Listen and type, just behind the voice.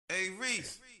Hey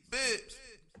Reese, Bibbs,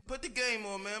 put the game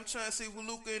on, man. I'm trying to see what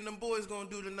Luca and them boys gonna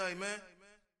do tonight, man.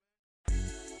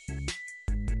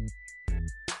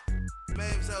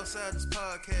 Mavs outside this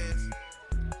podcast.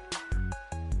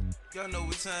 Y'all know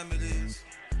what time it is.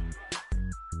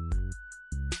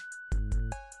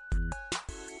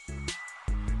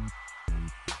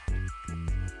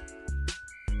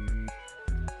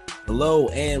 Hello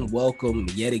and welcome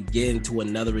yet again to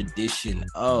another edition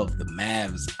of the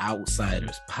Mavs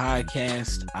Outsiders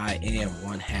podcast. I am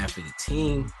one half of the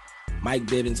team, Mike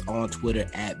Bibbins on Twitter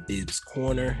at Bibbs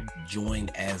Corner,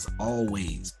 joined as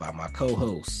always by my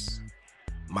co-hosts,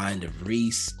 Mind of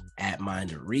Reese at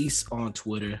Mind of Reese on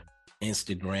Twitter,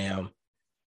 Instagram,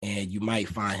 and you might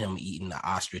find him eating the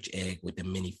ostrich egg with the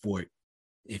mini fork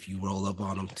if you roll up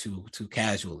on him too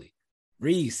casually.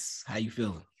 Reese, how you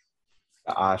feeling?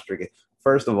 The ostrich.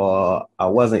 First of all, I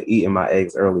wasn't eating my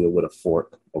eggs earlier with a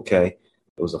fork. Okay,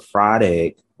 it was a fried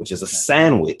egg, which is a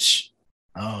sandwich.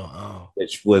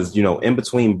 Which was, in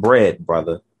between bread,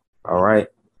 brother. All right.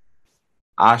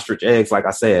 Ostrich eggs, like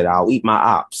I said, I'll eat my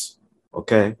ops.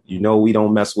 Okay, we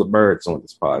don't mess with birds on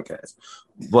this podcast,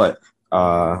 but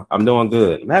I'm doing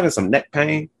good. I'm having some neck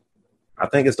pain. I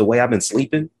think it's the way I've been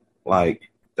sleeping,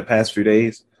 like the past few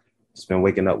days. Just been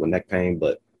waking up with neck pain,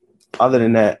 but other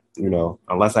than that,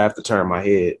 unless I have to turn my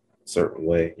head a certain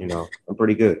way, I'm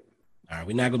pretty good. All right,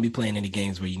 we're not going to be playing any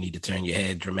games where you need to turn your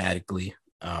head dramatically.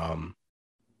 I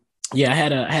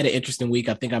had an interesting week.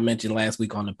 I think I mentioned last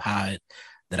week on the pod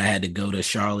that I had to go to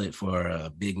Charlotte for a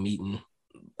big meeting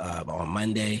on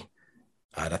Monday.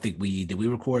 I think did we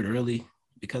record early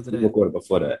because of that? We recorded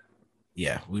before that.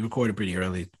 Yeah, we recorded pretty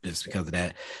early just because of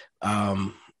that.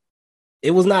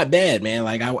 It was not bad, man.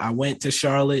 Like I went to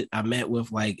Charlotte. I met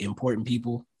with like important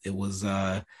people. It was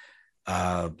I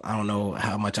don't know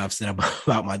how much I've said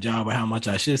about my job or how much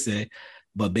I should say,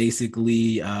 but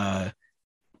basically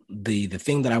the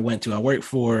thing that I went to, I work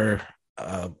for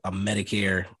a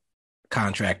Medicare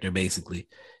contractor basically,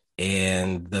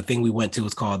 and the thing we went to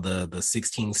was called the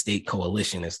 16 state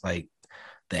coalition. It's like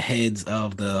the heads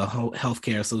of the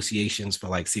healthcare associations for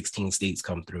like 16 states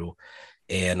come through.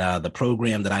 And the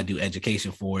program that I do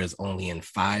education for is only in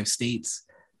 5 states.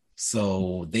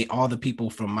 So all the people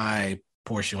from my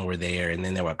portion were there. And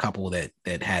then there were a couple that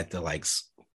had to like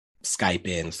Skype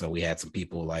in. So we had some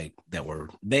people like that were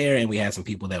there, and we had some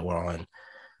people that were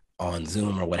on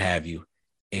Zoom or what have you.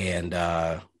 And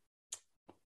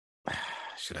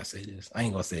should I say this? I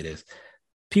ain't gonna say this.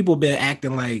 People been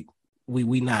acting like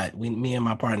me and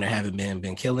my partner haven't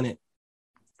been killing it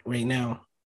right now.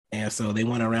 And so they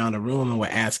went around the room and were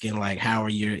asking, like, how are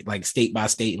you, like, state by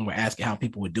state, and we're asking how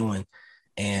people were doing.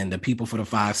 And the people for the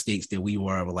 5 states that we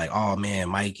were like, oh, man,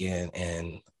 Mike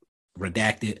and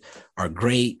Redacted are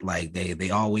great. Like,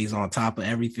 they always on top of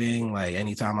everything. Like,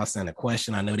 anytime I send a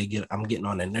question, I know I'm getting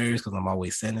on their nerves because I'm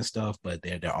always sending stuff, but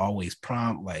they're always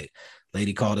prompt. Like,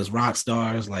 lady called us rock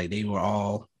stars. Like, they were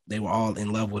all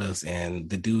in love with us. And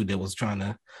the dude that was trying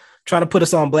to put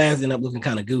us on blast ended up looking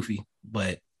kind of goofy,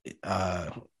 but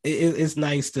it's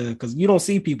nice because you don't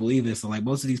see people either. So like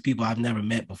most of these people I've never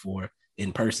met before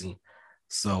in person.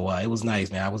 So it was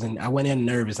nice, man. I went in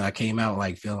nervous. I came out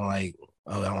like feeling like,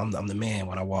 oh, I'm the man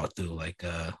when I walked through. Like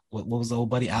what was the old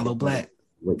buddy? Aloe Black.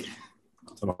 Rich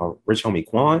homie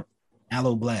Quan.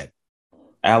 Aloe Black.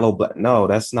 Aloe Black. No,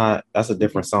 that's a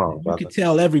different song. You could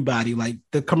tell everybody like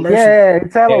the commercial. Yeah,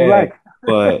 it's Aloe Black.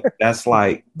 But that's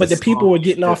like. But the people were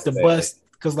getting off the bus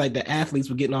because like the athletes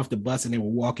were getting off the bus and they were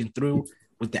walking through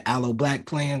with the Aloe Black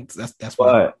plans. That's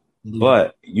what.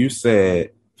 But you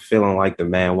said feeling like the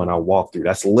man when I walk through.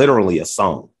 That's literally a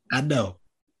song. I know.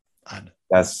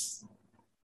 That's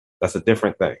a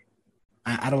different thing.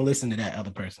 I don't listen to that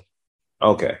other person.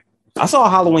 Okay. I saw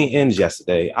Halloween Ends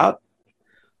yesterday. I'm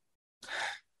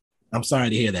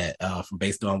sorry to hear that from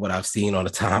based on what I've seen on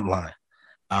the timeline.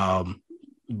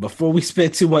 Before we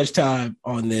spend too much time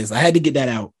on this, I had to get that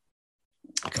out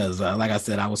because, like I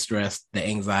said, I was stressed. The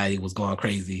anxiety was going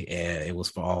crazy, and it was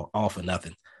for all for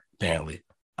nothing, apparently.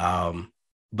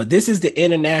 But this is the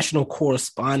international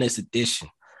correspondence edition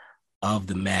of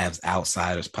the Mavs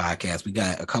Outsiders podcast. We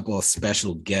got a couple of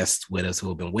special guests with us who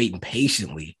have been waiting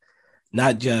patiently,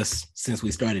 not just since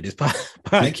we started this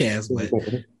podcast, but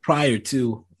prior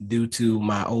to, due to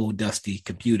my old dusty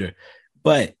computer.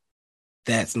 But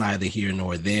that's neither here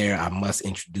nor there. I must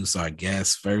introduce our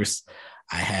guests. First,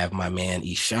 I have my man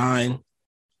Ishan,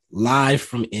 live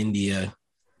from India.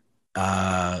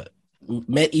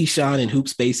 Met Ishan in Hoop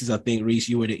Spaces. I think Reese,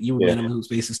 you met him in Hoop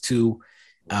Spaces too.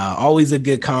 Always a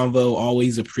good convo.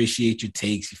 Always appreciate your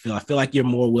takes. I feel like you're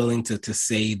more willing to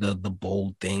say the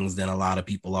bold things than a lot of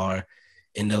people are.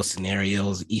 in those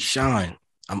scenarios. Ishan,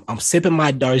 I'm sipping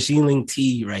my Darjeeling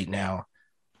tea right now,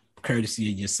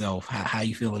 courtesy of yourself. How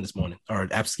you feeling this morning? Or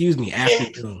excuse me,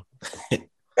 afternoon.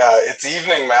 It's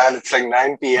evening, man. It's like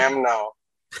 9 p.m. now.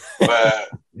 But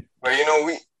you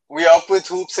know, we up with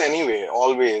hoops anyway.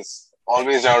 Always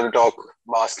down to talk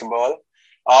basketball.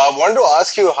 Wanted to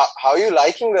ask you, how are you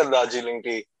liking the Darjeeling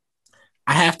tea?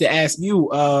 I have to ask you.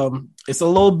 It's a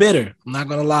little bitter. I'm not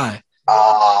gonna lie.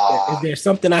 Is there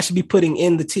something I should be putting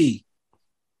in the tea?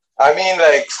 I mean,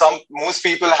 like most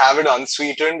people have it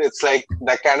unsweetened. It's like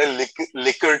that kind of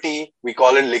liquor tea. We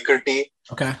call it liquor tea.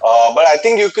 Okay. But I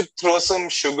think you could throw some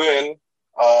sugar in.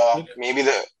 Maybe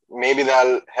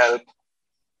that'll help.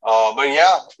 But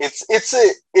yeah, it's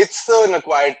an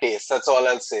acquired taste. That's all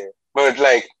I'll say. But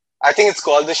like, I think it's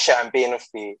called the champagne of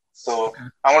tea. So okay.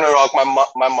 I want to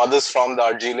rock my mother's from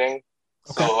Darjeeling.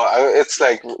 Okay. So it's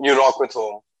like you rock with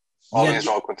home. Always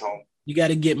rock with home. You got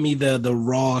to get me the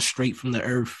raw, straight from the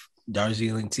earth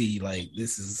Darjeeling tea. Like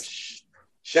this is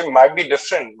shit might be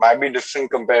different. Might be different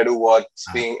compared to what's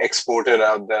being exported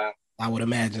out there. I would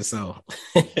imagine so.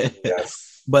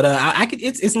 Yes. But I could.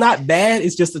 It's not bad.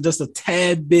 It's just a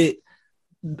tad bit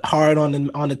hard on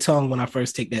the tongue when I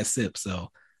first take that sip.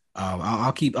 So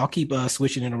I'll keep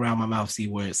switching it around my mouth. See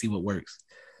what works.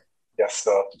 Yes,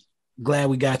 sir. Glad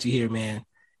we got you here, man.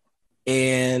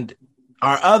 And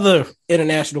our other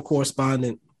international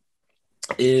correspondent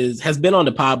has been on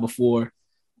the pod before.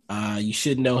 You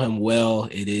should know him well.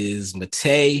 It is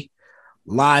Matej,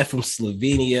 live from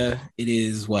Slovenia. It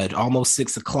is almost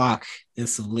 6:00 in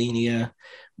Slovenia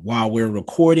while we're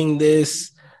recording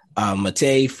this.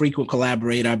 Matej, frequent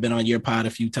collaborator. I've been on your pod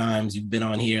a few times. You've been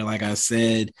on here, like I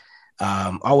said.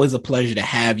 Always a pleasure to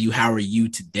have you. How are you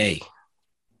today?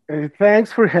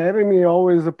 Thanks for having me.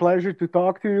 Always a pleasure to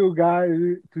talk to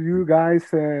you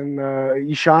guys,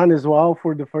 and Ishan as well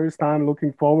for the first time.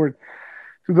 Looking forward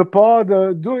to the pod.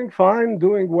 Doing fine,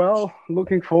 doing well.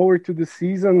 Looking forward to the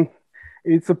season.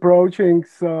 It's approaching,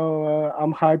 so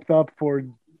I'm hyped up for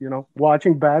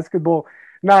watching basketball.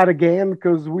 Not again,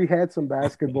 because we had some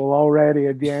basketball already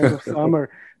at the end of summer,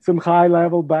 some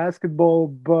high-level basketball.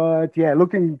 But yeah,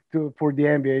 looking for the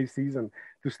NBA season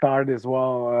to start as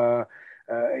well.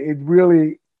 It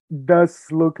really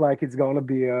does look like it's going to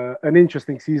be an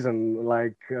interesting season,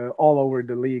 like all over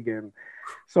the league, and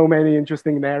so many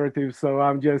interesting narratives. So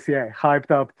I'm just hyped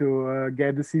up to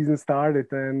get the season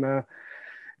started and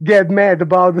get mad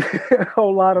about a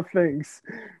whole lot of things.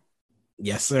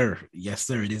 Yes, sir. Yes,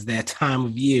 sir. It is that time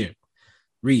of year.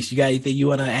 Reese, you got anything you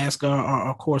want to ask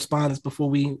our correspondents before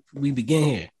we begin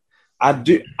here? I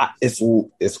do.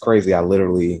 It's crazy. I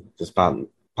literally just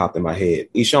popped in my head.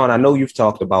 Ishan, I know you've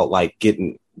talked about like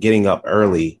getting up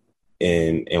early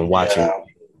and watching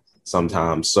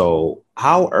sometimes. So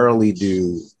how early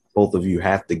do both of you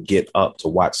have to get up to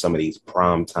watch some of these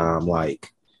prime time,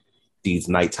 like these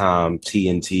nighttime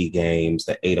TNT games,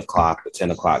 the 8:00, the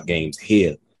 10:00 games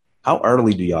here? How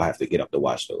early do y'all have to get up to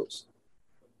watch those?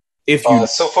 If you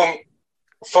so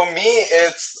for me,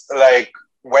 it's like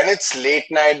when it's late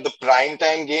night, the prime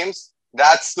time games,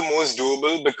 that's the most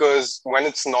doable, because when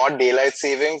it's not daylight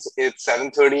savings, it's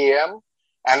 7:30 a.m.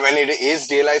 And when it is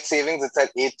daylight savings, it's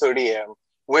at 8:30 a.m.,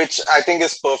 which I think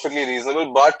is perfectly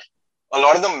reasonable. But a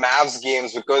lot of the Mavs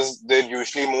games, because they're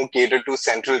usually more catered to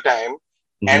Central Time,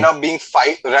 end up being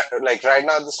like right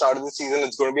now at the start of the season,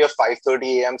 it's going to be a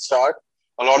 5:30 a.m. start.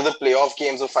 A lot of the playoff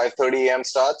games are 5:30 a.m.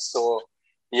 starts. So,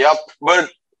 yep.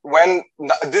 But when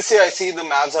this year I see the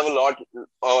Mavs have a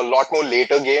lot more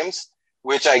later games,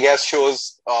 which I guess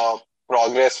shows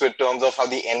progress with terms of how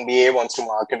the NBA wants to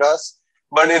market us.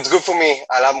 But it's good for me.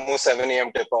 I'll have more 7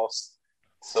 a.m. tip-offs.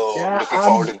 So looking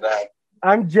forward to that.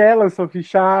 I'm jealous of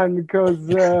Ishan because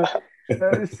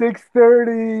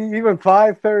 6:30, even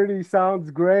 5:30 sounds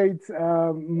great.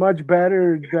 Much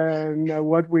better than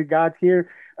what we got here.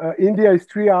 India is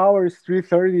 3 hours,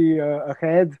 3:30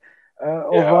 ahead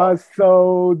of us.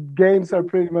 So games are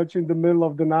pretty much in the middle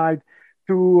of the night,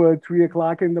 2, 3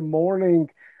 o'clock in the morning.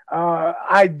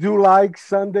 I do like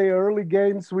Sunday early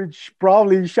games, which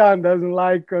probably Ishan doesn't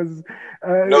like because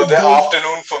no, they're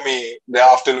afternoon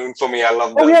for me. I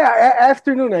love them. Oh yeah,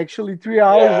 afternoon actually, 3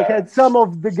 hours ahead. Some of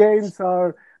the games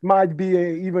might be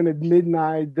even at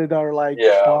midnight that are like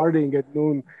starting at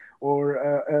noon or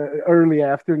early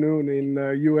afternoon in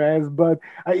US. But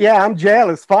I'm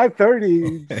jealous.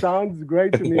 5:30 sounds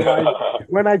great to me.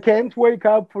 When I can't wake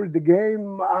up for the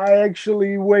game, I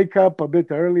actually wake up a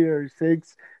bit earlier,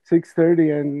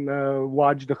 6:30, and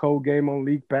watch the whole game on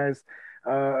League Pass.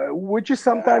 which is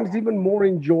sometimes even more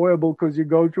enjoyable because you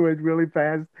go through it really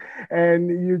fast and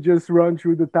you just run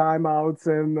through the timeouts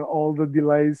and all the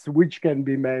delays, which can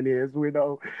be many, as we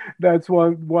know. That's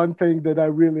one thing that I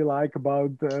really like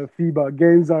about FIBA.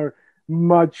 Games are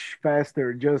much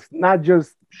faster, just not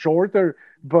just shorter,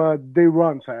 but they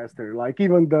run faster. Like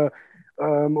even the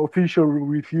official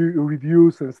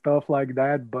reviews and stuff like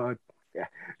that. But yeah,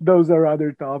 those are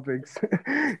other topics.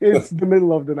 It's the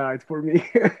middle of the night for me.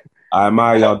 I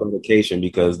admire y'all dedication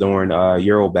because during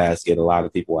Eurobasket, a lot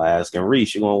of people are asking,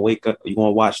 Reese, you gonna wake up? You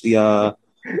gonna watch the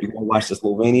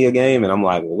Slovenia game? And I'm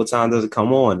like, well, what time does it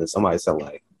come on? And somebody said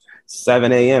like 7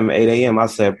 a.m., 8 a.m. I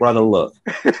said, brother, look,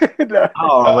 I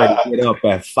already get up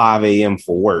at 5 a.m.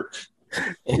 for work.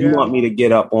 And you want me to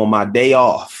get up on my day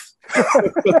off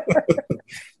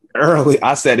early?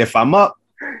 I said, if I'm up,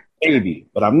 maybe,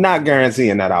 but I'm not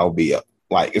guaranteeing that I'll be up.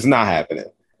 Like, it's not happening.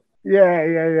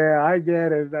 Yeah. I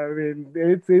get it. I mean,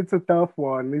 it's a tough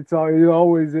one. It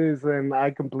always is, and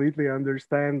I completely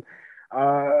understand.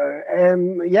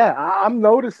 And yeah, I'm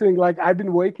noticing like I've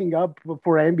been waking up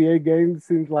for NBA games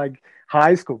since like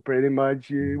high school, pretty much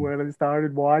when I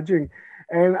started watching,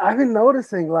 and I've been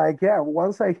noticing like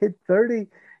once I hit 30.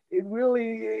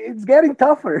 It's getting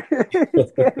tougher.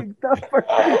 It's getting tougher.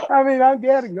 I mean, I'm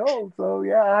getting old, so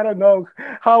I don't know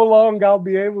how long I'll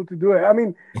be able to do it. I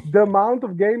mean, the amount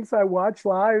of games I watch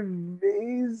live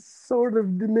is sort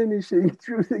of diminishing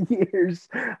through the years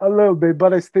a little bit,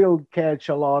 but I still catch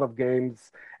a lot of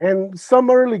games and some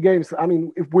early games. I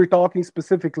mean, if we're talking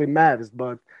specifically Mavs,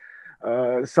 but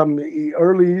some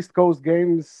early East Coast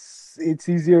games, it's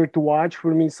easier to watch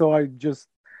for me, so I just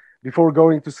before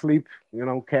going to sleep,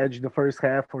 catch the first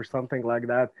half or something like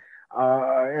that.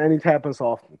 And it happens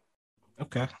often.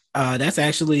 Okay. That's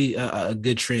actually a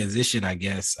good transition, I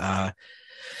guess. I'll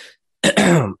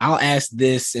ask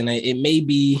this, and it may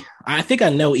be, I think I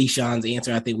know Ishan's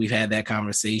answer. I think we've had that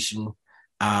conversation.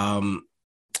 How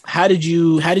did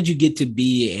you get to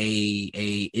be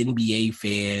a NBA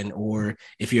fan, or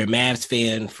if you're a Mavs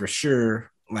fan for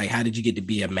sure, like how did you get to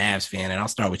be a Mavs fan? And I'll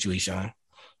start with you, Ishan.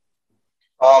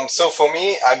 So for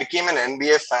me, I became an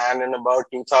NBA fan in about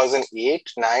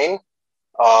 2008-9.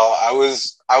 I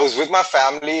was with my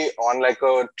family on like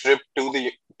a trip to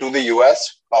the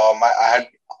US. I had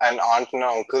an aunt and an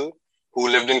uncle who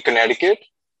lived in Connecticut.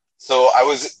 So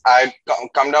I'd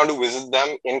come down to visit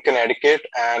them in Connecticut,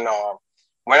 and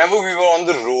whenever we were on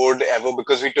the road ever,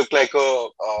 because we took like a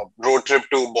road trip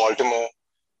to Baltimore,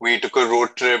 we took a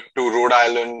road trip to Rhode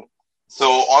Island. So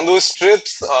on those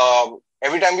trips,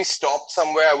 every time we stopped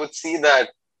somewhere, I would see that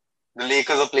the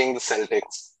Lakers are playing the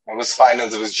Celtics. It was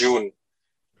finals. It was June.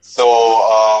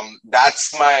 So that's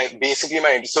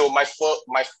so my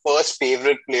first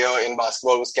favorite player in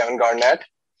basketball was Kevin Garnett.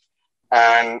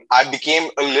 And I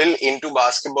became a little into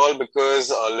basketball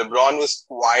because LeBron was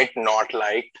quite not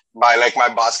liked by like my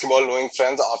basketball knowing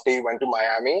friends after he went to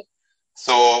Miami.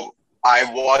 So I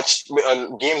watched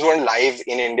games weren't live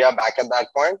in India back at that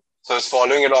point. So I was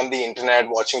following it on the internet,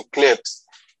 watching clips,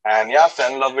 and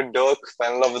fell in love with Dirk,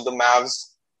 fell in love with the Mavs.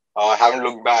 Haven't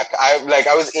looked back. I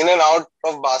was in and out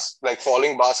of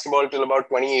following basketball till about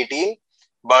 2018,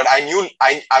 but I knew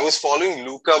I was following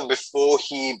Luka before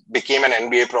he became an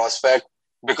NBA prospect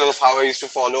because of how I used to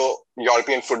follow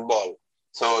European football.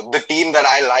 So the team that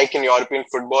I like in European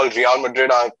football, Real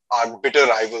Madrid, are bitter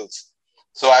rivals.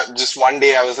 So one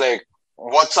day I was like,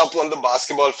 what's up on the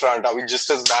basketball front? Are we just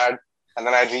as bad? And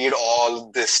then I read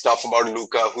all this stuff about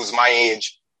Luka, who's my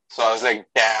age. So I was like,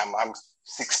 damn, I'm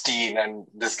 16 and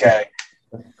this guy.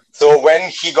 So when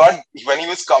he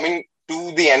was coming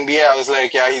to the NBA, I was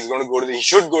like, he's going to he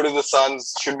should go to the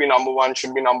Suns, should be number one.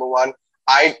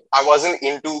 I wasn't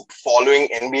into following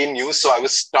NBA news, so I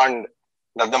was stunned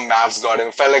that the Mavs got him.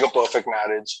 It felt like a perfect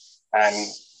marriage. And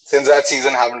since that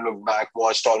season, I haven't looked back,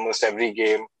 watched almost every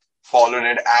game, followed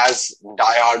it as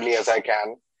diehardly as I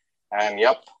can. And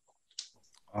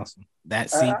Awesome.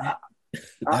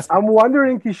 I'm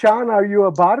wondering, Kishan, are you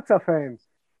a Barca fan?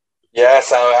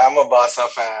 Yes, I am a Barca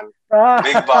fan.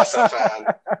 Big Barca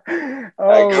fan.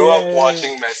 I grew up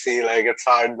watching Messi. Like, it's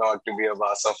hard not to be a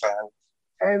Barca fan.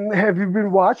 And have you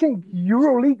been watching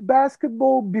EuroLeague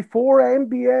basketball before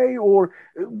NBA, or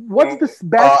what's the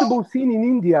basketball scene in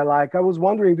India like? I was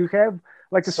wondering, do you have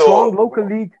like a strong local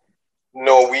league?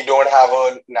 No, we don't have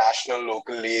a national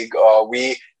local league.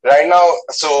 Right now,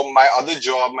 so my other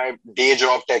job, my day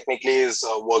job technically is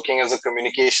working as a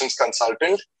communications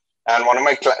consultant. And one of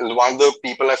the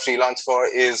people I freelance for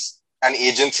is an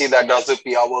agency that does the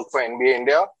PR work for NBA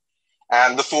India.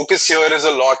 And the focus here is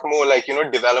a lot more like,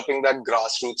 developing that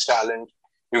grassroots talent.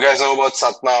 You guys know about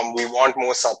Satnam. We want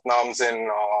more Satnams in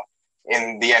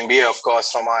in the NBA, of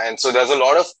course, from our end. So there's a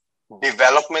lot of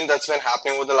development that's been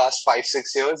happening over the last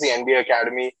 5-6 years. The NBA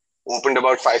Academy opened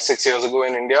about 5-6 years ago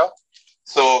in India.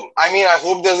 So, I mean, I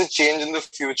hope there's a change in the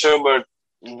future, but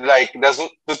like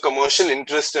the commercial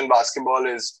interest in basketball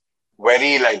is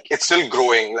very, like, it's still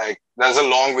growing. Like, there's a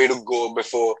long way to go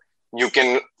before you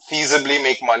can feasibly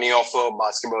make money off a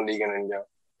basketball league in India.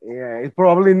 Yeah, it's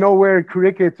probably nowhere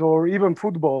cricket or even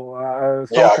football.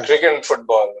 Soccer. Yeah, cricket and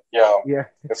football. Yeah. Yeah.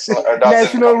 It's not,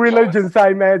 national religions, I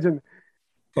imagine.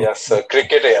 Yes,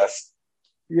 cricket, yes.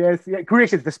 Yes, yeah,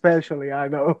 cricket especially, I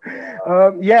know.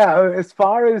 As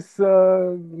far as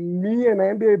me and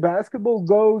NBA basketball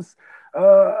goes,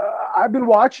 I've been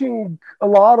watching a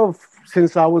lot of,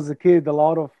 since I was a kid, a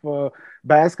lot of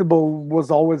basketball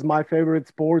was always my favorite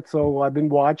sport. So I've been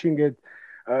watching it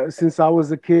since I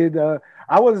was a kid.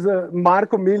 I was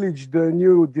Marko Milic, the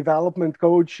new development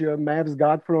coach Mavs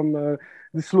got from the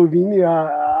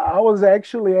Slovenia. I was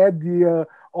actually at the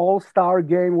All-Star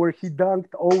game where he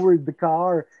dunked over the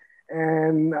car,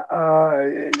 and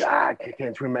I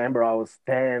can't remember. I was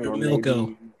 10 or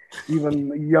maybe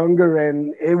even younger,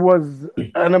 and it was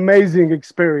an amazing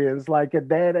experience. Like at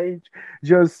that age,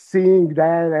 just seeing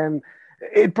that, and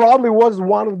it probably was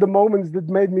one of the moments that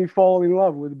made me fall in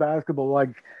love with basketball.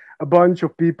 Like a bunch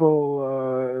of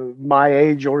people my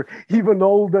age or even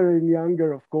older and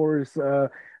younger, of course.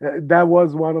 That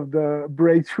was one of the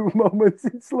breakthrough moments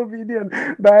in Slovenian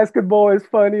basketball, as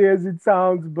funny as it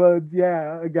sounds. But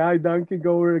yeah, a guy dunking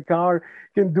over a car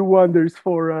can do wonders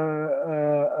for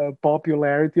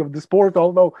popularity of the sport.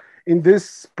 Although in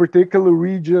this particular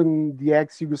region, the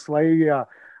ex-Yugoslavia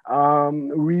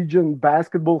region,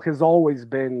 basketball has always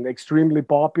been extremely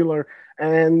popular,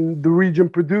 and the region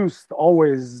produced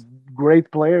always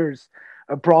great players.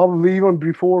 Probably even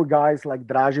before guys like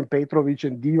Dražen Petrovic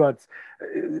and Divac,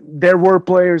 there were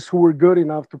players who were good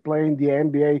enough to play in the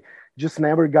NBA, just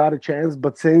never got a chance.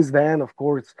 But since then, of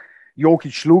course,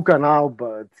 Jokic, Luka now,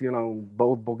 but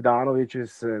both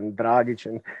Bogdanovics and Dragic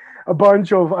and a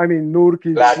bunch of,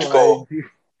 Nurkic.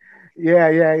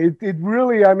 It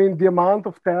really, the amount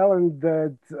of talent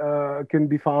that can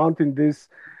be found in this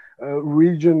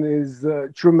region is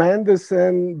tremendous,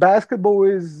 and basketball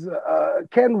is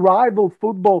can rival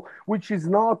football, which is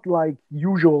not like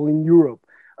usual in Europe.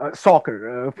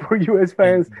 Soccer for US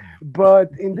fans,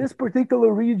 but in this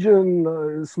particular region,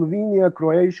 Slovenia,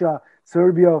 Croatia,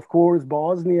 Serbia, of course,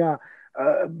 Bosnia,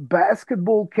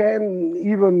 basketball can,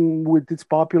 even with its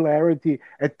popularity,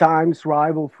 at times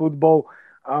rival football.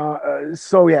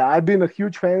 I've been a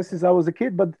huge fan since I was a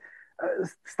kid, but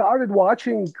started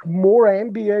watching more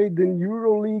NBA than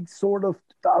EuroLeague, sort of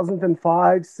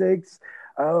 2005, 6,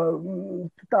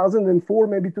 2004,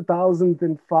 maybe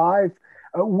 2005.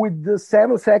 With the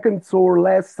 7 seconds or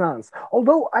less Suns.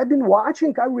 Although I've been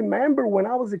watching, I remember when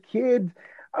I was a kid,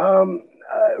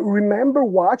 remember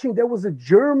watching, there was a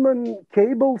German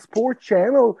cable sports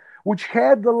channel which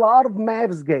had a lot of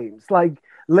Mavs games, like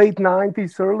late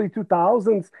 90s, early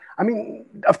 2000s.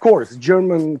 Of course,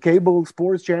 German cable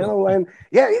sports channel. And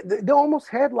they almost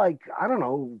had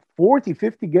 40,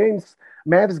 50 games,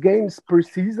 Mavs games per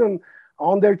season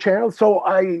on their channel. So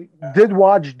I did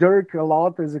watch Dirk a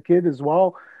lot as a kid as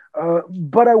well.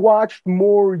 But I watched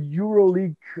more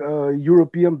EuroLeague,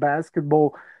 European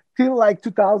basketball till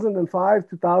 2005,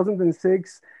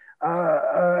 2006,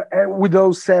 and with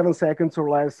those 7 seconds or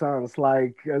less Suns,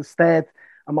 like Stat,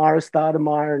 Amara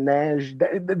Stoudemire, Nash,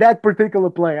 that particular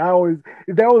play.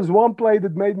 There was one play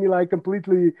that made me a complete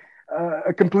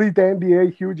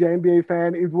NBA, huge NBA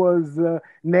fan. It was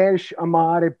Nash,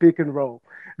 Amare pick and roll.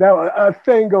 That was a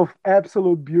thing of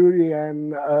absolute beauty,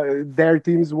 and their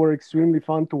teams were extremely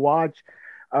fun to watch.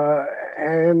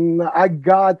 And I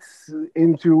got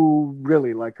into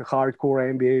really a hardcore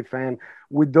NBA fan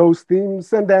with those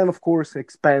teams, and then of course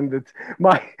expanded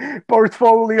my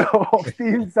portfolio of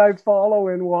teams I follow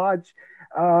and watch.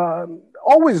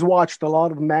 Always watched a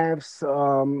lot of Mavs,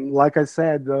 like I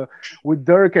said, with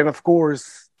Dirk, and of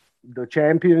course the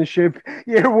championship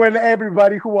year when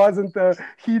everybody who wasn't a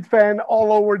Heat fan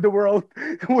all over the world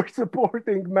were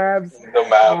supporting Mavs. The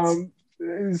Mavs.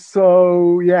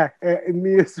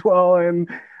 Me as well.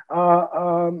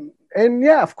 And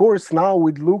of course, now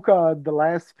with Luka, the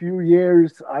last few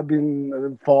years, I've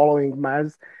been following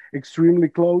Mavs extremely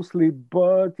closely.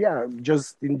 But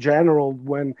just in general,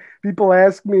 when people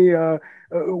ask me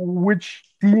which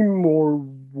team or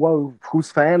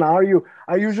whose fan are you,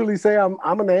 I usually say I'm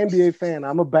an NBA fan.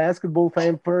 I'm a basketball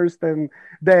fan first, and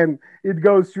then it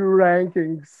goes through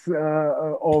rankings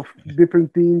of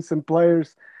different teams and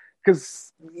players.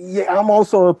 Because I'm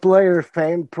also a player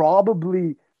fan,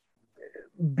 probably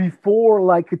before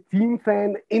like a team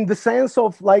fan in the sense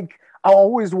of like I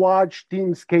always watch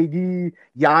teams KD,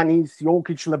 Giannis,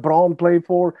 Jokic, LeBron play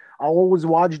for. I always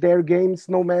watch their games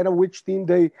no matter which team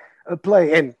they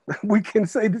play. And we can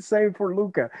say the same for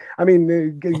Luka. I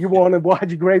mean, you want to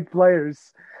watch great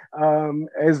players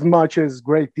as much as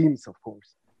great teams, of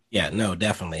course. Yeah, no,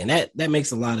 definitely. And that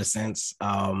makes a lot of sense.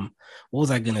 What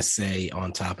was I going to say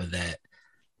on top of that?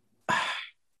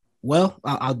 Well,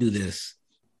 I'll do this.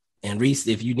 And Reese,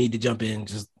 if you need to jump in,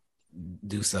 just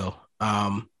do so.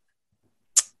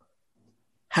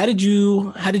 How did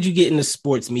you get into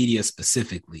sports media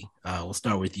specifically? We'll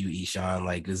start with you, Ishan.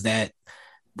 Like, is that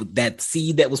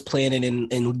seed that was planted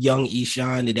in young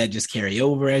Ishan, did that just carry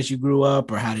over as you grew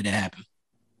up, or how did that happen?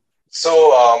 So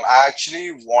I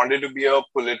actually wanted to be a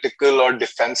political or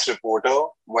defense reporter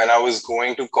when I was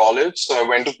going to college. So I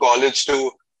went to college to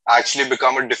actually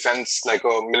become a defense, like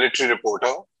a military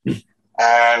reporter. And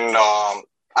I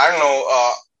don't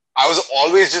know, I was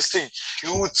always just a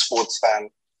huge sports fan.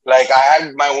 Like I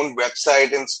had my own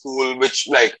website in school, which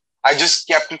like I just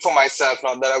kept it for myself.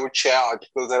 Not that I would share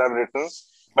articles that I've written,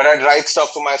 but I'd write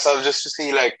stuff for myself just to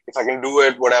see like if I can do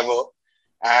it, whatever.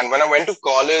 And when I went to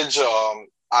college,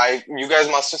 you guys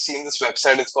must have seen this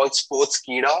website. It's called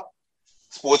Sportskeeda,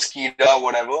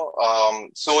 whatever.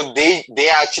 So they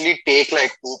actually take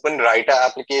like open writer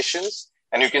applications,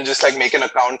 and you can just like make an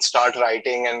account, start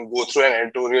writing, and go through an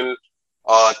editorial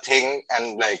thing,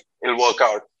 and like it'll work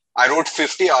out. I wrote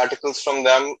 50 articles for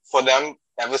them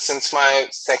ever since my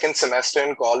second semester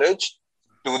in college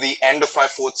to the end of my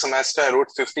fourth semester. I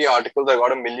wrote 50 articles. I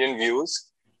got 1 million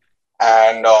views,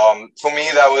 and for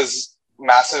me that was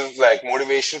massive like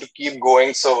motivation to keep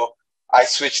going. So I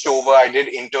switched over. I did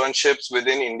internships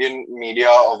within Indian media,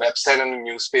 a website and a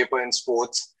newspaper in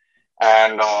sports.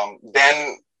 And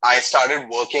then I started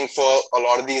working for a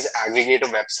lot of these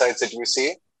aggregator websites that you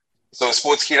see. So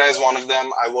Sportskeeda is one of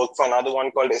them. I worked for another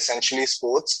one called Essentially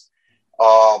Sports,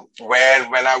 where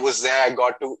when I was there, I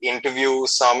got to interview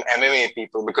some MMA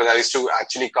people because I used to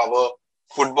actually cover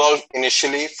football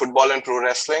initially, football and pro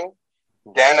wrestling.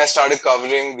 Then I started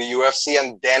covering the UFC,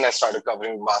 and then I started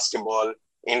covering basketball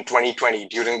in 2020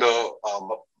 during the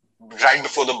right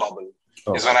before the bubble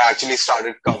is when I actually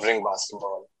started covering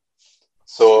basketball.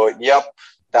 So, yep,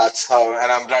 that's how.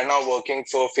 And I'm right now working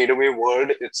for Fadeaway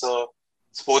World. It's a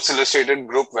Sports Illustrated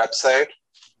group website.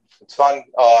 It's fun.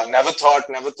 Never thought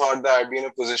that I'd be in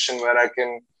a position where I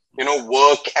can,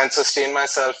 work and sustain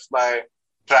myself by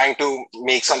trying to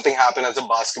make something happen as a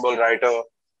basketball writer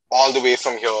all the way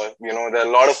from here. There are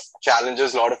a lot of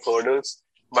challenges, a lot of hurdles,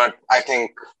 but I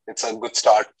think it's a good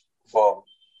start for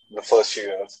the first few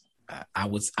years. I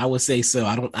would say so.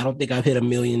 I don't think I've hit 1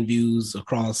 million views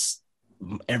across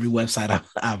every website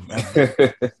I've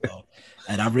so,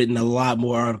 and I've written a lot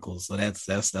more articles. So that's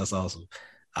awesome.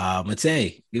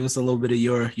 Matej, give us a little bit of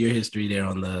your history there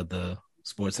on the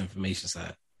sports information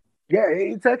side. Yeah,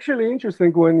 it's actually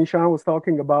interesting when Ishan was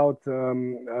talking about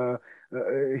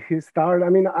his start. I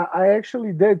mean, I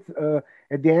actually did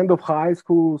at the end of high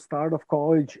school, start of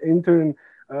college, intern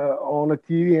on a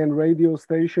TV and radio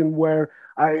station where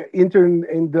I interned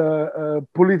in the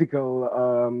political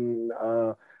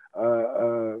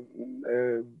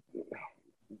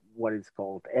what is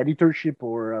called editorship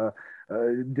or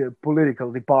the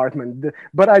political department.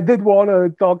 But I did want to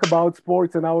talk about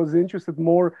sports, and I was interested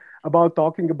more about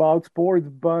talking about sports,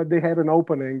 but they had an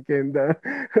opening in the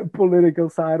political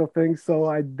side of things. So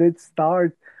I did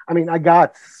start. I mean, I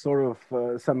got sort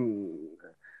of some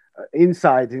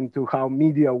insight into how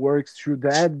media works through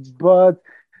that. But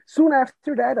soon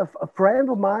after that, a friend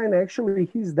of mine, actually,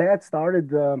 his dad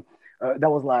started, that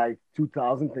was like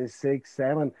 2006,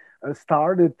 7,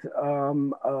 started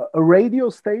a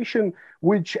radio station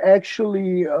which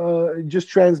actually just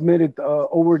transmitted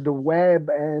over the web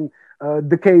and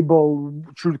the cable,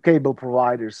 through cable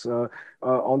providers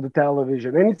on the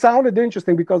television. And it sounded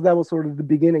interesting because that was sort of the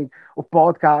beginning of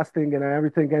podcasting and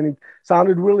everything. And it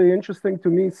sounded really interesting to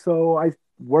me. So I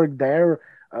worked there,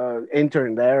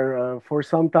 interned there for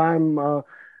some time.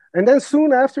 And then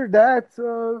soon after that,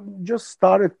 just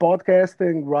started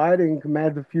podcasting, writing,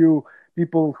 met a few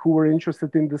people who were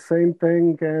interested in the same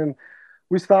thing. And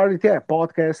we started,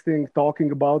 podcasting,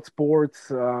 talking about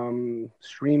sports,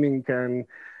 streaming, and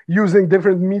using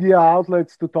different media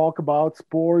outlets to talk about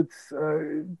sports,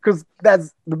 because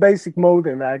that's the basic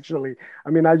motive, actually.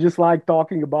 I mean, I just like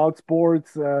talking about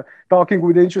sports, talking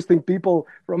with interesting people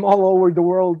from all over the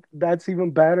world. That's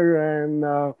even better. And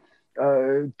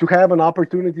to have an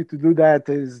opportunity to do that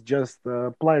is just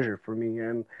a pleasure for me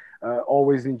and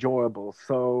always enjoyable.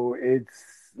 So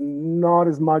it's not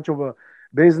as much of a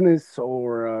business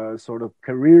or sort of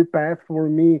career path for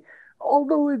me.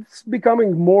 Although it's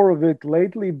becoming more of it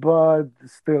lately, but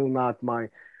still not my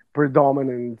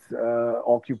predominant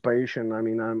occupation. I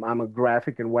mean, I'm a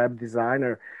graphic and web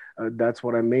designer. That's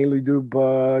what I mainly do,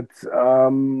 but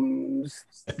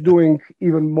doing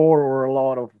even more or a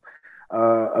lot of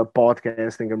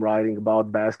podcasting and writing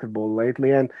about basketball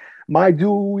lately, and might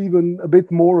do even a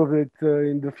bit more of it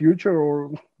in the future,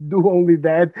 or do only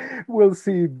that. We'll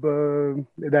see.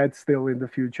 That's still in the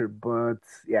future. But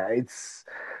yeah, it's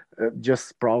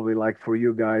just probably like for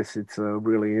you guys, it's a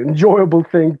really enjoyable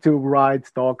thing to write,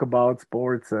 talk about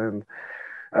sports, and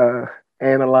uh,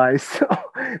 analyze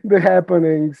the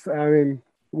happenings. I mean,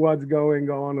 what's going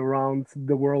on around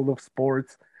the world of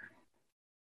sports.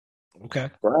 Okay.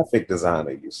 Graphic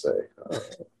designer, you say?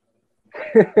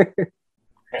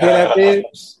 Yeah,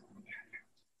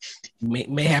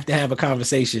 may have to have a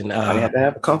conversation. I have to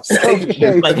have a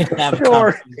conversation. Okay,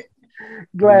 sure.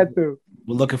 Glad to.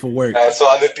 We're looking for work. I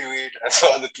saw the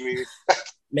tweet.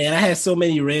 Man, I had so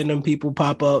many random people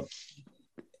pop up.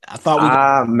 I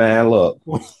thought man, look.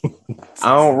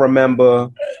 I don't remember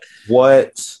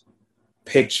what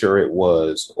picture it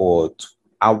was, or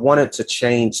I wanted to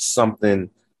change something.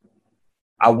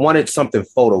 I wanted something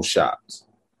photoshopped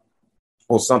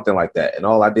or something like that. And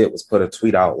all I did was put a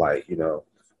tweet out like,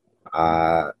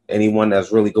 anyone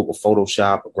that's really good with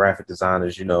Photoshop or graphic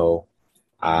designers,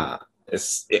 I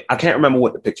can't remember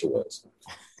what the picture was.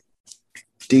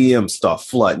 DM stuff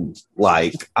flooding.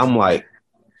 Like, I'm like,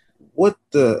 what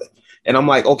the? And I'm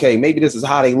like, okay, maybe this is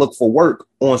how they look for work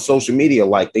on social media.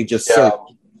 Like, they just search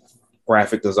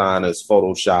graphic designers,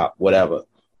 Photoshop, whatever.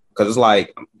 Because it's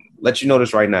like, let you know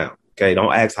this right now. Okay,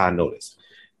 don't ask how I know this.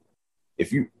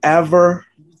 If you ever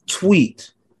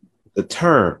tweet the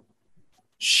term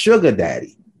sugar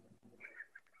daddy,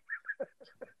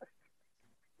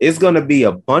 it's going to be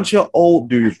a bunch of old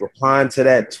dudes replying to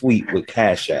that tweet with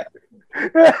Cash App.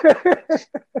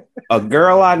 A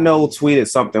girl I know tweeted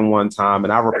something one time,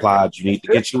 and I replied, "You need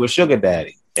to get you a sugar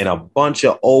daddy." And a bunch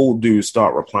of old dudes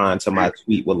start replying to my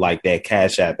tweet with like that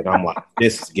Cash App, and I'm like,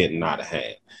 "This is getting out of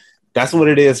hand." That's what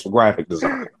it is for graphic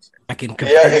design. If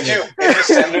you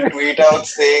send a tweet out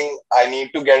saying I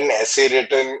need to get an essay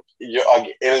written,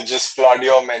 it'll just flood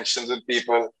your mentions with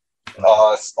people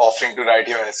offering to write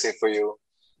your essay for you.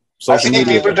 I've seen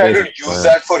people try to use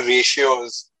that for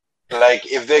ratios. Like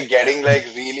if they're getting like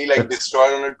really like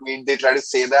destroyed on a tweet, they try to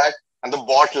say that, and the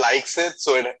bot likes it,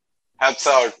 so it helps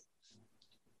out.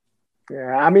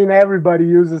 Yeah, I mean everybody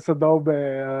uses Adobe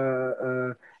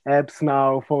apps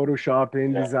now, Photoshop,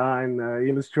 InDesign,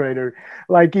 Illustrator.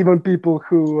 Like even people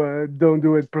who don't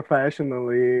do it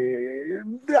professionally,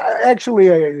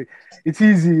 actually, it's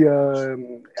easy.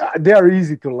 They are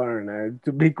easy to learn,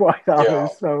 to be quite honest. Yeah.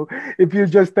 So if you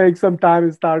just take some time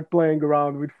and start playing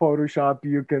around with Photoshop,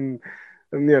 you can,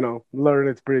 learn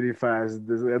it pretty fast.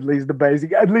 At least the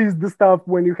basic, at least the stuff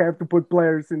when you have to put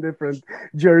players in different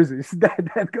jerseys.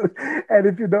 That goes. And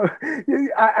if you don't,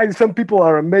 some people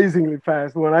are amazingly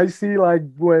fast. When I see like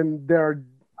when there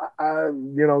are,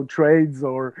 trades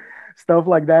or stuff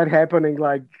like that happening,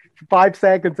 like 5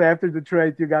 seconds after the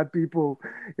trade, you got people,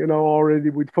 already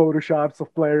with Photoshops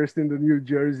of players in the new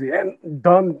jersey and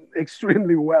done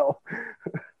extremely well.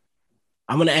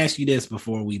 I'm going to ask you this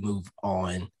before we move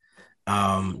on.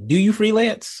 Do you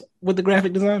freelance with the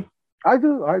graphic design? I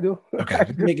do.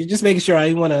 Okay. Just making sure.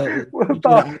 I want to.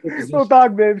 We'll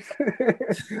talk, babes.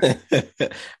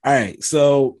 All right.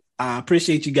 So I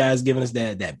appreciate you guys giving us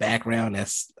that background. I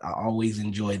always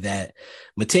enjoy that.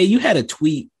 Matej, you had a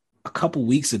tweet a couple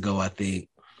weeks ago, I think,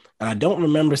 and I don't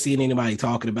remember seeing anybody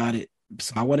talking about it.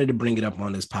 So I wanted to bring it up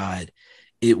on this pod.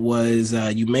 It was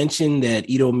you mentioned that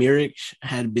Ido Miric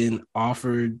had been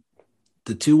offered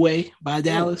the two-way by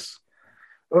Dallas.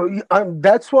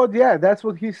 That's what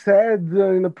he said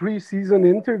in a preseason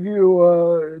interview,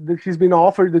 that he's been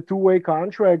offered a two-way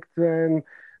contract and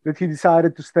that he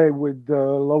decided to stay with the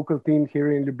local team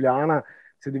here in Ljubljana,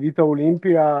 Cedevita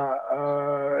Olimpija.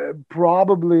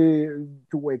 Probably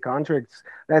two-way contracts.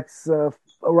 That's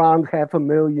around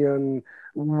 $500,000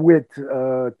 with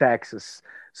taxes.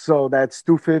 So that's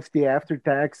 $250 after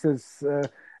taxes,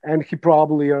 and he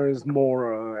probably earns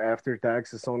more after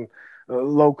taxes on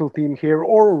local team here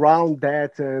or around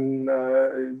that, and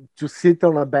to sit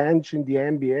on a bench in the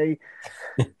NBA.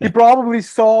 He probably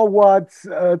saw what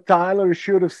Tyler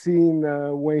should have seen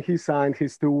when he signed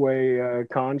his two-way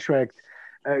contract,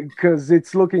 because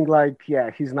it's looking like,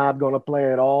 he's not going to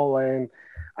play at all, and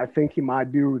I think he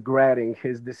might be regretting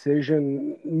his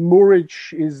decision.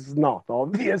 Muric is not,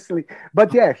 obviously,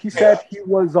 but he said he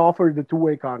was offered the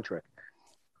two-way contract.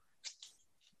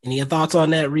 Any thoughts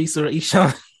on that, Reese or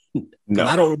Ishan? No,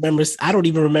 I don't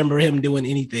even remember him doing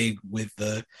anything with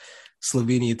the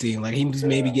Slovenia team. Like he was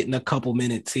maybe getting a couple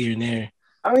minutes here and there.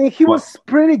 I mean, he was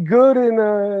pretty good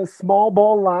in small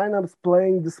ball lineups,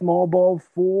 playing the small ball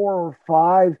 4 or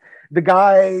 5. The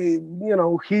guy,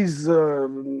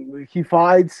 he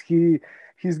fights.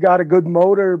 He's got a good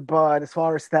motor, but as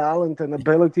far as talent and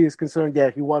ability is concerned,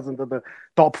 yeah, he wasn't the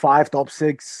top 5, top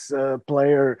 6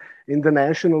 player in the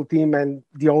national team. And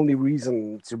the only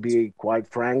reason, to be quite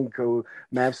frank,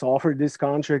 Mavs offered this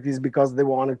contract is because they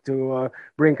wanted to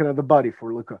bring another buddy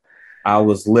for Luka. I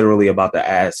was literally about to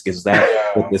ask, is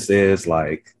that what this is?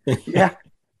 Like, yeah.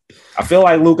 I feel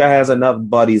like Luka has enough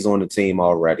buddies on the team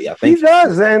already. I think he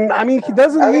does, and I mean, he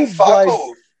doesn't need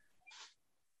Facu.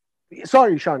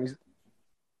 Sorry, Sean.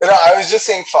 No, I was just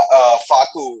saying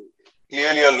Facu,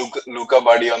 clearly a Luka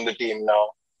buddy on the team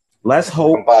now. Let's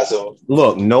hope. Campazzo.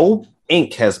 Look, no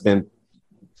ink has been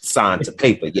signed to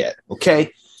paper yet,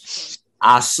 okay?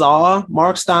 I saw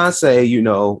Mark Stein say,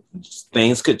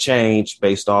 things could change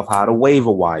based off how the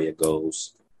waiver wire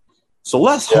goes. So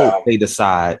let's hope they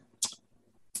decide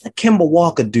the Kemba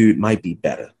Walker dude might be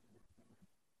better.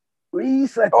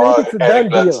 Reese, I think it's a done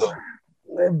deal.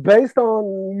 Based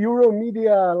on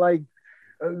Euromedia,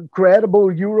 credible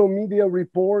Euromedia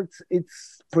reports,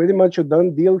 it's pretty much a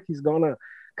done deal. He's going to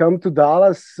come to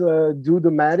Dallas, do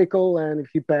the medical, and if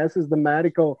he passes the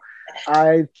medical,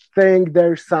 I think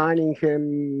they're signing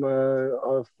him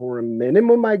for a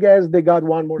minimum, I guess. They got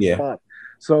one more spot.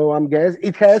 So I'm guessing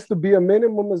it has to be a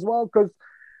minimum as well, because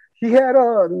he had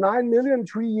a $9 million,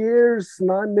 3 years,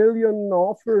 $9 million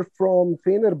offer from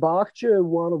Fenerbahce,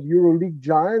 one of EuroLeague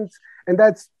giants, and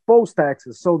that's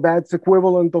post-taxes. So that's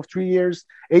equivalent of 3 years,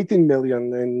 $18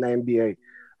 million in NBA.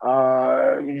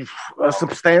 A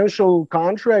substantial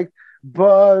contract,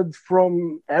 but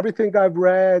from everything I've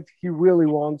read, he really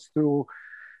wants to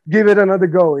give it another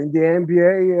go in the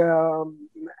NBA,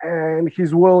 and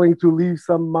he's willing to leave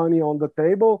some money on the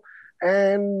table.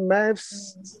 And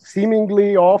Mavs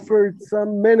seemingly offered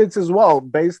some minutes as well,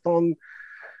 based on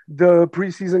the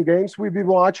preseason games we've been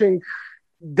watching.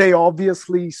 They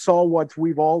obviously saw what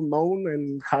we've all known,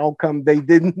 and how come they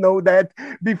didn't know that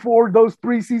before those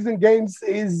preseason games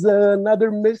is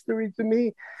another mystery to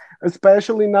me.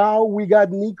 Especially now we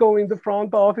got Nico in the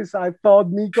front office. I thought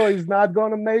Nico is not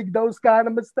going to make those kind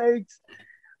of mistakes.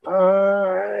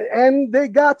 And they're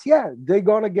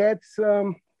going to get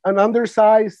an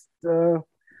undersized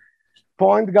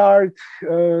point guard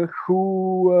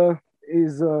who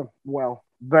is,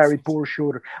 very poor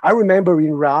shooter. I remember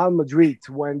in Real Madrid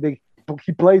when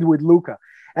he played with Luka.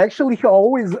 Actually, he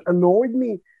always annoyed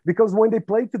me because when they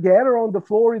played together on the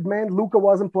floor, it meant Luka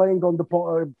wasn't playing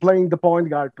playing the point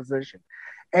guard position.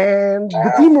 And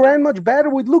the team ran much better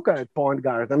with Luka at point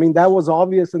guard. I mean, that was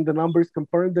obvious, and the numbers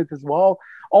confirmed it as well.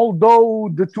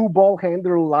 Although the two ball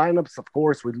handler lineups, of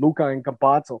course, with Luka and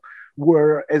Campazzo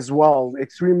were as well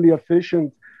extremely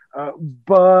efficient.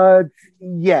 But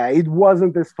yeah, it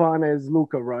wasn't as fun as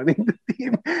Luka running the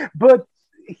team. But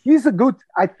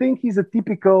I think he's a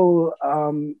typical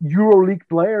EuroLeague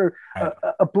player,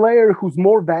 a player who's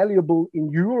more valuable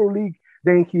in EuroLeague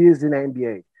than he is in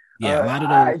NBA. Yeah, a lot of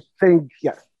those. I think,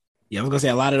 Yeah, I was gonna say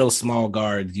a lot of those small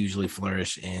guards usually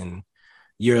flourish in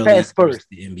EuroLeague versus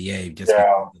the NBA, just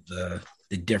because of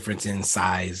the difference in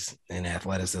size and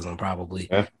athleticism, probably.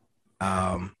 Yeah.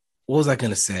 What was I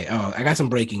gonna say? Oh, I got some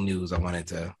breaking news I wanted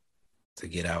to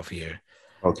get out here.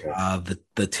 Okay.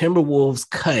 The Timberwolves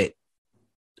cut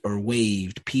or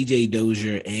waived PJ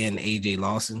Dozier and AJ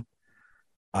Lawson.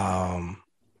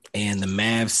 And the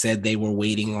Mavs said they were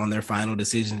waiting on their final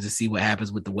decision to see what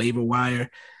happens with the waiver wire.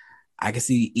 I can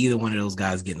see either one of those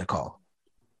guys getting a call.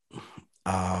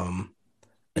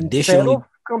 Additionally,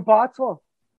 Campazzo.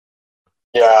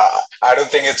 Yeah, I don't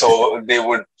think it's over. They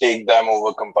would take them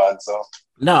over Campazzo.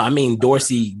 No, I mean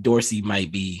Dorsey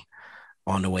might be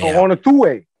on the way out. On a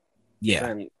two-way.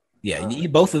 Yeah.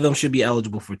 Both of them should be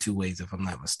eligible for 2 ways, if I'm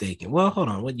not mistaken. Well, hold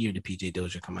on. What year did PJ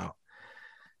Dozier come out?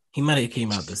 He might have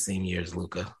came out the same year as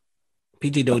Luka.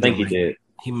 PJ Dozier, I think he did.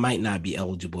 He might not be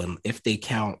eligible. And if they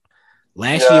count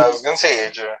last year, I was gonna say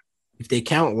AJ. If they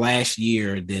count last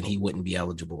year, then he wouldn't be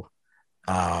eligible.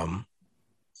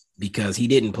 Because he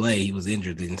didn't play. He was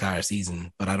injured the entire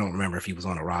season, but I don't remember if he was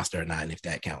on a roster or not, and if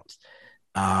that counts.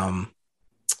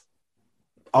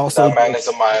 Also, that man is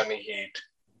a Miami Heat.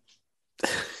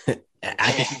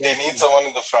 They need someone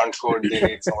in the front court.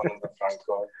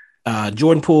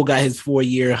 Jordan Poole got his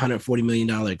 4-year, $140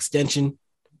 million extension.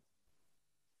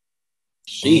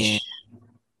 Sheesh. And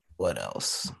what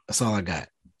else? That's all I got.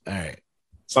 All right.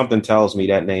 Something tells me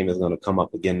that name is going to come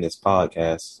up again in this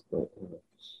podcast. But,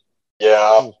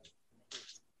 Yeah.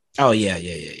 Oh yeah.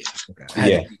 Okay.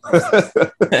 Yeah.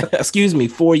 Excuse me.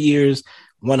 4 years,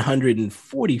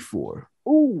 144.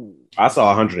 Ooh. I saw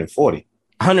 140.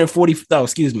 140. Oh,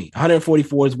 excuse me.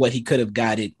 144 is what he could have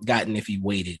gotten if he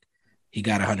waited. He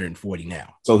got 140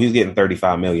 now. So he's getting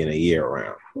 $35 million a year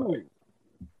around.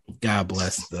 God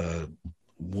bless the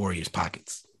Warriors'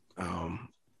 pockets.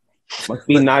 Must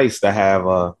be nice to have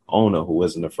a owner who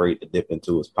isn't afraid to dip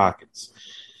into his pockets.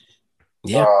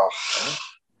 Yeah. All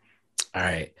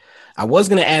right. I was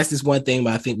going to ask this one thing,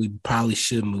 but I think we probably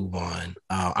should move on.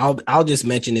 I'll just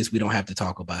mention this. We don't have to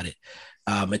talk about it.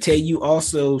 Matei, you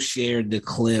also shared the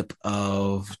clip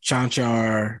of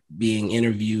Cancar being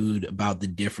interviewed about the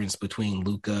difference between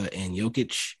Luka and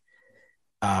Jokic.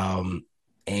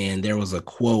 And there was a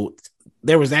quote.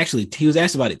 He was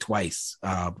asked about it twice.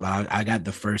 But I got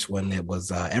the first one that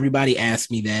was, everybody asked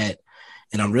me that,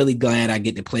 and I'm really glad I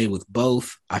get to play with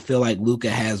both. I feel like Luka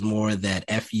has more of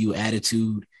that FU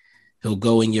attitude. He'll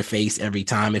go in your face every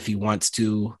time if he wants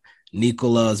to.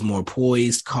 Nikola is more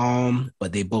poised, calm,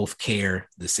 but they both care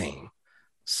the same.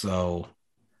 So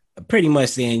pretty much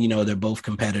saying, they're both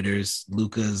competitors.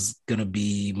 Luka's going to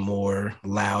be more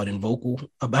loud and vocal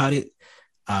about it.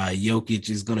 Jokic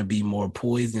is going to be more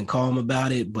poised and calm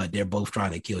about it, but they're both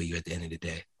trying to kill you at the end of the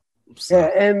day. So. Yeah,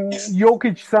 and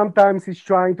Jokic sometimes is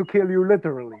trying to kill you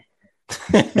literally.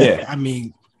 Yeah. I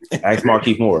mean, ask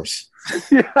Markieff Morris.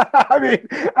 Yeah, I mean,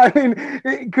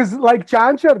 because like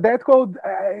Cancar, that quote,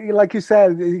 like you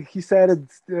said, he said it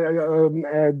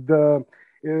at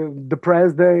the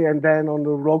press day, and then on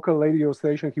the local radio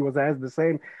station, he was asked the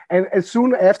same. And as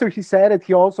soon after he said it,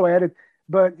 he also added,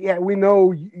 "But yeah, we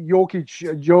know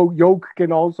Jokic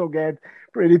can also get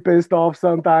pretty pissed off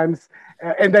sometimes,"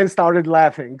 and then started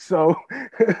laughing. So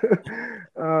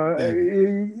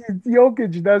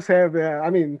Jokic does have,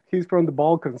 he's from the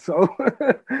Balkans, so.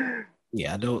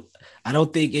 Yeah, I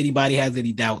don't think anybody has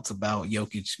any doubts about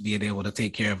Jokic being able to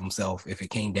take care of himself if it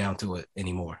came down to it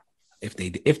anymore. If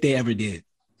they ever did.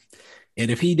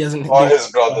 And if he doesn't or his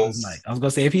brothers. I was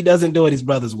gonna say if he doesn't do it, his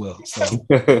brothers will. So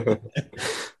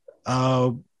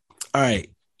all right.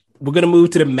 We're gonna move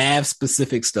to the Mavs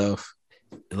specific stuff.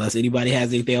 Unless anybody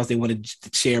has anything else they want to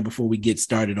share before we get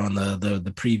started on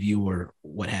the preview or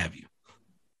what have you.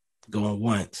 Going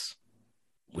once.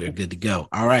 We're good to go.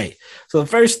 All right. So the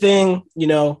first thing,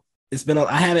 it's been,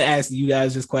 I haven't asked you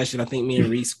guys this question. I think me and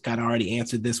Reese kind of already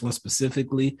answered this one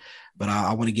specifically, but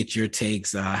I want to get your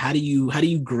takes. How do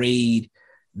you grade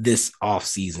this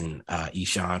offseason,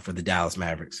 Ishan, for the Dallas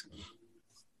Mavericks?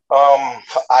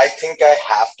 I think I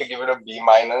have to give it a B-,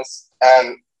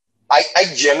 and I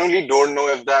genuinely don't know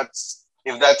if that's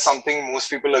something most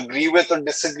people agree with or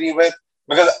disagree with,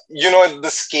 because the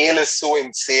scale is so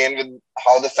insane with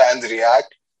how the fans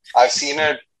react. I've seen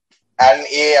it at an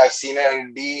A, I've seen it at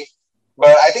a D, but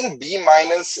I think B-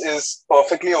 is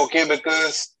perfectly okay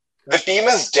because the team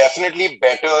is definitely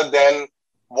better than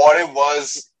what it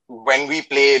was when we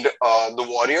played the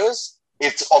Warriors.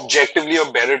 It's objectively a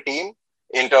better team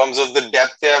in terms of the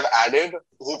depth they have added.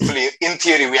 Hopefully, in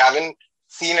theory, we haven't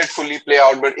seen it fully play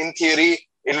out, but in theory,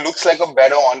 it looks like a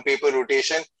better on-paper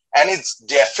rotation, and it's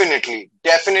definitely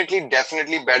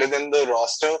better than the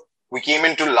roster we came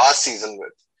into last season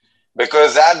with.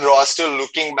 Because that roster,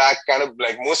 looking back, kind of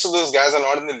like most of those guys are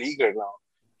not in the league right now.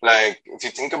 Like, if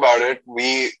you think about it,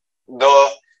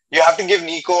 you have to give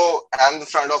Nico and the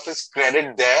front office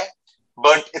credit there,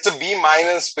 but it's a B-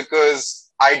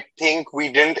 because I think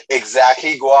we didn't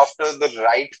exactly go after the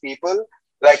right people.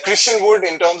 Like Christian Wood,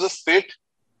 in terms of fit,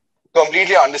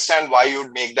 completely understand why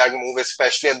you'd make that move,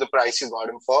 especially at the price you got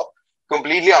him for.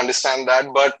 Completely understand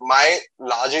that. But my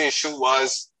larger issue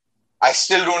was I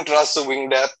still don't trust the wing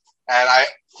depth. And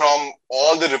from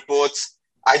all the reports,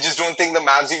 I just don't think the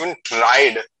Mavs even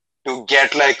tried to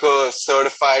get like a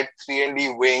certified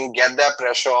 3-and-D wing, get that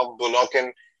pressure off Bullock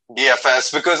and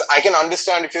DFS. Because I can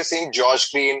understand if you're saying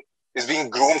Josh Green is being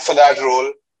groomed for that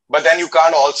role, but then you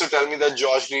can't also tell me that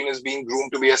Josh Green is being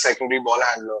groomed to be a secondary ball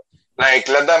handler. Like,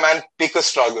 let that man pick a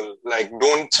struggle. Like,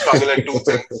 don't struggle at two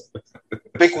things.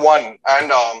 Pick one.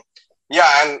 And,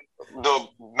 and the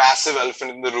massive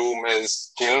elephant in the room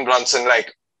is Jalen Brunson.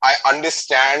 Like, I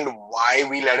understand why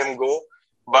we let him go,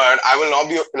 but I will not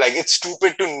be, like, it's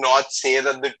stupid to not say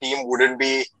that the team wouldn't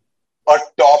be a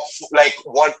top, like,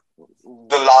 what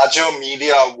the larger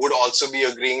media would also be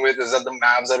agreeing with is that the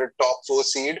Mavs are a top 4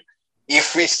 seed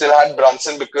if we still had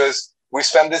Brunson, because we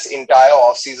spent this entire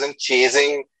offseason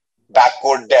chasing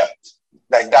backcourt depth.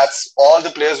 Like, that's all the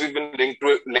players we've been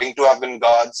linked to have been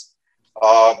guards.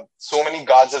 So many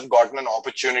guards have gotten an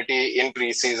opportunity in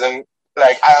preseason.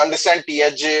 Like, I understand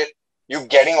THJ, you're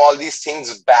getting all these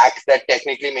things back that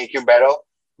technically make you better.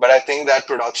 But I think that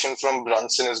production from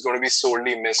Brunson is going to be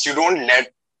sorely missed. You don't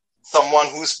let someone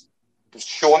who's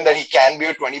shown that he can be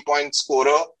a 20-point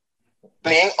scorer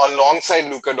playing alongside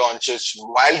Luka Doncic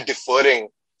while deferring.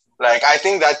 Like, I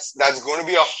think that's going to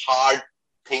be a hard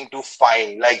thing to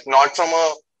find. Like, not from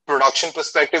a production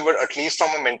perspective, but at least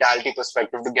from a mentality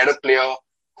perspective, to get a player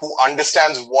who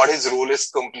understands what his role is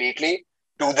completely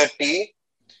to the T.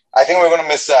 I think we're going to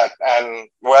miss that. And,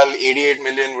 well, 88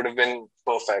 million would have been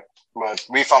perfect. But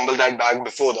we fumbled that bag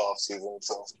before the offseason.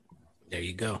 So there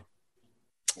you go.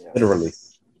 Yeah. Literally.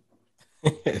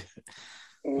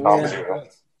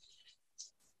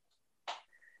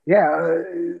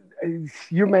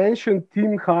 You mentioned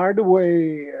Tim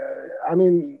Hardaway. I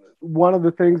mean, one of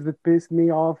the things that pissed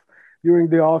me off during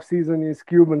the offseason is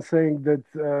Cuban saying that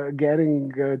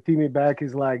getting Timmy back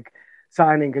is like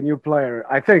signing a new player.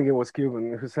 I think it was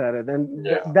Cuban who said it. And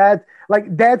that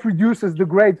reduces the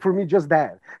grade for me, just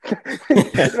that.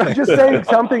 Just saying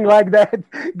something like that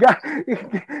got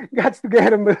to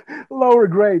get him a lower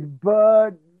grade.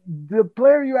 But the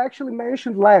player you actually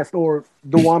mentioned last, or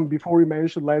the one before you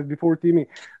mentioned last, before Timmy,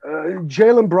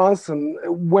 Jalen Brunson,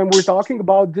 when we're talking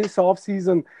about this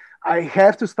offseason, I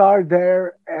have to start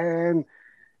there. And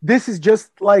this is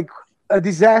just like a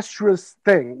disastrous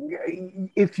thing.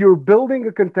 If you're building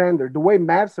a contender, the way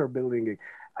Mavs are building it,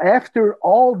 after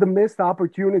all the missed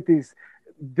opportunities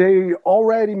they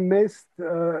already missed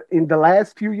in the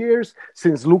last few years,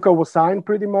 since Luka was signed,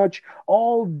 pretty much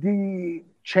all the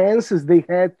chances they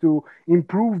had to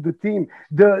improve the team.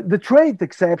 The trade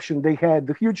exception they had,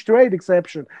 the huge trade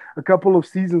exception a couple of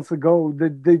seasons ago,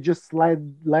 that they just let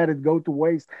it go to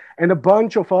waste, and a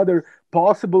bunch of other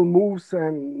possible moves.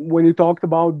 And when you talked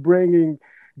about bringing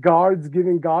guards,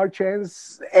 giving guard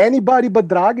chance, anybody but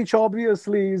Dragic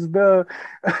obviously is the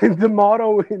the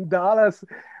motto in Dallas,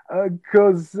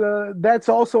 because that's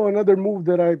also another move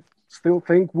that I still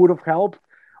think would have helped,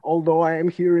 although I am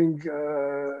hearing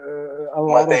a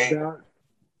lot of that.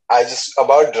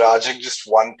 About Dragic, just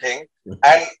one thing.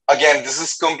 And again, this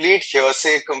is complete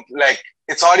hearsay. Like,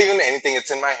 it's not even anything.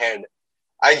 It's in my head.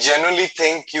 I genuinely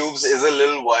think Cubes is a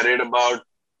little worried about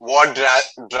what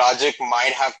Dragic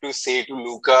might have to say to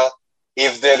Luka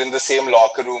if they're in the same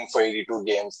locker room for 82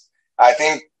 games. I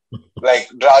think, like,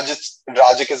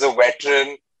 Dragic is a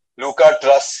veteran. Luka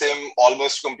trusts him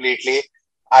almost completely.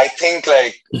 I think,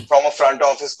 like, from a front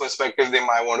office perspective, they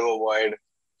might want to avoid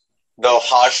the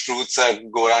harsh truths that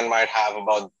Goran might have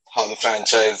about how the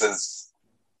franchise is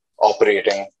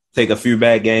operating. Take a few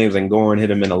bad games and go and hit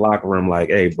him in the locker room like,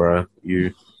 hey, bro,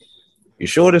 you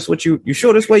sure this you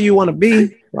sure this way you want to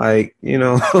be? Like, you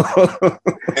know.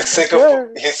 He's sick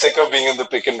of being in the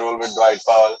pick and roll with Dwight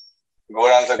Powell.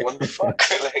 Goran's like, what the fuck?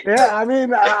 Like, yeah, I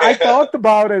mean, I talked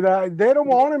about it. They don't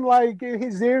want him like in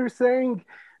his ear saying,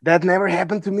 that never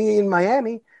happened to me in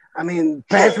Miami. I mean,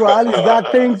 Pat Riley's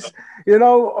got things,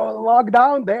 locked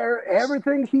down there.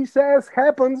 Everything he says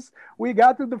happens. We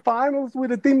got to the finals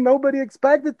with a team nobody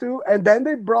expected to, and then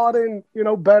they brought in,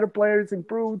 better players,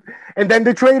 improved, and then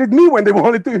they traded me when they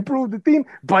wanted to improve the team.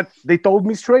 But they told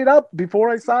me straight up before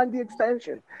I signed the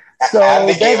extension. So and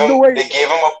they gave him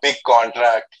a big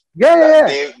contract. Yeah.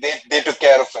 They took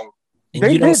care of him.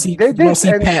 And you don't see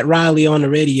Pat Riley on the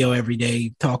radio every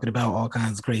day talking about all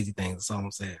kinds of crazy things. That's all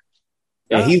I'm saying.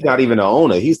 And he's not even the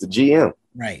owner; he's the GM.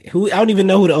 Right? I don't even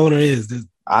know who the owner is.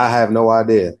 I have no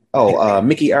idea. Oh,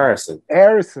 Mickey Arison.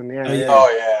 Arison, yeah. Oh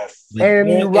yes.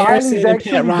 And Riley's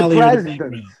actually the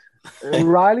president.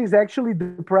 Riley's actually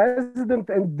the president,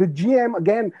 and the GM,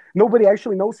 again, nobody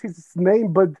actually knows his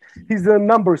name, but he's a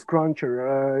numbers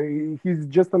cruncher. He's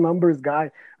just a numbers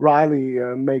guy. Riley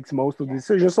makes most of the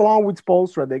decisions, along with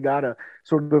Spoelstra. They got a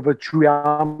sort of a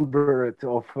triumvirate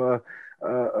of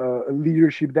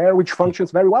leadership there, which functions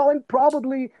very well, and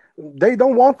probably they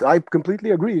don't want, I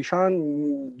completely agree,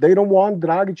 Sean, they don't want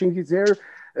Dragic in his ear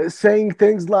saying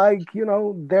things like,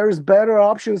 there's better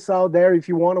options out there if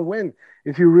you want to win.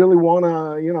 If you really want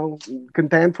to,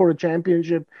 contend for a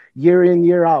championship year in,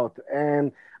 year out.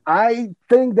 And I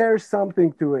think there's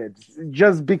something to it,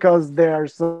 just because they are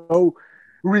so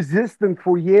resistant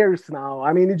for years now.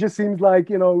 I mean, it just seems like,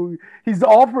 he's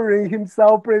offering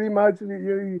himself pretty much.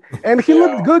 And he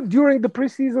looked good during the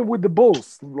preseason with the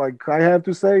Bulls. Like, I have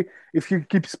to say, if he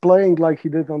keeps playing like he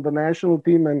did on the national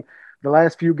team and the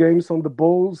last few games on the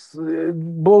Bulls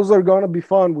are going to be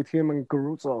fun with him and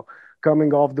Caruso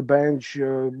coming off the bench,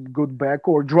 good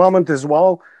backcourt. Drummond as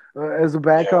well as a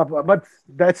backup. Yeah. But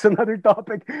that's another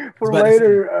topic for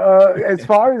later. As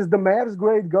far as the Mavs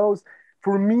grade goes,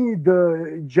 for me,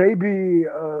 the JB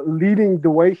leading the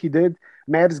way he did,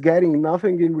 Mavs getting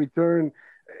nothing in return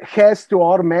has to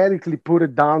automatically put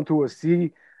it down to a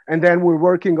C. And then we're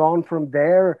working on from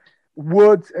there.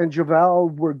 Woods and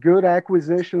JaVale were good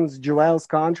acquisitions. JaVale's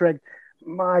contract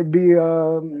might be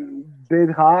a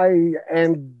bit high,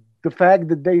 and the fact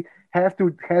that they had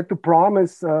to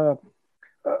promise a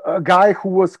guy who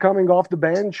was coming off the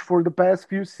bench for the past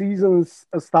few seasons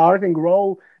a starting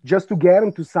role just to get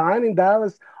him to sign in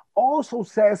Dallas also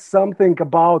says something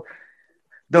about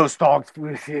those talks.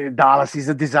 Dallas is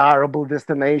a desirable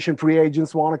destination. Free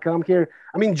agents want to come here.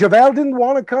 I mean, JaVale didn't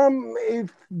want to come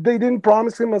if they didn't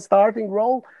promise him a starting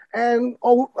role, and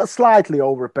slightly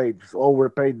overpaid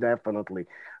definitely.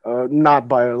 Not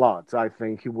by a lot. I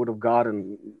think he would have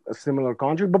gotten a similar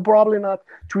contract, but probably not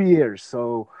 3 years.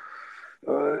 So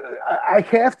I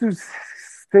have to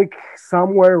stick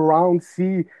somewhere around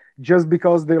C just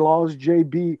because they lost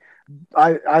JB.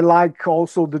 I like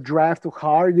also the draft of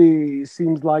Hardy.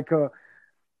 Seems like a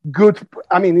good,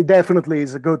 I mean, it definitely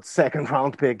is a good second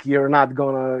round pick. You're not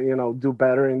gonna, do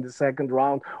better in the second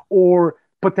round or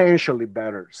potentially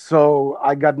better. So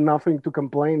I got nothing to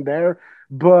complain there.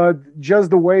 But just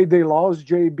the way they lost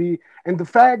JB and the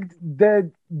fact that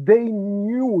they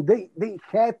knew, they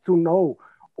had to know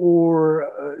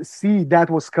or see that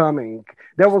was coming.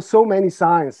 There were so many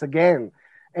signs again.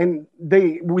 And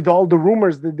they, with all the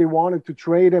rumors that they wanted to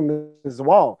trade him as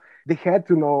well, they had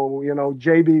to know,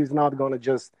 JB is not going to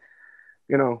just,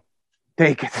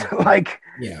 take it.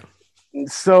 Yeah.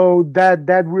 So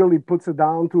that really puts it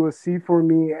down to a C for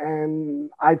me. And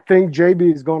I think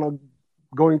JB is going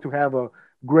to have a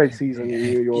great season in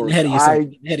New York. Ahead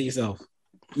of yourself.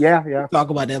 Yeah. We'll talk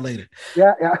about that later.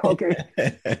 Yeah. Okay.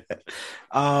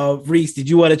 Reese, did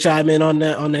you want to chime in on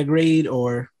that grade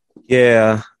or?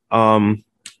 Yeah.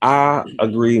 I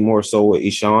agree more so with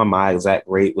Ishan. My exact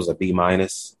grade was a B-.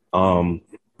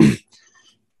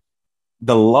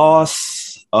 The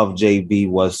loss of JB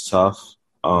was tough.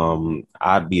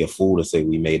 I'd be a fool to say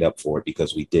we made up for it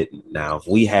because we didn't. Now, if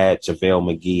we had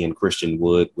JaVale McGee and Christian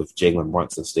Wood with Jalen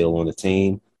Brunson still on the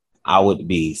team, I would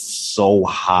be so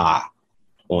high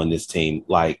on this team.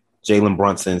 Like Jalen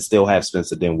Brunson, still have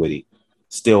Spencer Dinwiddie,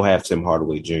 still have Tim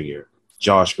Hardaway Jr.,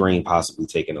 Josh Green possibly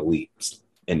taking a leap,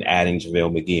 and adding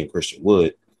JaVale McGee and Christian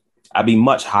Wood. I'd be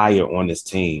much higher on this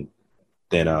team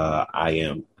than I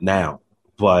am now.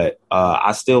 But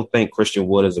I still think Christian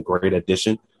Wood is a great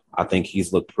addition. I think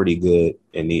he's looked pretty good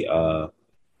in the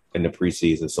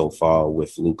preseason so far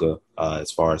with Luka.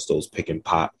 As far as those pick and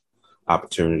pop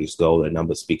opportunities go, the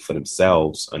numbers speak for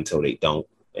themselves until they don't,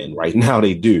 and right now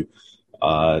they do.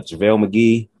 JaVale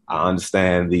McGee, I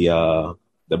understand the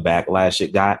backlash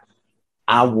it got.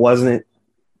 I wasn't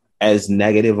as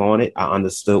negative on it. I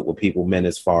understood what people meant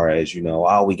as far as,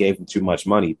 we gave him too much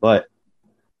money, but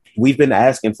we've been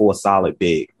asking for a solid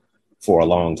big for a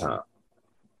long time.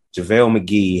 JaVale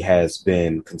McGee has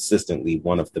been consistently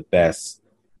one of the best,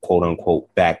 quote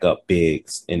unquote, backup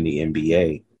bigs in the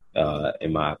NBA,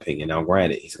 in my opinion. Now,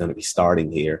 granted, he's going to be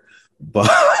starting here, but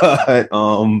I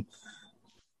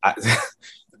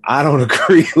don't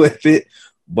agree with it.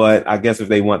 But I guess if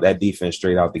they want that defense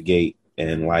straight out the gate,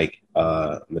 and like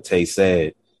Matej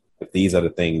said, if these are the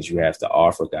things you have to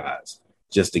offer guys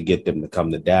just to get them to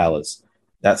come to Dallas,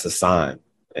 that's a sign,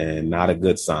 and not a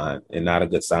good sign, and not a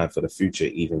good sign for the future,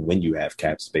 even when you have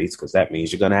cap space, because that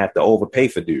means you're going to have to overpay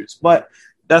for dudes. But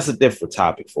that's a different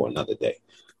topic for another day.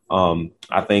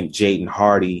 I think Jaden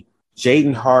Hardy,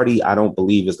 I don't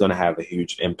believe is going to have a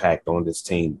huge impact on this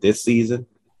team this season,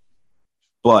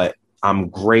 but I'm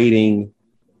grading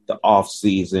the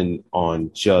offseason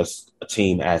on just a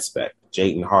team aspect.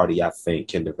 Jaden Hardy, I think,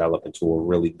 can develop into a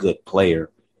really good player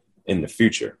in the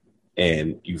future.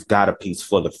 And you've got a piece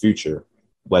for the future,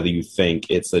 whether you think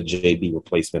it's a JB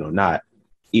replacement or not.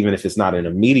 Even if it's not an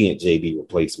immediate JB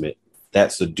replacement,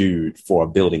 that's a dude for a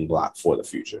building block for the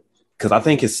future. Because I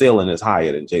think his ceiling is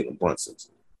higher than Jalen Brunson's,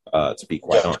 to be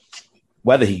quite honest.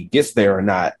 Whether he gets there or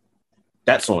not,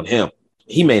 that's on him.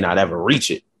 He may not ever reach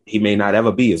it. He may not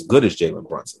ever be as good as Jalen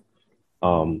Brunson.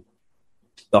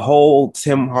 The whole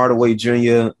Tim Hardaway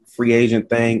Jr. free agent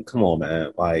thing, come on,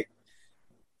 man. Like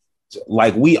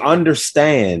we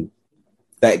understand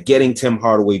that getting Tim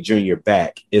Hardaway Jr.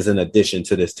 back is an addition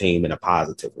to this team in a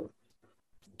positive one.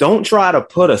 Don't try to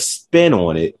put a spin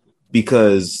on it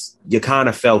because you kind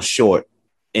of fell short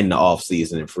in the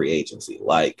offseason and free agency.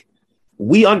 Like,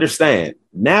 we understand.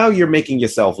 Now you're making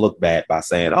yourself look bad by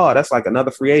saying, oh, that's like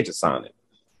another free agent signing.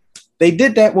 They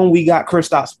did that when we got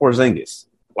Kristaps Porzingis.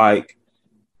 Like,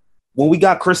 when we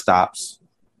got Kristaps,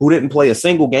 who didn't play a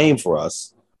single game for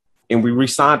us, and we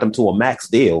re-signed him to a max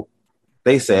deal,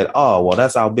 they said, oh, well,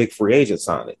 that's our big free agent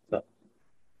signing. No.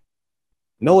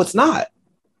 No, it's not.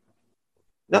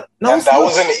 No, and that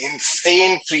was an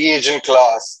insane free agent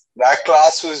class. That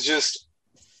class was just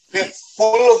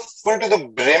full to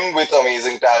the brim with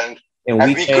amazing talent. And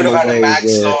we could have had a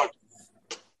max slot.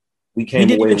 We came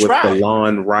away with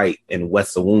DeLon Wright and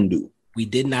Wes Iwundu. We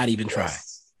did not even try.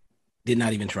 Did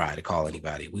not even try to call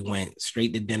anybody. We went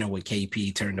straight to dinner with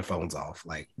KP, turned the phones off.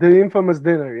 Like the infamous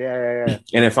dinner. Yeah.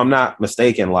 And if I'm not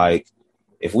mistaken, like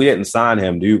if we didn't sign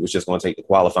him, dude was just going to take the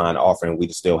qualifying offer and we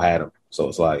just still had him. So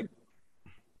it's like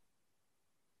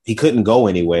he couldn't go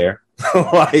anywhere.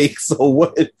 Like, so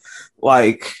what?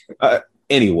 Like,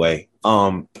 anyway,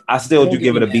 I still do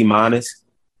give it a B-.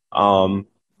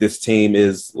 This team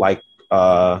is like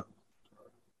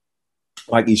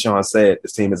Ishan said,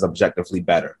 this team is objectively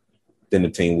better than the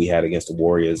team we had against the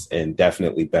Warriors and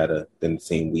definitely better than the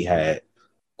team we had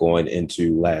going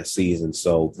into last season.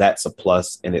 So that's a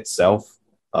plus in itself,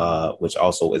 which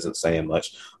also isn't saying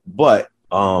much. But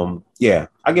yeah,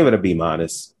 I give it a B-.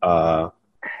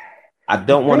 I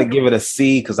don't want to give it a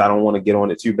C because I don't want to get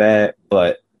on it too bad,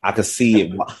 but I could see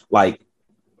it like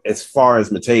as far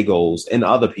as Matei goes and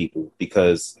other people,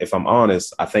 because if I'm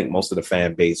honest, I think most of the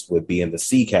fan base would be in the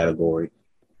C category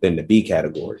than the B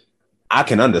category. I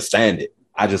can understand it.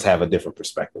 I just have a different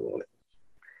perspective on it.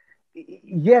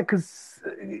 Yeah, because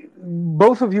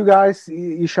both of you guys,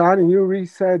 Ishan and Yuri,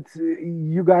 said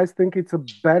you guys think it's a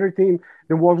better team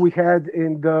than what we had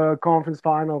in the conference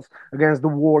finals against the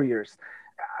Warriors.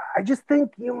 I just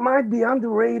think you might be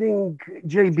underrating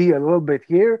JB a little bit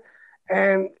here.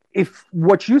 And if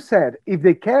what you said, if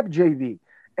they kept JB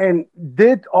and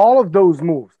did all of those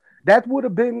moves, that would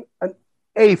have been an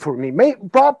A for me.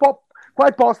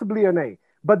 Quite possibly an A.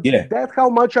 But that's how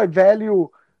much I value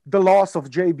the loss of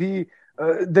JB,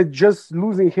 that just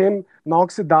losing him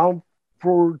knocks it down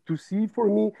to C for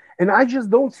me. And I just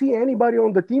don't see anybody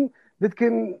on the team that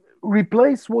can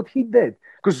replace what he did.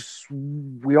 Because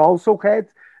we also had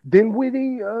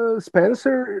Dinwiddie,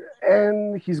 Spencer,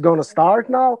 and he's going to start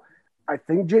now. I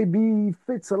think JB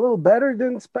fits a little better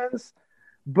than Spence,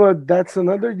 but that's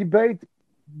another debate.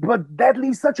 But that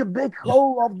leaves such a big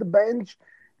hole off the bench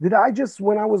that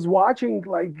when I was watching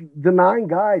like the 9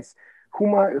 guys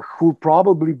who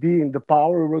probably be in the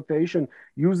power rotation,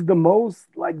 use the most,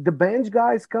 like the bench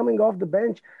guys coming off the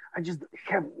bench, I just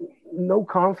have no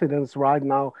confidence right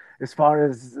now as far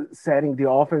as setting the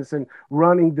offense and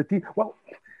running the team. Well,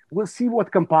 we'll see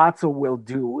what Campazzo will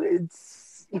do.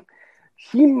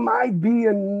 He might be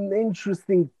an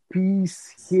interesting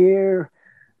piece here,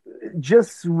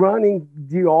 just running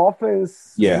the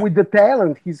offense with the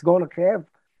talent he's going to have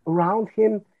around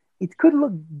him. It could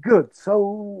look good.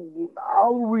 So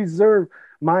I'll reserve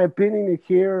my opinion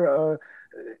here.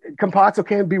 Campazzo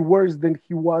can't be worse than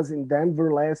he was in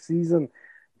Denver last season.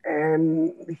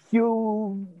 And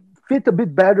he'll fit a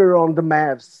bit better on the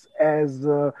Mavs as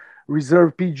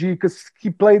reserve PG because he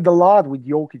played a lot with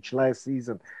Jokic last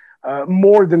season,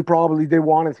 more than probably they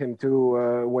wanted him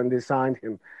to when they signed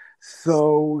him.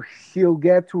 So he'll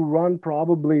get to run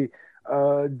probably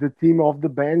the team off the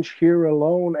bench here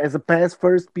alone as a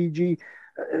pass-first PG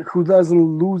who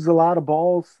doesn't lose a lot of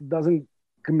balls, doesn't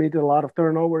commit a lot of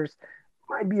turnovers.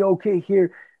 Might be okay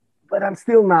here, but I'm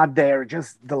still not there.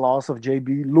 Just the loss of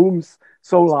JB looms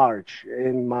so large,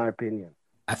 in my opinion.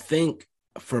 I think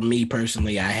for me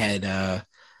personally, I had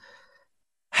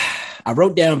I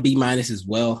wrote down B- as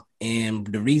well. And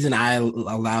the reason I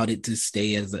allowed it to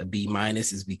stay as a B-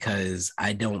 is because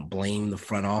I don't blame the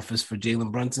front office for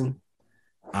Jalen Brunson.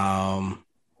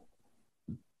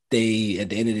 They, at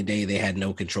the end of the day, they had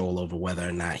no control over whether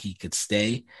or not he could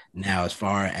stay. Now, as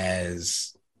far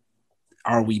as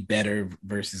are we better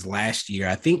versus last year,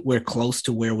 I think we're close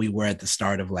to where we were at the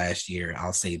start of last year.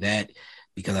 I'll say that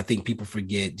because I think people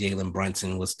forget Jalen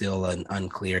Brunson was still an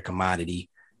unclear commodity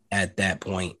at that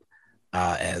point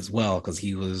as well, because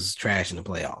he was trash in the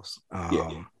playoffs.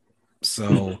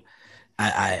 So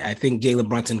I think Jalen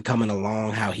Brunson coming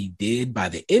along how he did by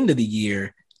the end of the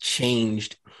year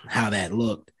changed how that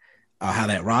looked, how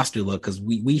that roster looked, because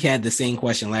we had the same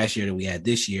question last year that we had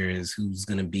this year is who's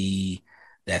going to be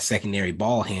that secondary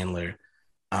ball handler.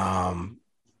 I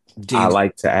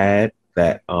like to add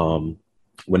that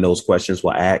when those questions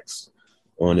were asked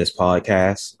on this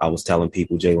podcast, I was telling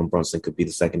people Jalen Brunson could be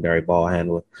the secondary ball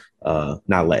handler.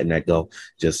 Not letting that go.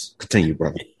 Just continue,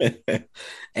 brother.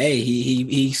 Hey,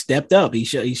 he stepped up. He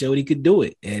showed he could do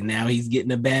it, and now he's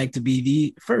getting a bag to be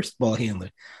the first ball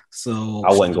handler. So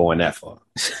I wasn't going that far.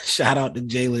 Shout out to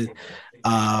Jalen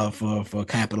for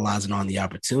capitalizing on the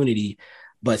opportunity.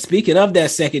 But speaking of that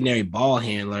secondary ball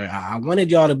handler, I wanted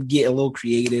y'all to get a little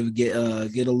creative, get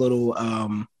a little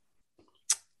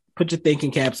put your thinking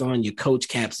caps on, your coach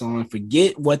caps on,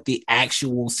 forget what the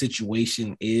actual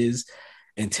situation is,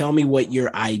 and tell me what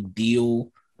your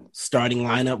ideal starting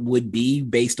lineup would be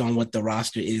based on what the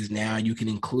roster is now. You can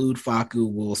include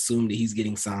Facu. We'll assume that he's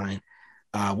getting signed.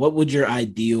 What would your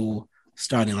ideal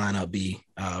starting lineup be,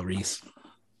 Reese?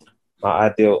 My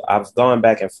ideal, I've gone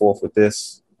back and forth with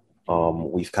this.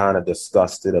 We've kind of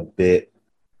discussed it a bit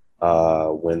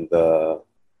when the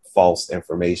false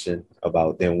information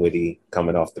about Dinwiddie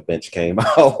coming off the bench came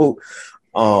out.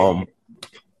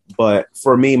 But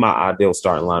for me, my ideal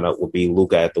starting lineup would be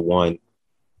Luka at the 1,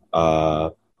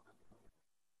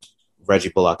 Reggie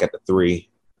Bullock at the 3,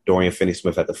 Dorian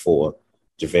Finney-Smith at the 4,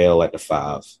 JaVale at the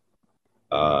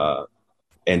 5,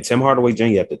 and Tim Hardaway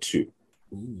Jr. at the 2.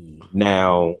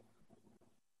 Now,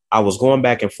 I was going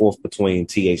back and forth between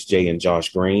THJ and Josh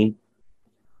Green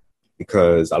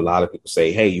because a lot of people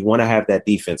say, hey, you want to have that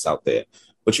defense out there,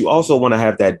 but you also want to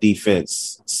have that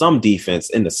defense, some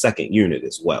defense in the second unit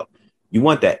as well. You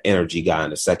want that energy guy in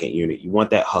the second unit. You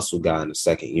want that hustle guy in the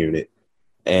second unit.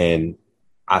 And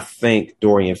I think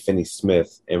Dorian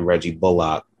Finney-Smith and Reggie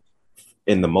Bullock,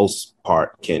 in the most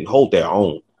part, can hold their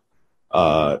own.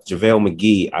 JaVale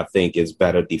McGee, I think, is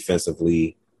better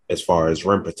defensively as far as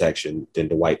rim protection than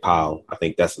Dwight Powell. I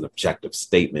think that's an objective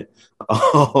statement.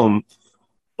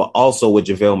 But also with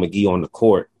JaVale McGee on the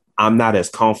court, I'm not as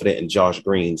confident in Josh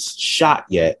Green's shot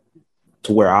yet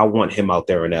to where I want him out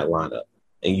there in that lineup.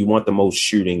 And you want the most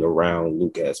shooting around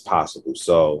Luka as possible.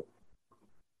 So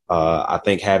I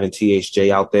think having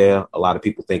THJ out there, a lot of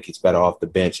people think he's better off the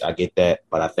bench. I get that.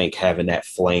 But I think having that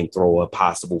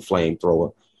possible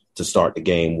flamethrower to start the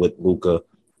game with Luka,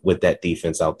 with that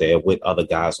defense out there, with other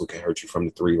guys who can hurt you from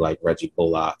the 3 like Reggie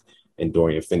Bullock and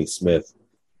Dorian Finney-Smith,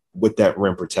 with that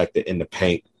rim protector in the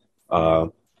paint,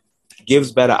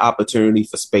 gives better opportunity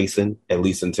for spacing, at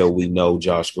least until we know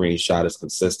Josh Green's shot is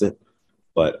consistent.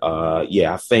 But,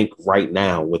 I think right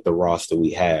now with the roster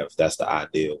we have, that's the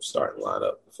ideal starting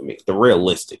lineup for me, the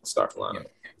realistic starting lineup.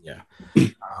 Yeah.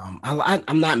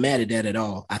 I'm not mad at that at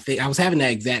all. I think I was having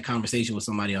that exact conversation with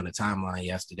somebody on the timeline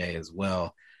yesterday as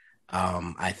well.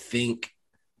 I think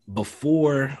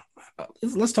before,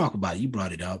 let's talk about it. You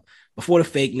brought it up. Before the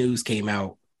fake news came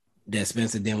out that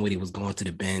Spencer Dinwiddie was going to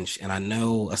the bench, and I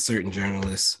know a certain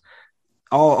journalist,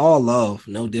 all love,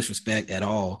 no disrespect at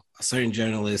all, a certain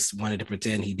journalist wanted to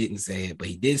pretend he didn't say it, but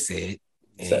he did say it.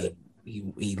 And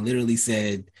he literally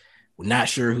said, we're not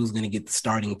sure who's going to get the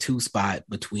starting 2 spot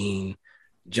between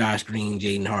Josh Green,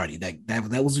 Jaden Hardy.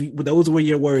 Those were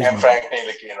your words. And Frank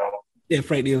Ntilikina. Yeah,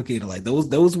 Frank Ntilikina. Like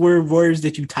those were words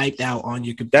that you typed out on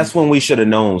your computer. That's when we should have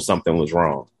known something was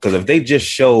wrong. Because if they just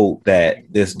showed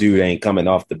that this dude ain't coming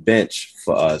off the bench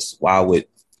for us, why would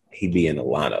he be in the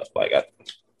lineup?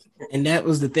 And that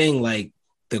was the thing. Like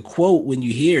the quote when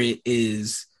you hear it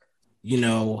is,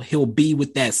 he'll be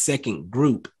with that second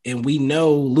group. And we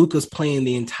know Luka's playing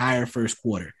the entire first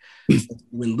quarter.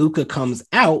 When Luka comes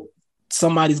out,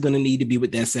 somebody's going to need to be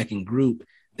with that second group.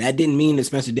 That didn't mean that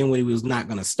Spencer Dinwiddie was not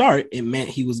going to start. It meant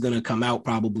he was going to come out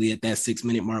probably at that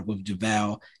 6-minute mark with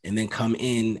JaVale and then come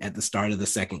in at the start of the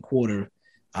second quarter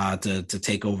to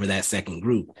take over that second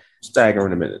group. Staggering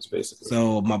the minutes, basically.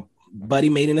 So my buddy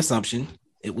made an assumption.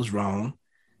 It was wrong.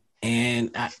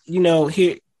 And, I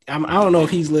don't know if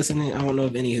he's listening. I don't know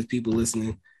if any of his people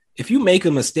listening. If you make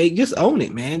a mistake, just own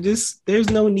it, man. There's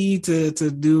no need to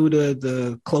do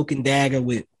the cloak and dagger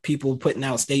with people putting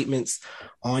out statements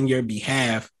on your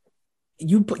behalf.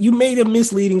 You made a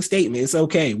misleading statement. It's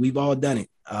okay. We've all done it.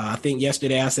 I think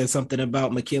yesterday I said something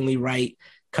about McKinley Wright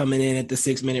coming in at the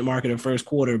 6-minute mark of the first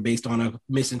quarter based on a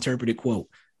misinterpreted quote.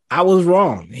 I was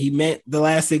wrong. He meant the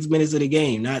last 6 minutes of the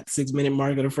game, not 6-minute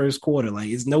mark of the first quarter. Like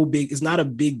it's not a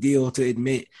big deal to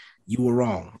admit you were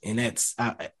wrong. And that's,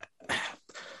 I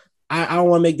don't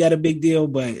want to make that a big deal,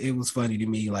 but it was funny to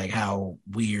me, like how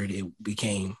weird it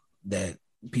became that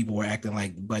people were acting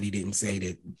like Buddy didn't say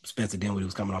that Spencer Dinwiddie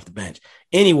was coming off the bench.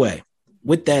 Anyway,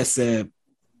 with that said,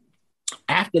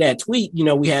 after that tweet,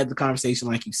 we had the conversation,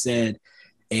 like you said,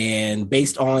 and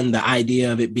based on the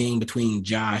idea of it being between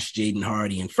Josh, Jaden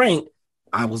Hardy, and Frank,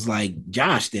 I was like,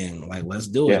 Josh, then, like, let's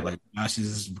do it. Like, Josh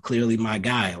is clearly my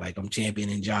guy. Like, I'm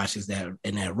championing Josh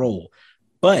in that role.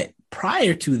 But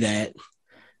prior to that,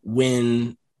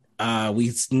 when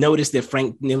we noticed that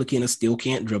Frank Ntilikina still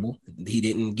can't dribble, he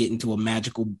didn't get into a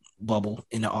magical bubble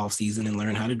in the offseason and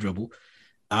learn how to dribble.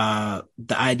 The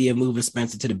idea of moving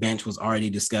Spencer to the bench was already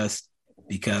discussed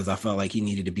because I felt like he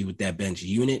needed to be with that bench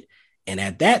unit. And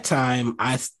at that time,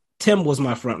 Tim was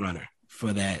my front runner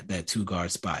for that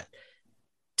 2-guard spot.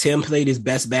 Tim played his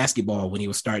best basketball when he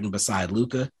was starting beside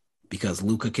Luka. because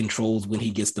Luka controls when he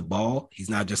gets the ball. He's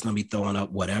not just going to be throwing up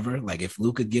whatever. Like if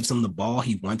Luka gives him the ball,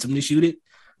 he wants him to shoot it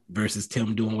versus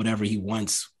Tim doing whatever he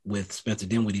wants with Spencer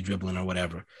Dinwiddie dribbling or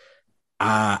whatever.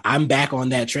 I'm back on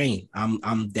that train.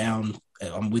 I'm down.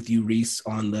 I'm with you, Reese,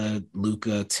 on the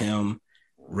Luka, Tim,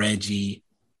 Reggie,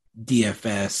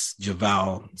 DFS,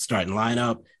 JaVale starting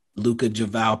lineup. Luka,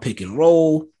 JaVale pick and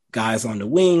roll, guys on the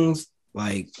wings.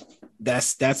 Like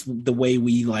that's the way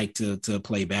we like to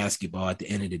play basketball at the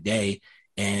end of the day.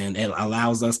 And it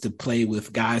allows us to play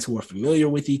with guys who are familiar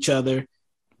with each other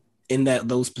in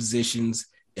those positions.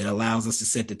 It allows us to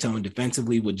set the tone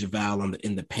defensively with JaVale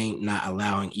in the paint, not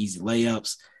allowing easy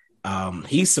layups.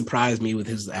 He surprised me with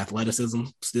his athleticism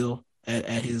still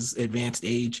at his advanced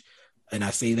age. And I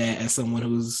say that as someone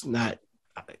who's not,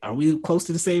 are we close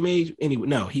to the same age? Anyway,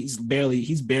 no, he's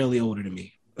barely older than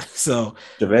me. So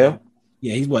JaVale?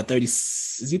 Yeah, he's what, 30?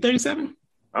 Is he 37?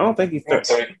 I don't think he's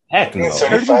 30. Heck no.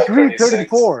 33,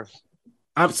 34.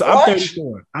 I'm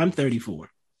 34. I'm 34.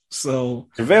 So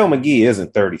JaVale McGee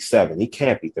isn't 37. He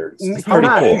can't be 37. He's 34.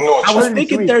 I was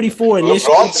thinking 34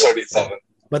 initially. LeBron's 37.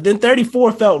 But then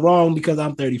 34 felt wrong because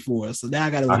I'm 34. So now I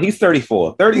got to. He's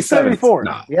 34. 37. 34.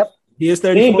 Nah. Yep. He is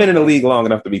 34. He ain't been in the league long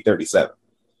enough to be 37.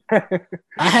 I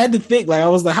had to think. I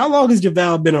was like, how long has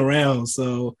JaVale been around?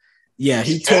 So yeah,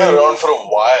 He's been around for a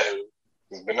while.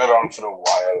 He's been around for a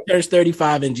while. Turns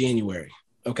 35 in January.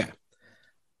 Okay.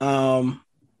 So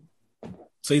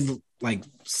he's like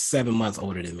 7 months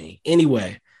older than me.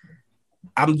 Anyway,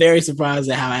 I'm very surprised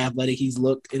at how athletic he's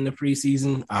looked in the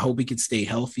preseason. I hope he can stay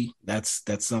healthy. That's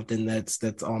something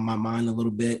that's on my mind a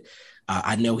little bit.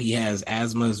 I know he has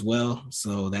asthma as well,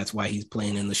 so that's why he's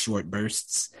playing in the short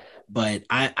bursts. But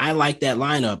I like that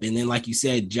lineup. And then, like you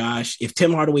said, Josh, if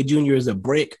Tim Hardaway Jr. is a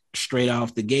brick straight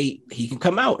off the gate, he can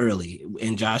come out early,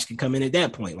 and Josh can come in at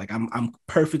that point. Like I'm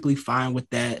perfectly fine with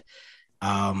that.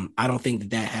 I don't think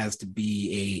that has to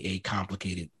be a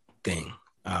complicated thing.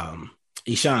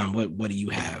 Ishan, what do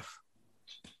you have?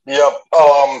 Yep.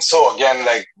 So again,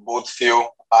 like both of you,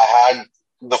 I had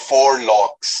the 4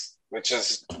 locks, which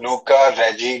is Luka,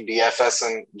 Reggie, DFS,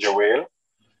 and JaVale.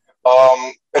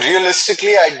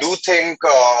 Realistically, I do think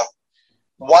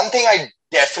one thing I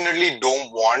definitely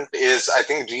don't want is, I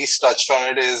think Reese touched on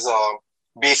it, is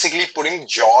basically putting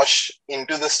Josh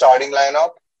into the starting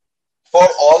lineup. For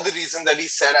all the reasons that he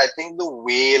said, I think the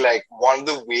way, like one of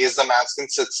the ways the Mavs can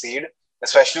succeed,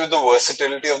 especially with the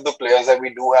versatility of the players that we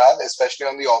do have, especially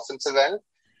on the offensive end,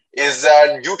 is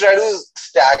that you try to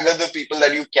stagger the people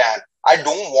that you can. I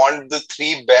don't want the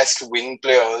 3 best wing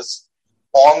players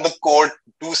on the court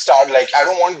to start. Like, I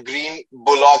don't want Green,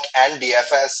 Bullock, and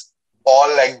DFS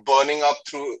all like burning up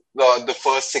through the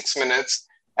first 6 minutes.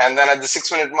 And then at the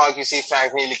 6-minute mark, you see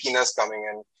Frank Ntilikina's coming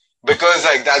in. Because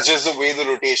like that's just the way the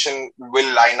rotation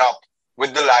will line up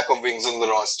with the lack of wings on the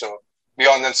roster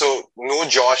beyond that. So no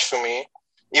Josh for me.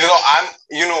 Even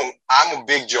though I'm a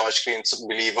big Josh Green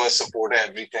believer, supporter,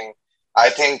 everything. I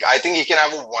think he can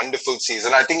have a wonderful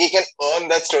season. I think he can earn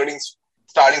that starting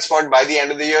spot by the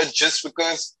end of the year just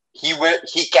because he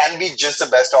can be just the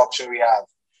best option we have.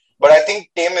 But I think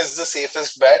Tim is the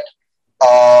safest bet.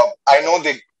 I know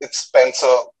it's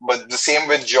Spencer, but the same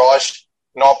with Josh.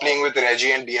 Not playing with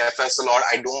Reggie and DFS a lot.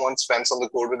 I don't want Spence on the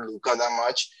court with Luka that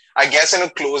much. I guess in a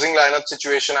closing lineup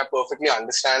situation, I perfectly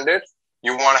understand it.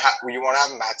 You want to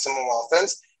have maximum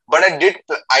offense, but I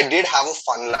did have a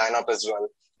fun lineup as well.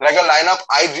 Like a lineup,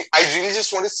 I really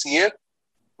just want to see it.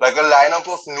 Like a lineup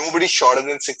of nobody shorter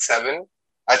than 6'7".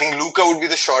 I think Luka would be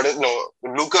the shortest. No,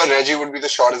 Luka, Reggie would be the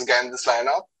shortest guy in this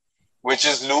lineup, which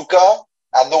is Luka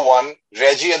at the 1,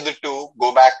 Reggie at the 2.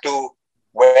 Go back to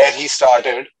where he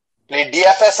started. Play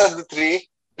DFS at the 3,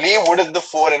 play Wood at the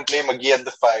 4, and play McGee at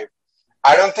the 5.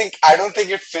 I don't think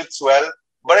it fits well,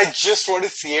 but I just want to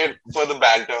see it for the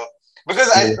banter because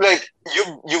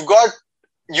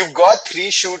you've got 3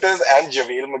 shooters and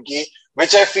JaVale McGee,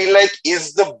 which I feel like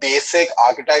is the basic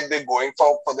archetype they're going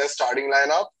for their starting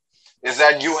lineup. Is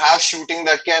that you have shooting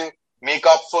that can make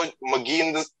up for McGee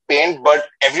in the paint, but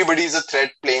everybody's a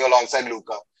threat playing alongside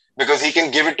Luka because he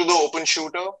can give it to the open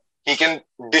shooter. He can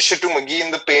dish it to McGee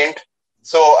in the paint.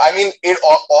 So, I mean,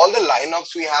 all the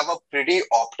lineups we have are pretty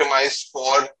optimized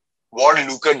for what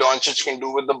Luka Doncic can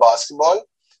do with the basketball.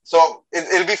 So,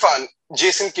 it'll be fun.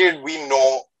 Jason Kidd, we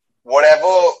know whatever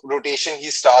rotation he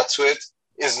starts with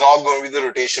is not going to be the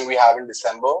rotation we have in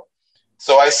December.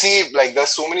 So, I see, like, there's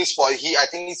so many spots. I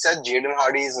think he said Jaden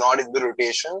Hardy is not in the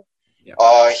rotation. Yeah.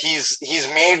 He's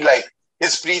made, like,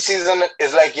 his preseason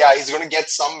is like, yeah, he's going to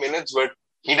get some minutes, but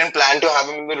he didn't plan to have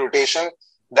him in the rotation.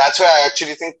 That's why I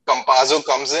actually think Campazzo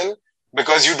comes in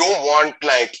because you don't want,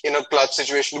 like, in a clutch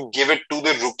situation to give it to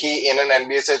the rookie in an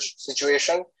NBA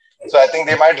situation. So I think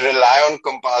they might rely on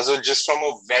Campazzo just from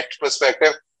a vet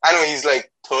perspective. I know he's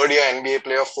like third-year NBA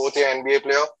player, fourth-year NBA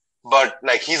player, but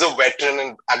like he's a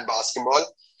veteran at basketball.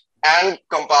 And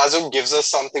Campazzo gives us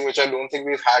something which I don't think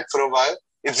we've had for a while.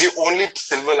 It's the only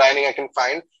silver lining I can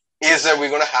find, is that we're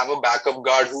going to have a backup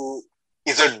guard who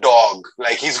is a dog.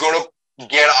 Like, he's going to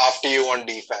get after you on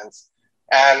defense.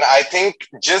 And I think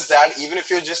just that, even if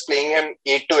you're just playing him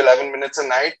 8 to 11 minutes a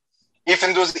night, if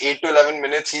in those 8 to 11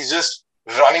 minutes, he's just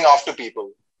running after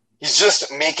people, he's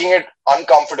just making it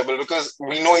uncomfortable, because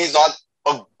we know he's not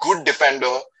a good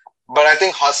defender, but I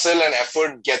think hustle and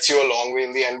effort gets you a long way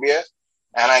in the NBA.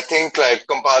 And I think like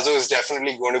Campazzo is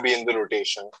definitely going to be in the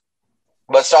rotation.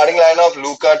 But starting lineup,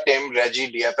 Luka, Tim,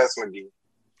 Reggie, DFS, McGee.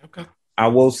 Okay. I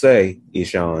will say,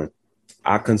 Ishan,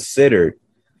 I considered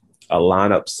a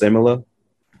lineup similar,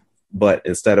 but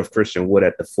instead of Christian Wood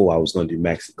at the 4, I was going to do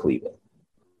Maxi Kleber.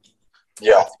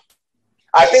 Yeah.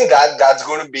 I think that's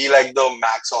going to be like the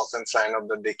max offense lineup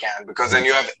that they can, because then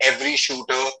you have every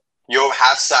shooter, you have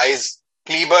half size.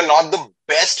 Kleber, not the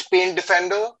best paint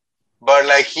defender, but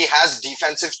like he has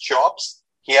defensive chops.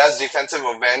 He has defensive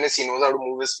awareness. He knows how to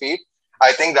move his feet.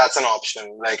 I think that's an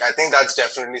option. Like, I think that's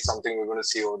definitely something we're going to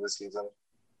see over the season.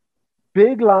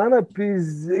 Big lineup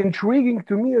is intriguing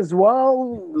to me as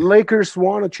well. Lakers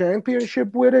won a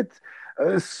championship with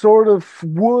it. Sort of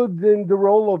Wood in the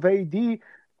role of AD.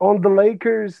 On the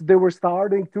Lakers, they were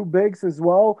starting 2 bigs as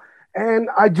well. And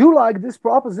I do like this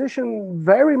proposition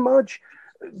very much,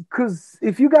 because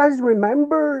if you guys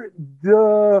remember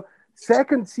the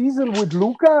second season with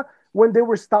Luka, when they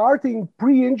were starting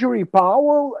pre-injury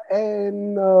Powell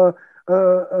and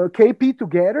KP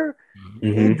together,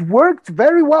 it worked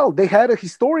very well. They had a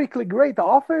historically great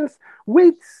offense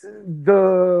with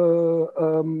the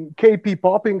KP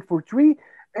popping for 3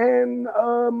 and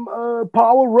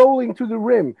Powell rolling to the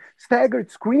rim.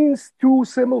 Staggered screens, 2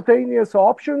 simultaneous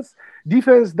options.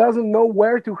 Defense doesn't know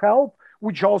where to help,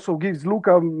 which also gives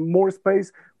Luka more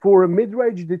space for a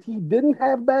mid-range that he didn't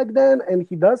have back then and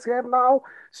he does have now.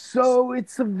 So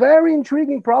it's a very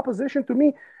intriguing proposition to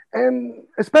me. And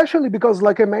especially because,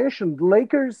 like I mentioned,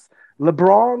 Lakers,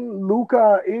 LeBron,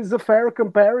 Luka is a fair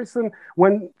comparison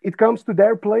when it comes to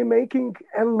their playmaking.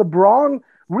 And LeBron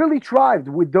really thrived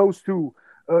with those two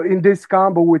in this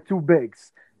combo with 2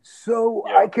 bigs. So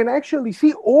I can actually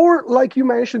see, or like you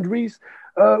mentioned, Reese,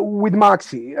 with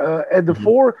Maxi at the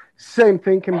 4, same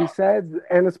thing can be said.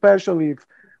 And especially if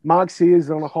Maxi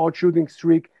is on a hot shooting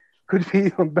streak, could be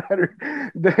even better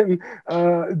than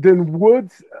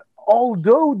Woods.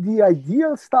 Although the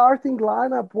ideal starting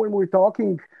lineup, when we're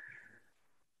talking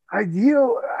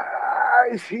ideal,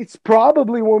 it's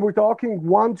probably when we're talking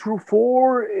 1 through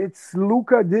 4, it's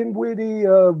Luka, Dinwiddie,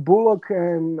 Bullock,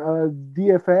 and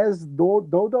DFS,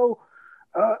 Dodo,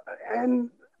 and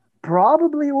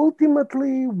probably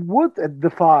ultimately Wood at the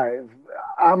 5.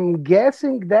 I'm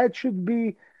guessing that should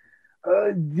be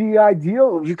the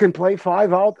ideal. You can play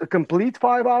 5 out, a complete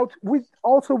 5 out, with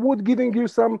also Wood giving you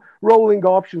some rolling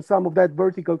options, some of that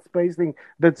vertical spacing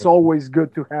that's always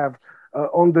good to have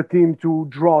on the team to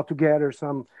draw together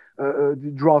some,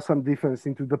 draw some defense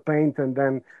into the paint and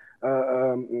then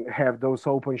have those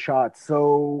open shots.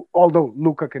 So although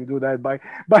Luka can do that by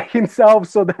himself,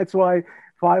 so that's why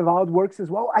 5 out works as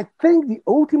well. I think the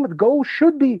ultimate goal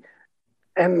should be,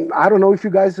 and I don't know if you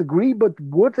guys agree, but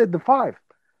Wood at the 5.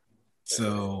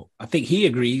 So I think he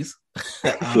agrees.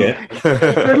 Yeah,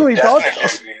 certainly thought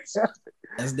so.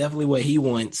 That's definitely what he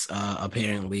wants,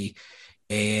 apparently.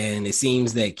 And it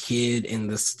seems that Kidd and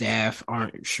the staff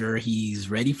aren't sure he's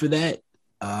ready for that.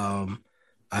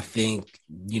 I think,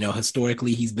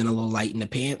 historically he's been a little light in the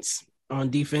pants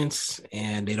on defense,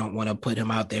 and they don't want to put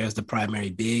him out there as the primary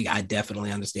big. I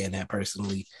definitely understand that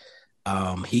personally.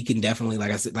 He can definitely,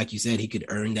 like you said, he could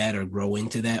earn that or grow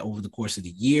into that over the course of the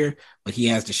year, but he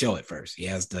has to show it first. He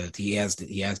has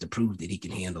to prove that he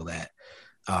can handle that.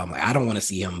 I don't want to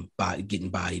see him getting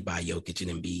bodied by Jokic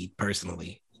and Embiid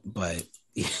personally, but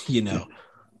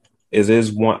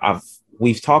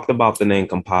we've talked about the name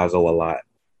Campazzo a lot,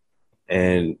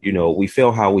 and we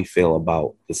feel how we feel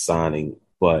about the signing,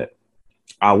 but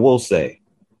I will say,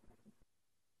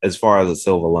 as far as a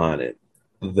silver lining,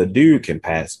 the dude can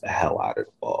pass the hell out of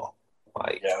the ball.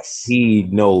 He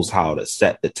knows how to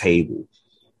set the table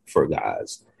for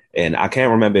guys. And I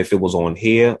can't remember if it was on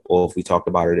here or if we talked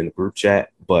about it in the group chat,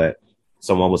 but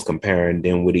someone was comparing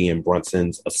Dinwiddie and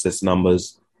Brunson's assist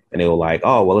numbers, and they were like,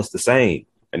 oh, well, it's the same.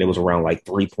 And it was around like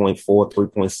 3.4,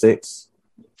 3.6.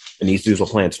 And these dudes were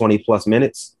playing 20-plus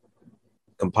minutes.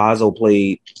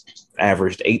 Campazzo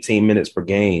averaged 18 minutes per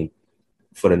game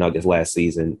for the Nuggets last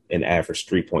season and averaged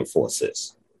 3.4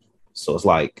 assists. So it's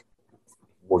like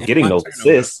we're getting those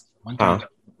assists.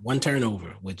 One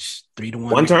turnover, which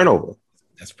 3-1. One turnover.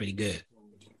 That's pretty good.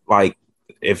 Like,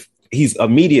 if he's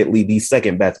immediately the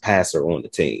second best passer on the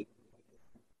team.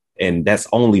 And that's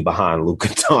only behind Luka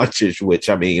Doncic, which,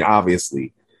 I mean,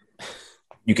 obviously,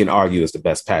 you can argue is the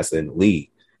best passer in the league.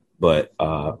 But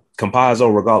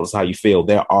Campazzo, regardless how you feel,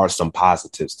 there are some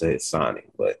positives to his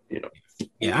signing. But, you know.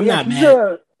 Yeah, I'm not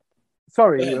mad.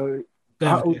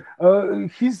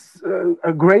 He's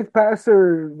a great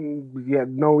passer. Yeah,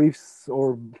 no ifs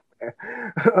or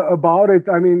about it.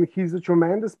 I mean, he's a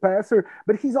tremendous passer,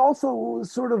 but he's also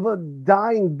sort of a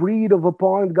dying breed of a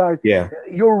point guard. Yeah,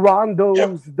 your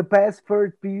Rondos, the pass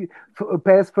first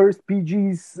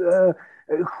PGs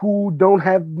who don't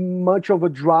have much of a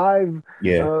drive,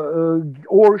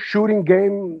 or shooting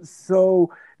game.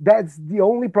 So that's the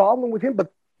only problem with him.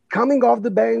 But coming off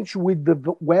the bench with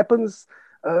the weapons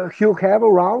he'll have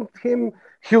around him,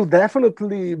 he'll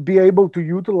definitely be able to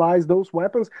utilize those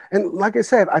weapons. And like I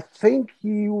said, I think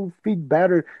he will fit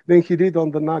better than he did on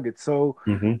the Nuggets. So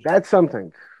that's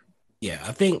something. Yeah,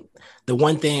 I think the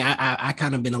one thing I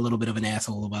kind of been a little bit of an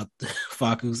asshole about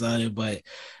Facu's on it, but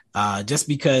just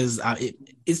because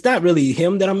it's not really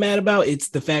him that I'm mad about. It's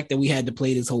the fact that we had to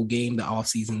play this whole game, the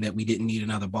offseason, that we didn't need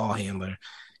another ball handler.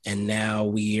 And now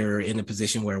we are in a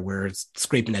position where we're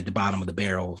scraping at the bottom of the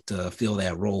barrel to fill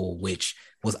that role, which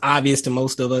was obvious to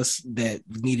most of us that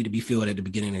needed to be filled at the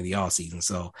beginning of the offseason.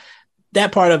 So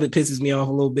that part of it pisses me off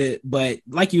a little bit. But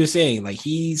like you were saying, like,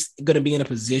 he's going to be in a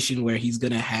position where he's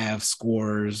going to have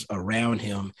scorers around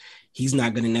him. He's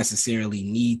not going to necessarily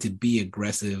need to be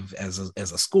aggressive as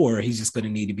a scorer. He's just going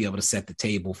to need to be able to set the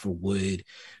table for Wood,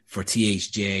 for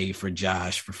THJ, for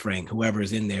Josh, for Frank, whoever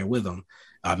is in there with him,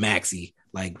 Maxey.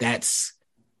 Like, that's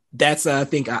I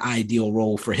think an ideal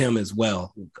role for him as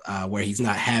well, where he's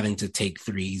not having to take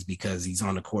threes because he's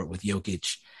on the court with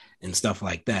Jokic and stuff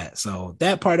like that. So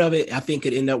that part of it, I think,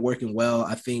 could end up working well.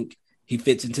 I think he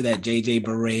fits into that JJ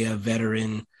Barea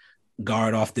veteran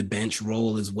guard off the bench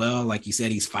role as well. Like you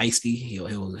said, he's feisty.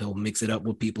 He'll mix it up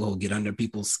with people. He'll get under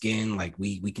people's skin. Like,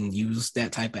 we can use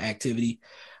that type of activity.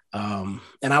 And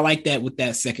I like that with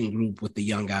that second group with the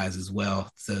young guys as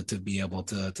well, to be able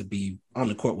to be on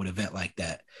the court with a vet like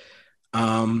that.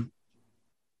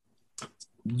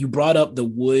 You brought up the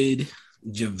Wood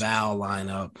JaVale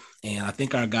lineup, and I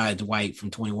think our guy Dwight from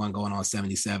 21 going on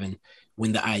 77,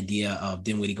 when the idea of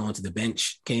Dinwiddie going to the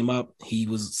bench came up, he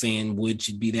was saying Wood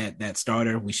should be that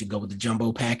starter. We should go with the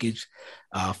jumbo package,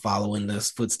 following the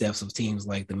footsteps of teams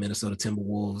like the Minnesota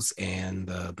Timberwolves and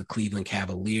the Cleveland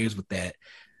Cavaliers with that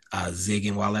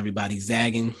zigging while everybody's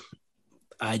zagging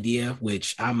idea,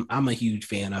 which I'm a huge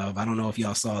fan of. I don't know if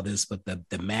y'all saw this, but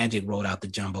the Magic rolled out the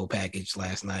jumbo package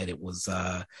last night. It was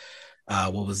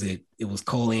what was it? It was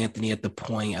Cole Anthony at the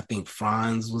point. I think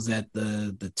Franz was at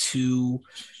the 2.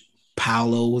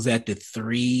 Paolo was at the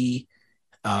 3.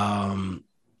 Then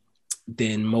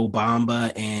Mo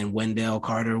Bamba and Wendell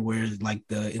Carter were like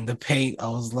in the paint. I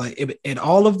was like, and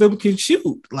all of them can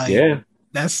shoot. Like, yeah.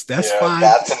 That's fine.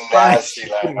 That's a nasty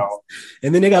lineup.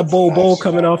 And then they got Bol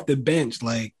coming off the bench.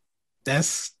 Like,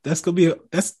 that's gonna be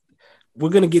we're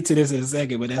gonna get to this in a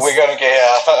second, but we're gonna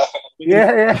get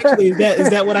yeah. Actually, is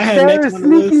that what I had next on the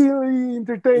list?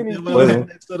 Entertaining.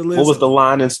 What was the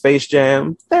line in Space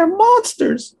Jam? They're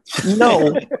monsters.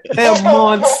 No, they're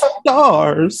monsters.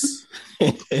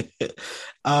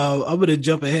 I'm gonna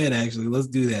jump ahead. Actually, let's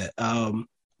do that.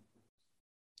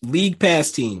 League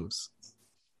pass teams.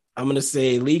 I'm going to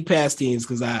say league pass teams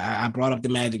because I brought up the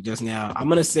Magic just now. I'm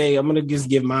going to just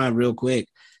give mine real quick.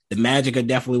 The Magic are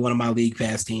definitely one of my league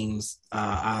pass teams.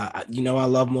 I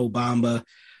love Mo Bamba.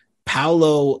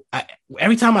 Paolo,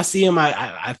 every time I see him,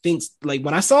 I think, like,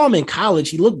 when I saw him in college,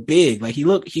 he looked big. Like, he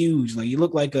looked huge. Like, he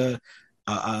looked like a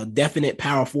definite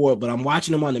power forward. But I'm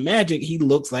watching him on the Magic. He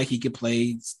looks like he could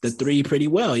play the 3 pretty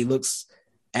well. He looks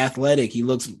athletic. He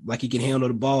looks like he can handle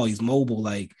the ball. He's mobile.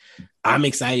 Like, I'm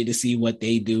excited to see what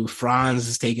they do. Franz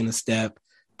is taking a step.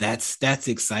 That's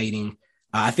exciting.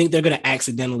 I think they're going to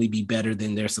accidentally be better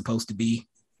than they're supposed to be.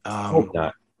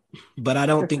 But I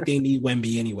don't think they need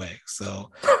Wemby anyway.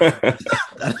 So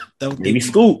I don't think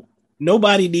Scoop.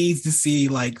 Nobody needs to see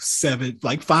like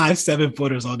 5-7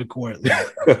 footers on the court. Like,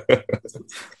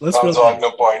 let's on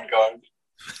the point guard.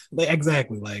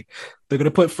 Exactly. Like, they're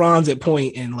gonna put Franz at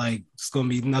point, and like it's gonna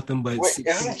be nothing but. Wait,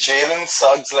 isn't Jalen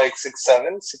Suggs like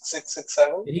 6'7", 6'6",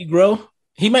 6'7"? Did he grow?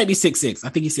 He might be 6'6". I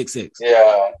think he's 6'6".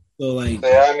 Yeah. So like,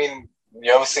 I mean,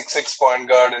 you have a 6'6" point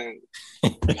guard, and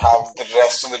have the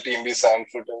rest of the team be 7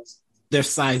 footers. They're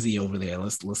sizey over there.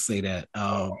 Let's say that.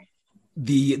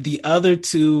 The other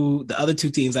two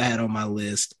teams I had on my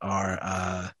list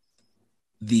are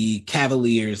the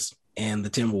Cavaliers and the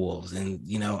Timberwolves. And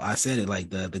I said it, like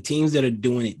the teams that are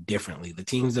doing it differently, the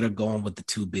teams that are going with the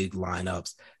two big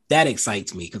lineups, that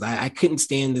excites me because I couldn't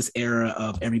stand this era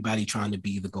of everybody trying to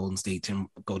be the Golden State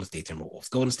Timberwolves,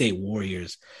 Golden State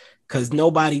Warriors, because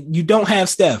you don't have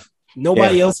Steph.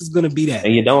 Nobody else is going to be that.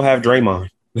 And you don't have Draymond.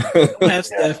 You don't have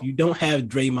Steph. You don't have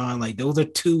Draymond. Like, those are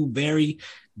two very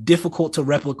difficult to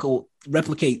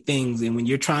replicate things. And when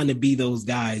you're trying to be those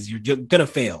guys, you're just going to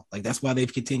fail. Like, that's why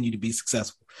they've continued to be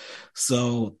successful.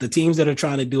 So the teams that are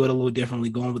trying to do it a little differently,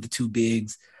 going with the two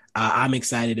bigs, I'm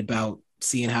excited about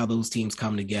seeing how those teams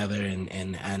come together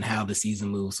and how the season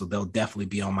moves. So they'll definitely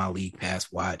be on my League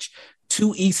Pass watch.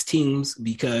 Two East teams,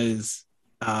 because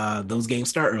those games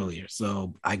start earlier,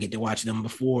 so I get to watch them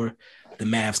before the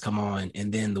Mavs come on,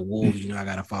 and then the Wolves. I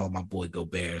got to follow my boy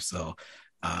Gobert. So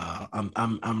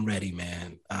I'm ready,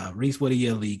 man. Reese, what are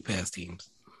your League Pass teams?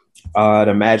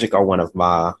 The Magic are one of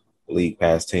my League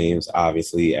Pass teams.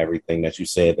 Obviously, everything that you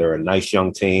said. They're a nice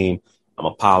young team. I'm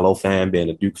a Paolo fan, being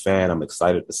a Duke fan. I'm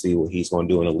excited to see what he's going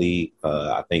to do in the league.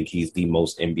 I think he's the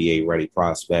most NBA ready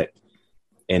prospect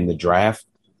in the draft.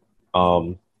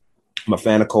 I'm a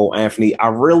fan of Cole Anthony. I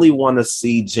really want to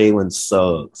see Jalen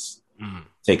Suggs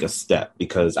take a step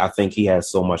because I think he has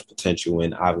so much potential.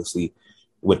 And obviously,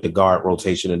 with the guard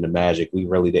rotation in the Magic, we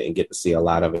really didn't get to see a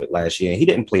lot of it last year. And he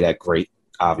didn't play that great,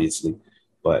 obviously,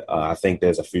 but I think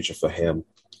there's a future for him.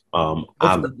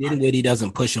 Dinwiddie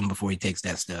doesn't push him before he takes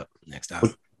that step next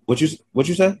time. What you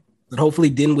say? But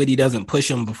hopefully Dinwiddie doesn't push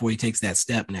him before he takes that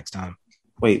step next time.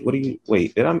 What is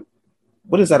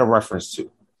that a reference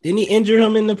to? Didn't he injure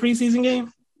him in the preseason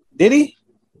game? Did he?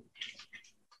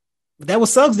 That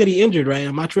was Suggs that he injured, right?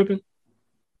 Am I tripping?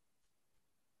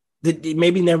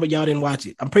 Maybe y'all didn't watch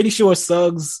it. I'm pretty sure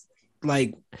Suggs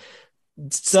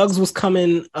was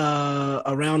coming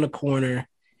around the corner,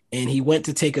 and he went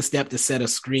to take a step to set a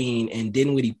screen, and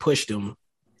Dinwiddie pushed him.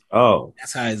 Oh,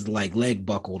 that's how his leg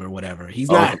buckled or whatever.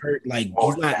 He's not hurt,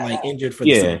 he's not injured for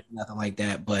the season, nothing like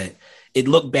that. But it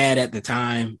looked bad at the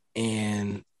time,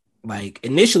 and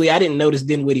initially I didn't notice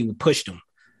Dinwiddie pushed him,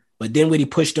 but Dinwiddie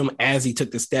pushed him as he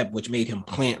took the step, which made him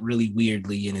plant really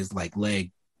weirdly in his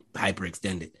leg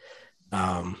hyperextended.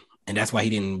 And that's why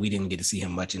we didn't get to see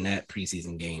him much in that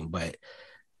preseason game. But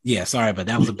yeah, sorry, but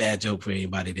that was a bad joke for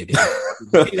anybody that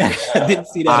didn't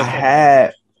see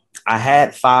that. I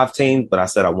had 5 teams, but I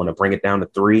said I want to bring it down to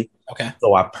 3. Okay.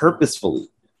 So I purposefully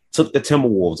took the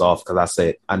Timberwolves off because I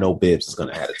said I know Bibbs is going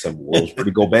to have the Timberwolves.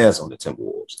 Rudy Gobert's on the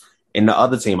Timberwolves. And the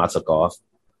other team I took off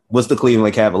was the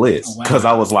Cleveland Cavaliers because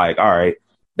I was like, all right,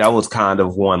 that was kind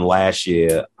of one last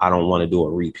year. I don't want to do a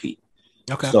repeat.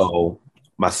 Okay. So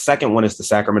my second one is the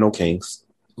Sacramento Kings.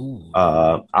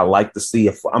 I like to see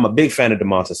I'm a big fan of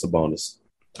Domantas Sabonis.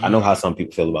 I know how some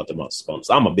people feel about Domantas Sabonis.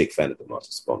 I'm a big fan of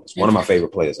Domantas Sabonis. One of my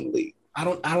favorite players in the league. I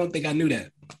don't think I knew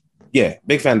that. Yeah,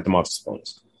 big fan of Domantas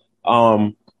Sabonis.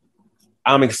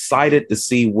 I'm excited to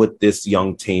see what this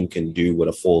young team can do with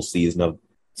a full season of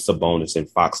Sabonis and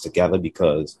Fox together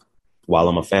because while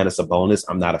I'm a fan of Sabonis,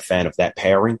 I'm not a fan of that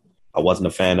pairing. I wasn't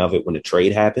a fan of it when the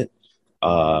trade happened.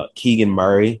 Keegan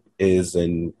Murray is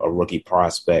a rookie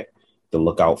prospect to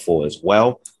look out for as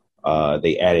well.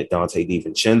 They added Dante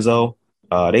DiVincenzo.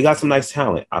 They got some nice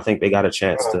talent. I think they got a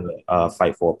chance to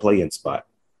fight for a play-in spot.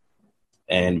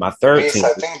 And my third team...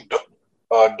 I think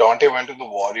Dante went to the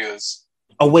Warriors.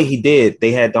 Oh, wait, he did.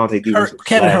 They had Dante DiVincenzo.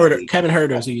 Kevin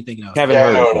Huerter is who you're thinking of. Kevin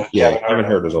Huerter. Yeah, Kevin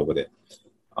Huerter's over there.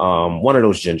 One of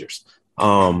those gingers.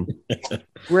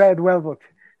 Red Velvet.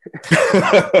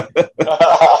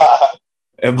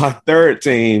 And my third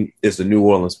team is the New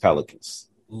Orleans Pelicans.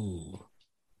 Ooh.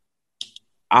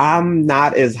 I'm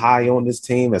not as high on this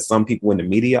team as some people in the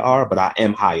media are, but I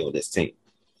am high on this team.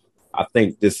 I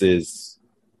think this is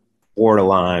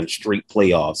borderline street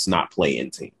playoffs, not play-in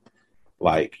team.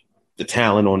 The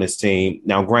talent on this team.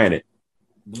 Now, granted,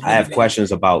 I have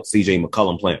questions about CJ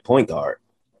McCollum playing point guard.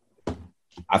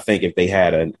 I think if they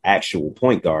had an actual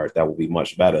point guard, that would be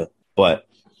much better. But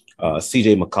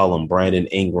CJ McCollum, Brandon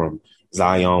Ingram,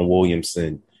 Zion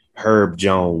Williamson, Herb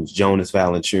Jones, Jonas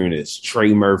Valanciunas,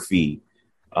 Trey Murphy,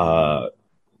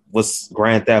 what's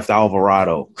Grand Theft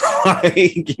Alvarado?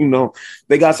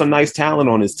 They got some nice talent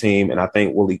on this team, and I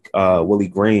think Willie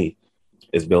Green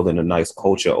is building a nice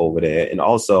culture over there. And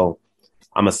also,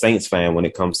 I'm a Saints fan when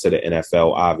it comes to the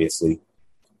NFL, obviously.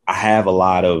 I have a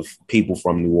lot of people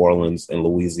from New Orleans and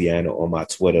Louisiana on my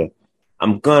Twitter.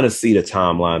 I'm going to see the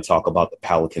timeline talk about the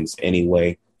Pelicans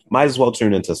anyway. Might as well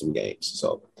tune into some games.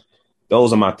 So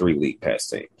those are my 3 League Pass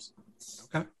teams.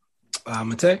 Okay.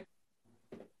 Mate?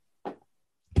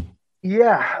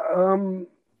 Yeah,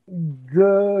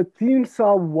 the teams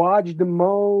I watch the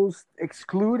most,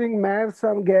 excluding Mavs,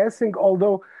 I'm guessing.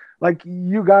 Although, like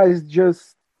you guys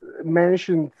just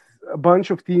mentioned, a bunch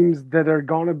of teams that are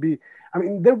gonna be. I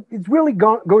mean, it's really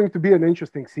going to be an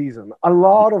interesting season. A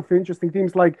lot of interesting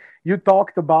teams, like you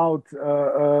talked about,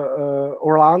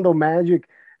 Orlando Magic.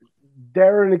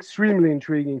 They're an extremely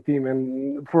intriguing team,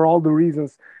 and for all the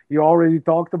reasons you already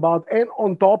talked about. And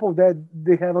on top of that,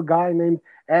 they have a guy named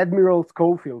Admiral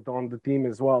Schofield on the team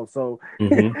as well, so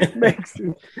it makes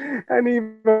it an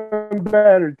even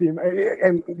better team.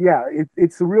 And yeah,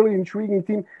 it's a really intriguing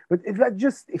team. But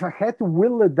if I had to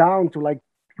whittle it down to like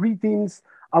three teams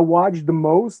I watched the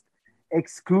most,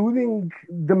 excluding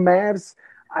the Mavs,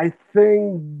 I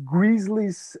think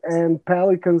Grizzlies and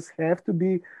Pelicans have to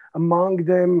be among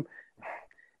them.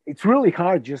 It's really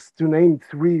hard just to name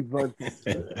three, but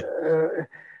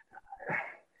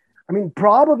I mean,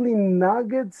 probably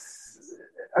Nuggets,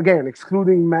 again,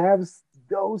 excluding Mavs,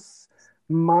 those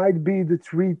might be the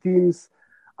three teams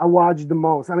I watch the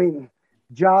most. I mean,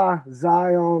 Ja,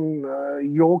 Zion,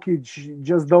 Jokic,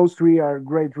 just those three are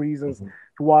great reasons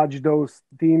to watch those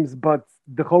teams, but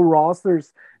the whole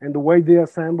rosters and the way they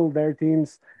assemble their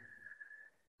teams,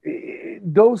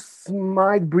 those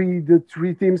might be the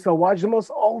three teams I watch the most.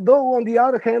 Although, on the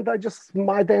other hand, I just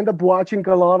might end up watching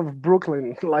a lot of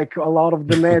Brooklyn, like a lot of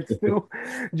the Nets too,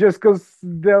 just because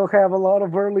they'll have a lot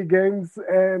of early games.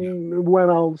 And when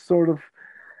I'll sort of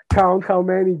count how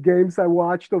many games I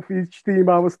watched of each team,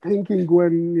 I was thinking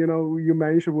when, you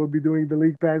mentioned we'll be doing the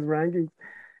League Pass rankings.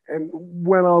 And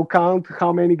when I'll count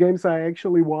how many games I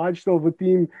actually watched of a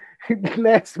team,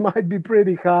 Nets might be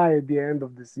pretty high at the end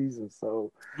of the season.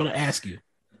 So I'm gonna ask you,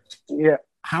 yeah,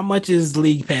 how much is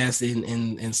League Pass in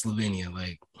Slovenia?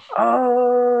 Like,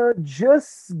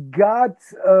 just got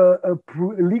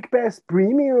League Pass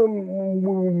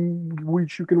Premium,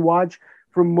 which you can watch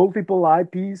from multiple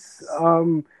IPs,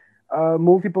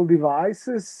 multiple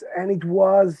devices, and it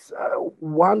was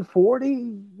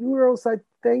 140 euros, I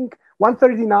think.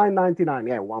 139.99.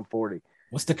 Yeah, 140.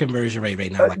 What's the conversion rate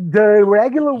right now? The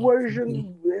regular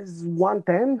version is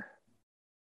 110.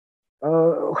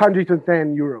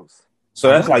 110 euros. So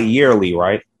that's like yearly,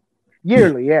 right?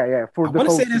 Yearly, yeah. For I the want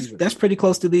to say season. that's pretty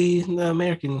close to the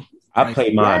American. I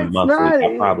pay mine monthly.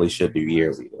 I probably should do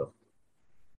yearly though.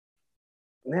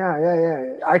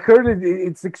 Yeah. I heard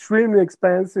it's extremely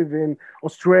expensive in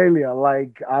Australia,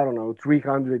 like, I don't know,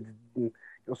 300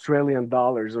 Australian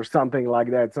dollars or something like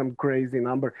that, some crazy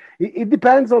number. It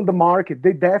depends on the market.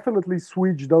 They definitely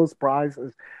switch those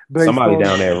prices. Somebody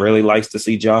down there really likes to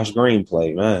see Josh Green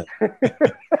play, man.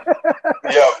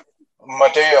 Yeah,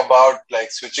 Matej, about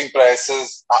like switching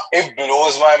prices, it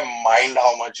blows my mind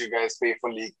how much you guys pay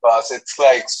for League Pass. It's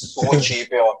like so cheap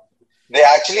here. They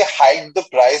actually hiked the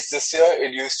price this year.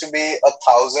 It used to be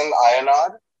 1,000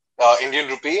 INR, Indian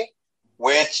rupee,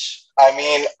 which I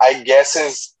mean, I guess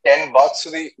is $10 for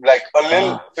the, like a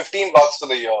little, $15 for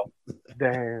the year.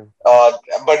 Damn.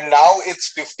 But now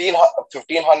it's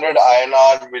 1,500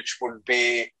 INR, which would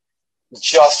be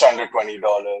just under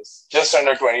 $20. Just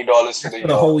under $20 for the year.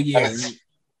 The whole year.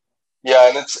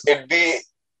 And it'd be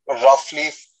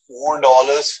roughly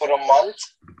 $4 for a month.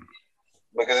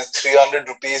 Because it's 300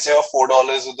 rupees here,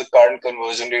 $4 with the current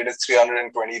conversion rate is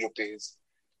 320 rupees.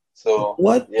 So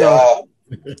what? Yeah.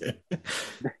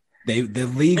 The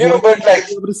league, but like,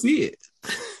 be able to see it.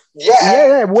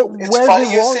 Yeah. It's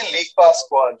funny you say League Pass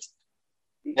squads.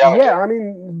 Yeah, I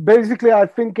mean, basically, I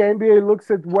think NBA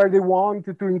looks at where they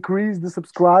wanted to increase the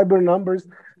subscriber numbers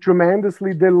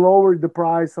tremendously. They lowered the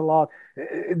price a lot.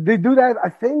 They do that, I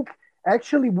think,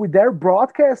 actually with their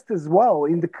broadcast as well.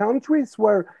 In the countries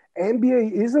where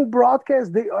NBA isn't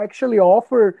broadcast, they actually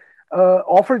offer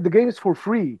the games for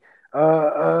free.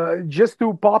 Just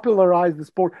to popularize the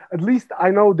sport. At least I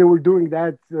know they were doing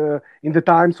that in the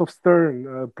times of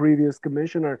Stern, previous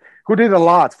commissioner, who did a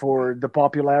lot for the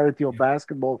popularity of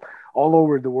basketball all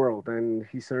over the world. And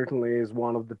he certainly is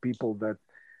one of the people that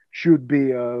should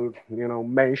be,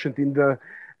 mentioned in the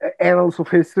annals of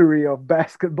history of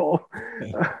basketball.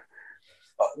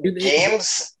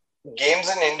 Games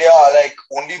in India are like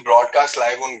only broadcast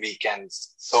live on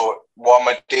weekends. So what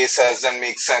Matej says then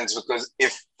makes sense, because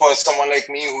if for someone like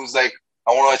me who's like,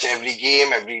 I want to watch every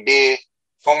game every day,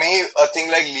 for me a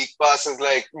thing like League Pass is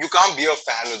like, you can't be a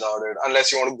fan without it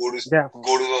unless you want to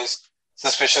go to those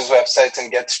suspicious websites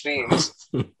and get streams.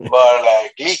 But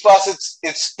like League Pass,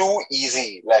 it's too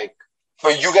easy. Like for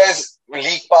you guys,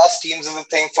 League Pass teams is the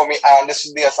thing. For me, I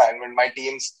understood the assignment. My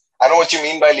teams, I know what you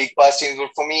mean by League Pass teams, but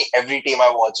for me, every team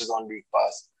I watch is on League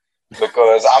Pass.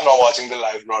 because I'm not watching the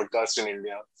live broadcast in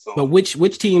India. So, but which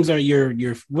teams are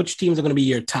which teams are going to be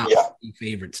your top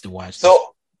favorites to watch?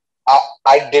 So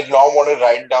I did not want to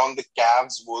write down the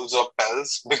Cavs, Wolves, or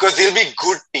Pels because they'll be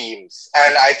good teams,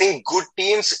 and I think good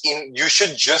teams you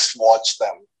should just watch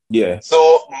them. Yeah.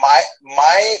 So my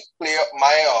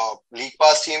League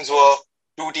Pass teams were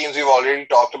two teams we've already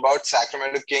talked about: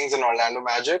 Sacramento Kings and Orlando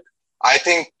Magic. I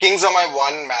think Kings are my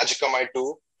one, Magic are my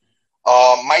two.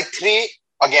 My three,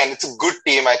 again, it's a good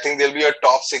team. I think they'll be a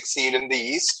top 6 seed in the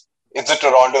East. It's the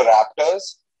Toronto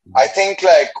Raptors. I think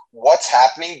like what's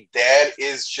happening there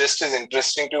is just as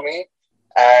interesting to me.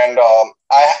 And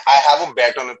I have a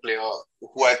bet on a player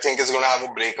who I think is going to have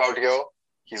a breakout here.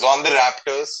 He's on the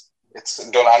Raptors. It's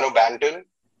Delano Banton.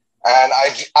 And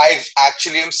I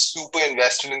actually am super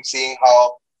invested in seeing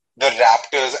how the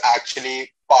Raptors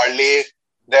actually parlay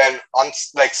their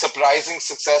surprising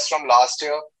success from last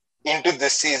year into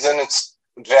this season. It's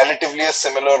relatively a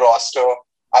similar roster.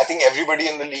 I think everybody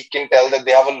in the league can tell that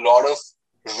they have a lot of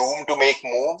room to make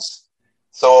moves.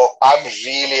 So I'm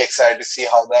really excited to see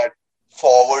how that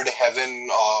forward heaven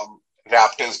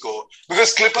Raptors go.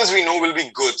 Because Clippers we know will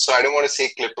be good, so I don't want to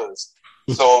say Clippers.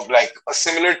 So like a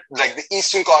similar, like the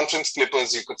Eastern Conference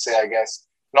Clippers, you could say, I guess.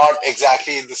 Not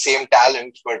exactly the same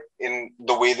talent, but in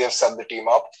the way they've set the team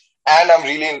up. And I'm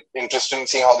really interested in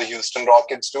seeing how the Houston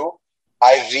Rockets do.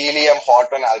 I really am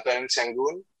hot on Alperen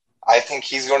Sengun. I think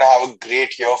he's going to have a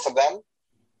great year for them.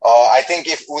 I think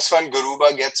if Usman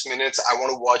Garuba gets minutes, I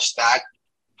want to watch that,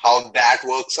 how that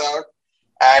works out.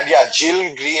 And yeah,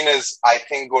 Jalen Green is, I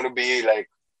think, going to be like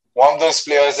one of those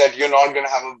players that you're not going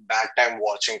to have a bad time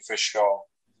watching for sure.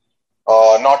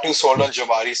 Not too sold on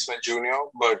Jabari Smith Jr.,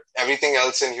 but everything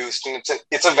else in Houston,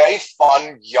 it's a very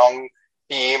fun, young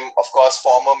team. Of course,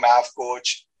 former Mav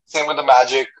coach. Same with the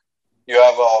Magic. You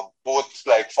have both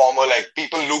like former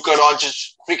people Luka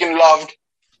Doncic freaking loved,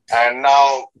 and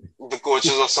now the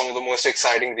coaches of some of the most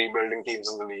exciting rebuilding teams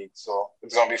in the league. So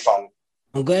it's gonna be fun.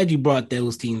 I'm glad you brought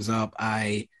those teams up.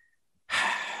 I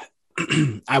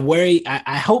worry.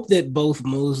 I hope that both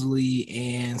Mosley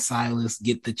and Silas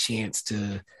get the chance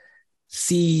to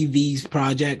see these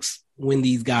projects when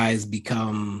these guys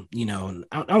become,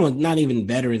 I want not even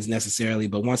veterans necessarily,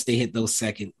 but once they hit those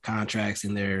second contracts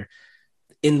and they're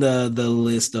in the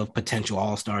list of potential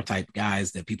all-star type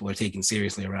guys that people are taking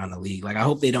seriously around the league. Like, I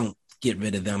hope they don't get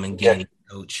rid of them and get a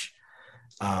coach.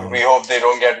 We hope they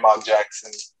don't get Mark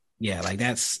Jackson. Yeah, like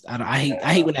I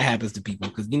hate when that happens to people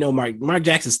because Mark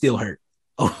Jackson's still hurt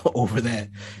over that.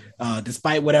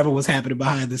 Despite whatever was happening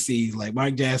behind the scenes, like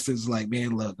Mark Jackson's like,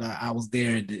 man, look, I was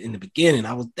there in the beginning.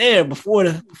 I was there before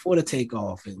the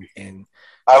takeoff, and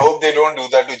I hope they don't do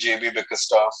that to JB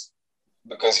Bickerstaff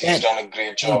because he's done a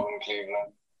great job in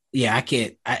Cleveland. Yeah, I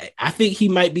can't. I think he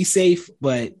might be safe,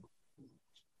 but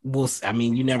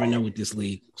you never know with this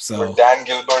league. So but Dan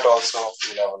Gilbert also,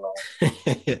 you never know.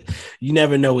 You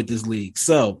never know with this league.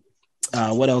 So,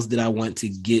 what else did I want to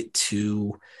get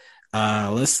to?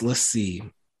 Let's see.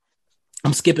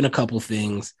 I'm skipping a couple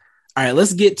things. All right,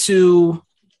 let's get to.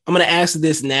 I'm going to ask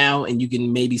this now, and you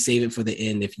can maybe save it for the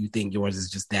end if you think yours is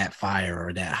just that fire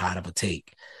or that hot of a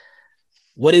take.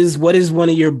 What is one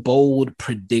of your bold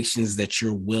predictions that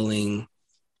you're willing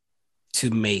to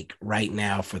make right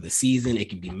now for the season? It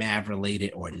can be Mav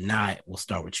related or not. We'll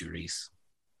start with you, Reese.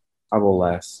 I'll go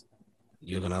last.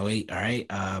 You're going to wait. All right.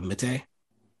 Mate?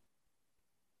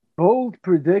 Bold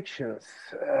predictions.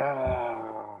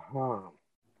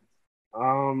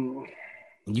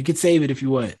 You can save it if you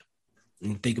want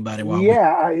and think about it while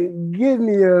give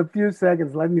me a few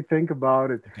seconds. Let me think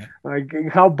about it. Okay. Like,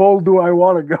 how bold do I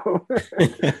want to go?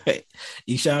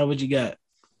 Ishan, what you got?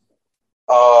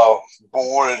 Bold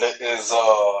is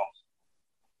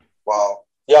wow.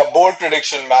 Yeah, bold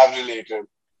prediction, Mav related.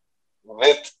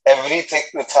 With everything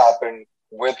that's happened,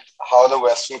 with how the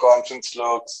Western Conference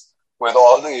looks, with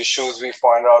all the issues we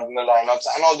find out in the lineups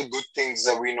and all the good things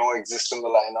that we know exist in the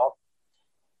lineup,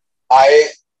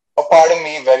 a part of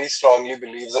me very strongly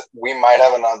believes that we might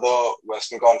have another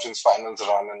Western Conference Finals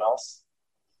run in us.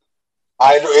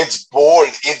 It's bold.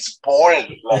 It's bold.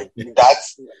 Like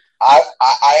that's.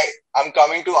 I'm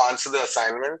coming to answer the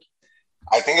assignment.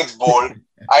 I think it's bold.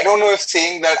 I don't know if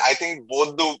saying that I think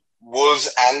both the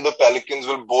Wolves and the Pelicans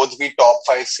will both be top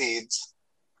 5 seeds.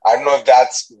 I don't know if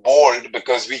that's bold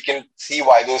because we can see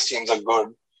why those teams are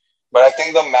good. But I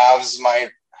think the Mavs might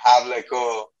have like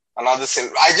another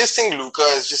silver. I just think Luka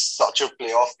is just such a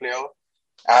playoff player.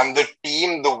 And the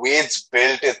team, the way it's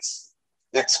built,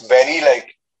 it's very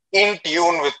like in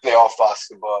tune with playoff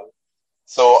basketball.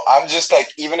 So I'm just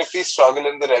like, even if we struggle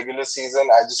in the regular season,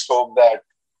 I just hope that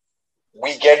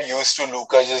we get used to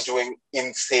Luka just doing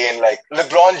insane, like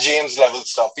LeBron James level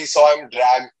stuff. We saw him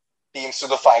drag teams to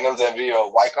the finals every year.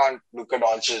 Why can't Luka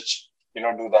Doncic,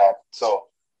 do that? So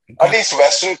at least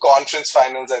Western Conference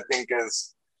Finals, I think,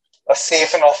 is a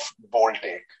safe enough bold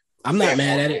take. I'm not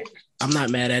mad at it. I'm not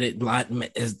mad at it.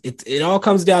 It all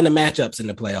comes down to matchups in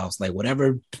the playoffs. Like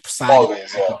whatever side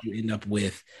you end up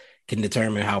with can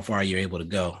determine how far you're able to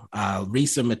go.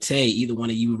 Reese or Matei, either one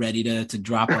of you ready to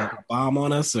drop a bomb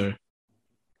on us? Or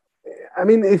I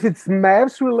mean, if it's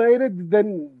Mavs related,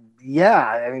 then yeah.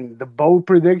 I mean, the bold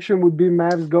prediction would be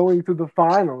Mavs going to the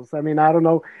finals. I mean, I don't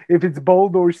know if it's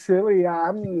bold or silly.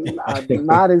 I'm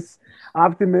not as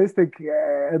optimistic,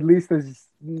 at least as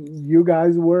you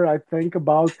guys were. I think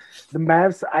about the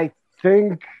Mavs. I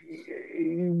think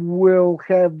will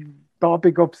have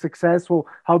topic of successful.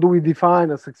 How do we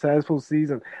define a successful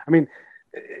season? I mean,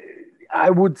 I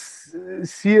would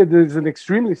see it as an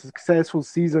extremely successful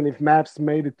season if Mavs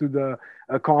made it to the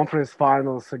conference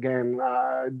finals again.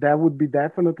 That would be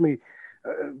definitely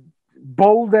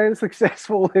bold and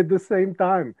successful at the same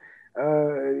time.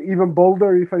 Even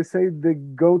bolder if I say they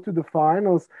go to the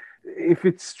finals. If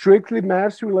it's strictly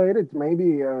Mavs related, maybe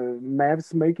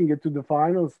Mavs making it to the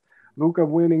finals, Luka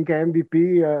winning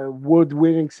MVP, Wood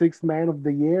winning Sixth Man of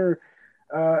the Year,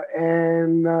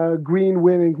 and Green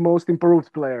winning Most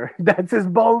Improved Player. That's as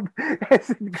bold as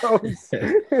it goes.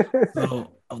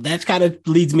 So that kind of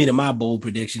leads me to my bold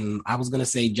prediction. I was going to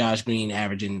say Josh Green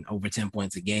averaging over 10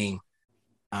 points a game.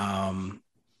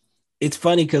 It's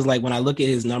funny because like when I look at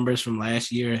his numbers from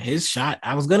last year, his shot,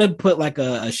 I was going to put like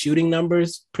a shooting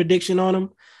numbers prediction on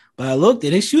him, but I looked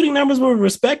at his shooting numbers were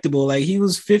respectable. Like he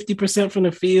was 50% from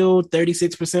the field,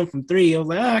 36% from three. I was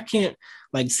like, I can't,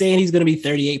 like saying he's going to be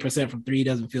 38% from three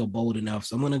doesn't feel bold enough.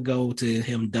 So I'm going to go to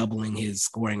him doubling his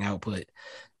scoring output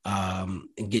and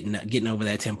getting over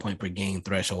that 10 point per game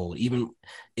threshold. Even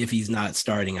if he's not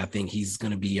starting, I think he's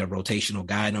going to be a rotational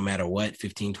guy no matter what,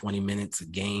 15, 20 minutes a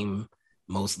game,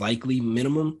 most likely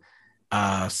minimum.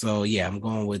 So yeah, I'm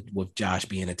going with Josh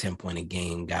being a 10 point a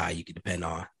game guy you can depend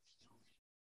on.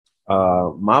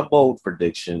 My bold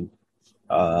prediction,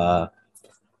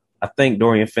 I think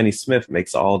Dorian Finney-Smith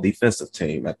makes all defensive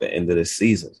team at the end of the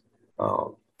season.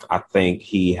 I think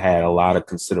he had a lot of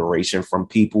consideration from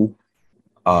people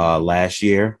last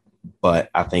year, but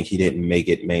I think he didn't make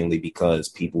it mainly because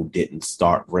people didn't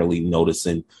start really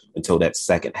noticing until that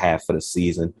second half of the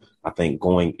season. I think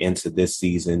going into this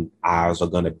season, eyes are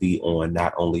going to be on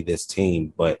not only this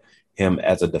team, but him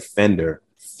as a defender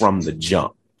from the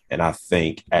jump. And I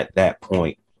think at that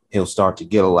point, he'll start to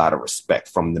get a lot of respect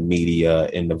from the media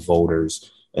and the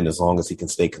voters. And as long as he can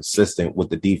stay consistent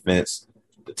with the defense,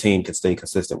 the team can stay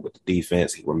consistent with the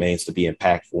defense. He remains to be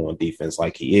impactful on defense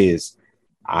like he is.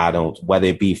 Whether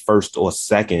it be first or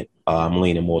second, I'm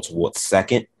leaning more towards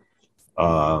second.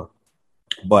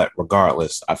 But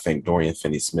regardless, I think Dorian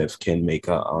Finney-Smith can make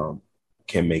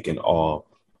an all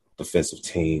defensive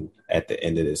team at the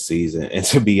end of the season. And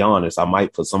to be honest, I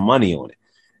might put some money on it,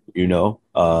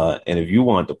 and if you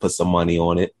want to put some money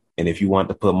on it, and if you want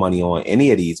to put money on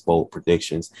any of these bold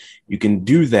predictions, you can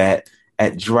do that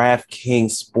at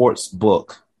DraftKings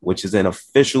Sportsbook, which is an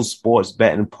official sports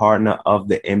betting partner of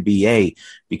the NBA,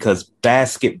 because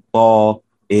basketball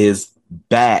is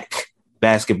back.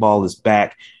 Basketball is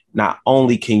back. Not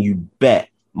only can you bet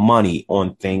money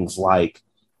on things like,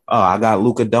 I got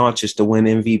Luka Doncic to win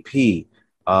MVP.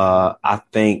 I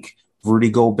think Rudy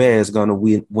Gobert is going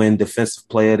to win Defensive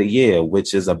Player of the Year,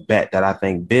 which is a bet that I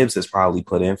think Bibbs has probably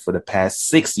put in for the past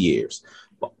 6 years.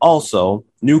 But also,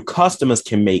 new customers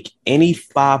can make any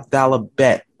 $5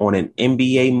 bet on an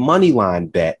NBA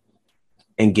moneyline bet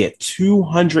and get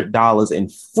 $200 in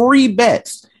free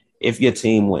bets if your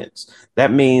team wins.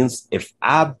 That means if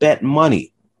I bet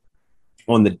money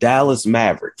on the Dallas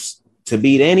Mavericks to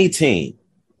beat any team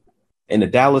and the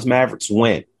Dallas Mavericks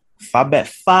win, if I bet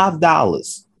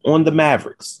 $5 on the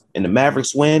Mavericks and the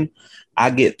Mavericks win, I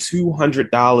get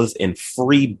 $200 in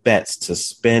free bets to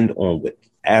spend on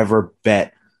whatever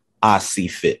bet I see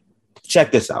fit.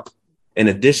 Check this out. In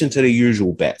addition to the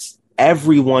usual bets,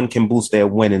 everyone can boost their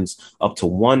winnings up to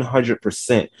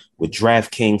 100% with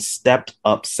DraftKings stepped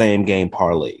up same game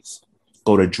parlays.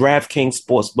 Go to DraftKings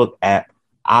Sportsbook app,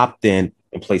 opt in,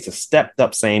 and place a stepped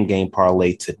up same game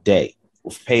parlay today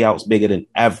with payouts bigger than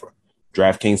ever.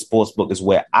 DraftKings Sportsbook is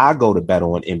where I go to bet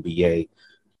on NBA.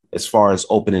 As far as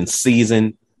opening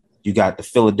season, you got the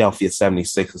Philadelphia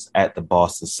 76ers at the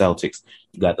Boston Celtics.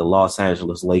 You got the Los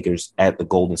Angeles Lakers at the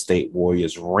Golden State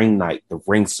Warriors. Ring night, the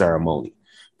ring ceremony.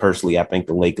 Personally, I think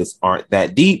the Lakers aren't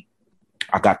that deep.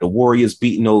 I got the Warriors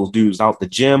beating those dudes out the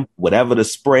gym. Whatever the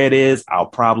spread is, I'll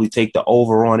probably take the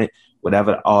over on it.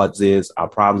 whatever the odds is, I'll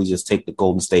probably just take the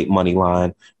Golden State money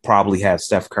line, probably have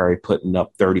Steph Curry putting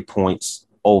up 30 points,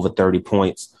 over 30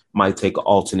 points, might take an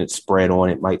alternate spread on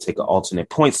it, might take an alternate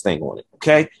points thing on it,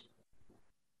 okay?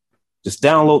 Just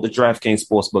download the DraftKings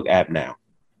Sportsbook app now.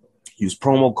 Use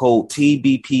promo code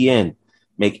TBPN.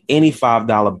 Make any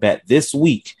 $5 bet this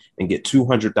week and get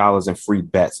 $200 in free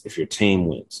bets if your team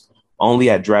wins. Only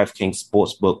at DraftKings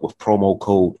Sportsbook with promo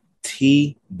code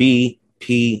TBPN.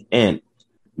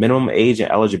 Minimum age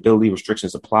and eligibility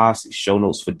restrictions apply. See show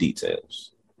notes for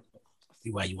details.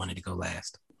 See why you wanted to go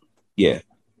last. Yeah.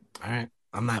 All right.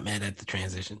 I'm not mad at the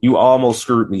transition. You almost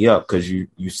screwed me up because you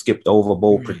skipped over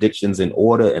bold predictions in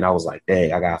order, and I was like,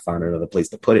 dang, I got to find another place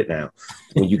to put it now.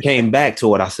 When you came back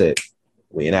to it, I said,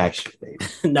 we in action, baby.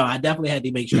 No, I definitely had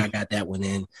to make sure I got that one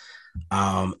in.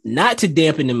 Not to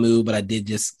dampen the mood, but I did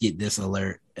just get this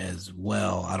alert as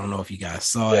well. I don't know if you guys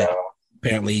saw it.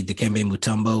 Apparently, Dikembe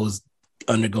Mutombo is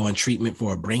undergoing treatment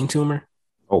for a brain tumor.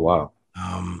 Oh, wow.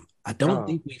 I don't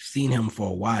think we've seen him for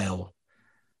a while.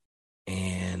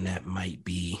 And that might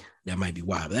be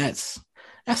why. But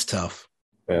that's tough.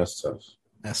 Yeah, that's tough.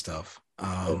 That's tough.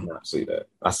 I did not see that.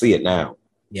 I see it now.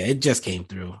 Yeah, it just came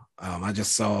through. I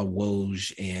just saw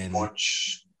Woj and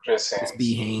Chris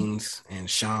B. Haynes and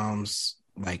Shams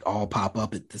like all pop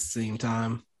up at the same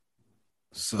time.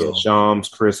 So yeah, Shams,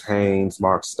 Chris Haynes,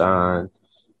 Mark Stein,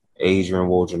 Adrian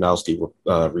Wojnarowski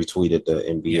retweeted the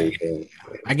NBA thing.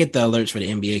 I get the alerts for the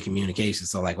NBA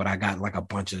communications. So like when I got like a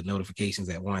bunch of notifications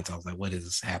at once, I was like, what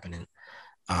is happening?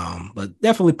 But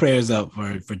definitely prayers up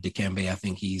for Dikembe. I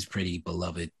think he's pretty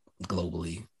beloved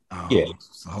globally.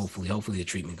 So hopefully the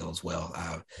treatment goes well.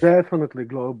 Definitely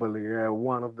globally. Yeah,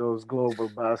 one of those global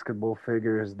basketball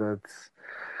figures that's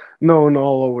known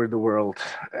all over the world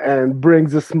and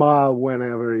brings a smile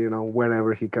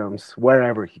whenever he comes,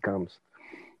 wherever he comes.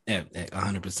 Yeah,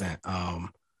 100%.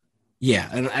 Yeah,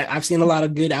 and I've seen a lot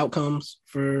of good outcomes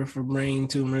for brain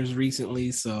tumors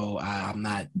recently, so I'm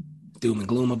not doom and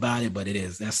gloom about it, but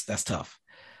that's tough.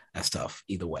 That's tough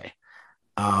either way.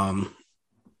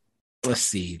 Let's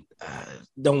see.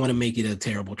 Don't want to make it a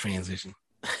terrible transition,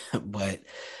 but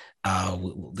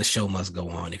the show must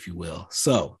go on, if you will.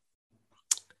 So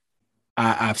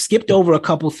I've skipped over a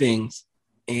couple things.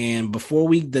 And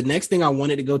the next thing I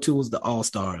wanted to go to was the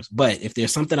All-Stars. But if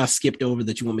there's something I skipped over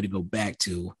that you want me to go back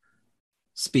to,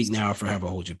 speak now or forever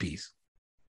hold your peace.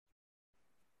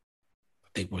 I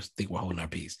think we're holding our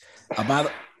peace.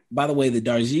 By the way, the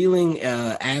Darjeeling,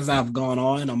 as I've gone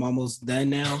on, I'm almost done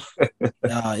now.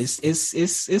 I'm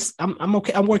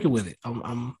okay. I'm working with it.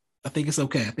 I think it's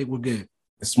okay. I think we're good.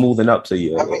 It's smoothing up to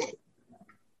you. I mean,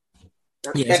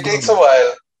 it takes a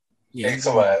while. Takes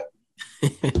a while.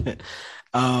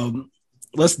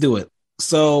 Let's do it.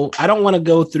 So I don't want to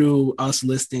go through us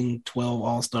listing 12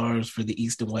 All-Stars for the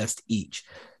East and West each.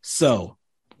 So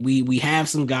we have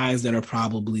some guys that are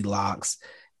probably locks,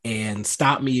 and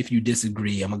stop me if you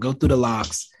disagree. I'm gonna go through the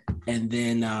locks, and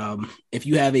then if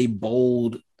you have a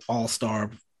bold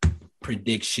All-Star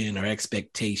prediction or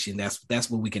expectation, that's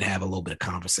where we can have a little bit of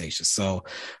conversation. So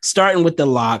starting with the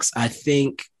locks, I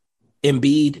think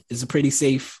Embiid is a pretty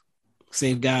safe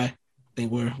guy. I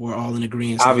think we're all in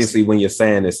agreement. Obviously, when you're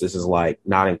saying this is like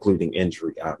not including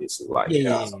injury. Obviously,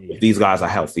 if these guys are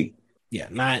healthy. Yeah,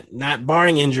 not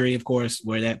barring injury, of course,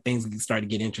 where that things can start to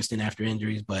get interesting after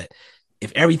injuries. But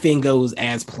if everything goes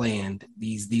as planned,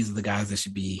 these are the guys that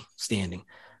should be standing.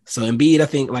 So Embiid, I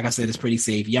think, like I said, is pretty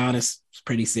safe. Giannis is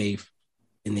pretty safe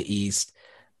in the East.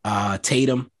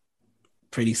 Tatum,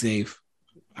 pretty safe,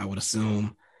 I would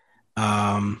assume.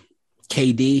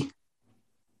 KD,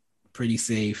 pretty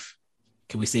safe.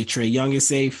 Can we say Trae Young is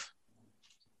safe?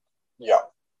 Yeah.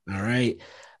 All right.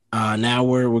 Now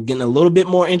we're getting a little bit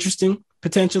more interesting,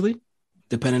 potentially,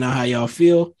 depending on how y'all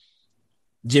feel.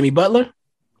 Jimmy Butler?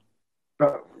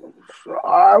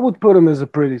 I would put him as a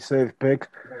pretty safe pick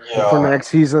for next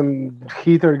season.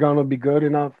 Heat are going to be good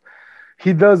enough.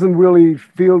 He doesn't really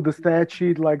feel the stat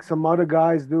sheet like some other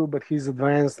guys do, but his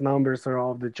advanced numbers are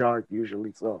off the chart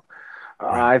usually. So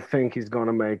I think he's going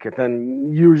to make it.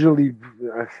 And usually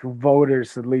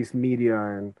voters, at least media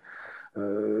and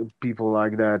people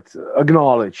like that,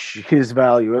 acknowledge his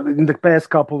value. In the past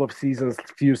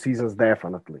few seasons,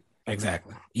 definitely.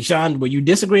 Exactly. Ishan, were you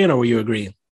disagreeing or were you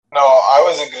agreeing? No, I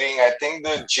was agreeing. I think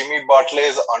the Jimmy Butler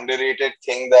is an underrated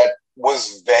thing that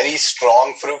was very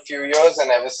strong for a few years, and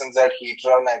ever since that Heat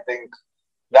run, I think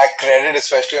that credit,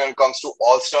 especially when it comes to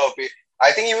All-Star pay,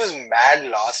 I think he was mad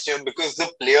last year because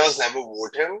the players never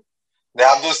vote him. They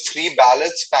have those 3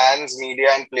 ballots: fans, media,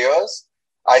 and players.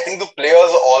 I think the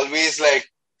players always like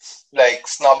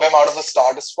snub him out of the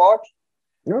starter spot.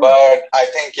 No. But I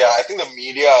think the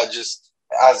media just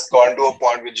has gone to a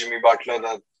point with Jimmy Butler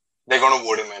that they're going to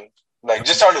vote him in, like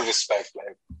just out of respect,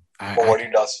 like for what he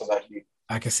does for that league.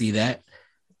 I can see that.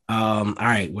 All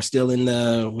right, we're still in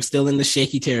the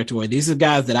shaky territory. These are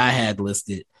guys that I had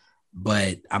listed,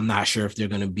 but I'm not sure if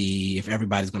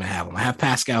everybody's going to have them. I have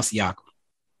Pascal Siakam.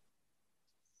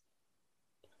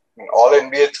 All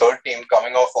NBA third team,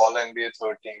 coming off All NBA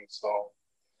third team, so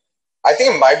I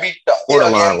think it might be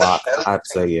borderline lock. I'd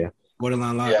say yeah.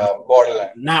 Borderline lock. Yeah, borderline.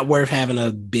 Not worth having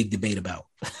a big debate about.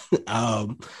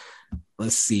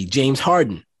 Let's see, James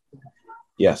Harden.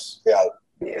 Yes. Yeah.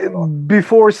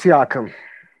 Before Siakam.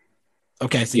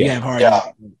 Okay, so you have Harden.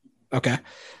 Yeah. Okay.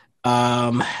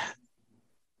 All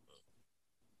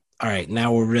right,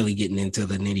 now we're really getting into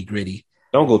the nitty gritty.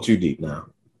 Don't go too deep now.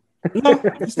 No,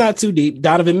 it's not too deep.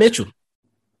 Donovan Mitchell.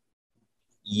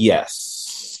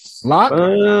 Yes. Lock? Not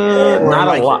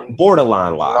a lot.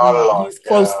 Borderline lock. Not a lot. He's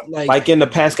close, Yeah. Like in the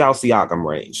Pascal Siakam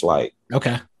range. Like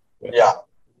okay. Yeah.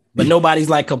 But nobody's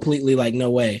like completely like no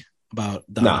way about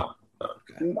Donovan.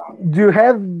 no. Do you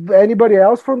have anybody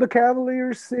else from the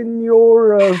Cavaliers in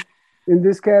your in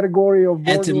this category of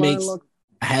borderline lock?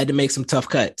 I had to make some tough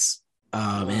cuts.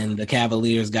 And the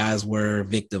Cavaliers guys were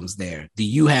victims there. Do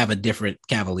you have a different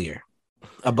Cavalier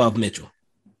above Mitchell?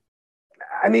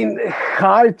 I mean,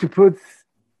 hard to put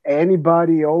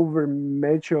anybody over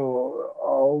Mitchell.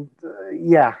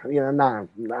 Nah.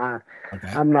 Okay.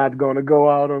 I'm not going to go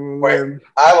out on a limb.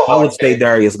 I would say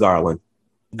Darius Garland.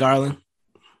 Garland?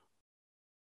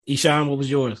 Ishan, what was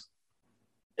yours?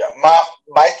 Yeah,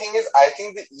 my thing is, I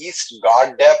think the East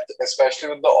guard depth, especially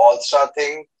with the All-Star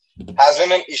thing, has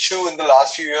been an issue in the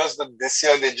last few years. That this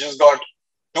year they just got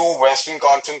 2 Western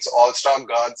Conference All-Star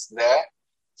guards there.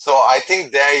 So I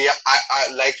think there, yeah,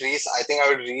 I like Reese. I think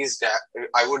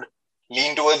I would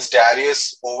lean towards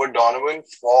Darius over Donovan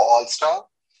for All-Star.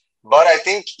 But I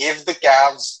think if the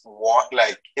Cavs want,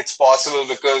 like, it's possible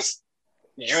because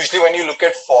usually when you look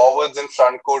at forwards and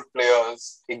front court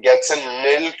players, it gets a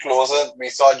little closer. We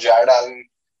saw Jared Allen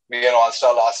be an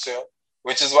All-Star last year,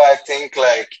 which is why I think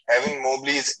like Evan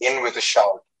Mobley is in with a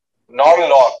shout. Not a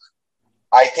lock.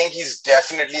 I think he's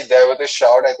definitely there with a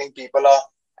shout. I think people are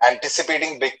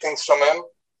anticipating big things from him.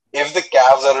 If the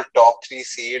Cavs are a top 3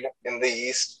 seed in the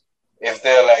East, if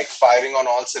they're like firing on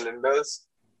all cylinders,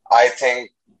 I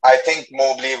think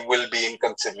Mobley will be in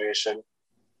consideration.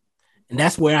 And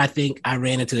that's where I think I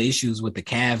ran into issues with the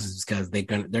Cavs is because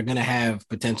they're gonna have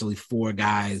potentially 4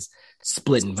 guys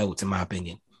splitting votes, in my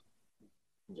opinion.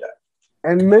 Yeah.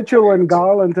 And Mitchell and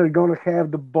Garland are going to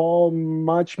have the ball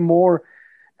much more,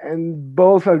 and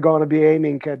both are going to be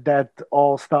aiming at that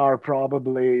All-Star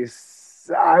probably.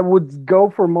 I would go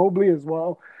for Mobley as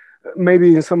well,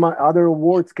 maybe in some other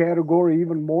awards category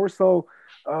even more so.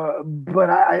 But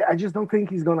I just don't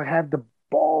think he's going to have the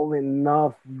ball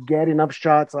enough, get enough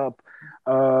shots up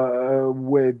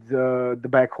with the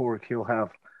backcourt he'll have.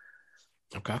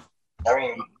 Okay. I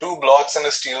mean, 2 blocks and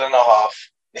a steal and a half.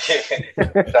 I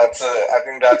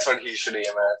think that's what he should aim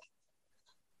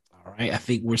at. All right. I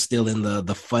think we're still in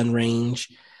the fun range.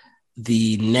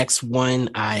 The next one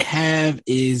I have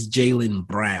is Jaylen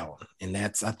Brown. And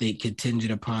that's, I think,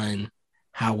 contingent upon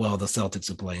how well the Celtics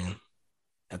are playing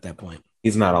at that point.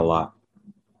 He's not a lock.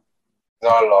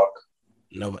 Not a lock.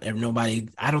 Nobody.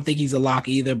 I don't think he's a lock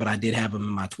either, but I did have him in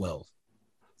my 12.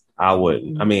 I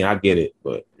wouldn't. I mean, I get it,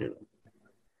 but you know.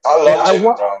 I love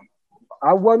Jaylen Brown.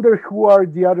 I wonder who are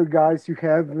the other guys you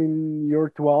have in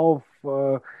your 12,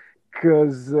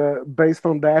 because based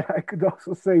on that, I could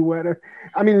also say whether.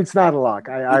 I mean, it's not a lock.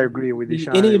 I agree with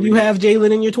you. Any of you have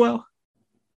Jaylen in your 12?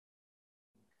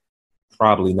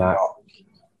 Probably not.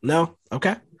 No?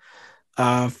 Okay.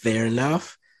 Fair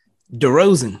enough.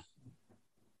 DeRozan.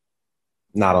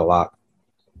 Not a lock.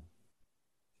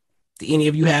 Do any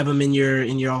of you have him in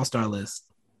your All-Star list?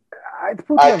 I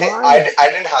didn't have him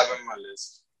on my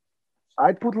list.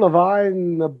 I'd put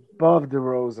Levine above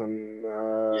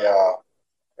DeRozan. Yeah.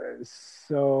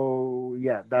 So,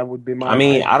 yeah, that would be my... I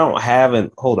mean, I don't have an...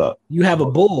 Hold up. You have a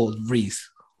Bulls, Reese.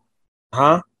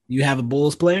 Huh? You have a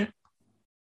Bulls player?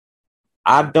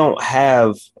 I don't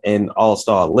have an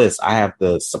all-star list. I have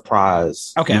the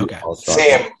surprise. Okay. All-star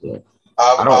Same. list.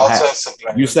 I don't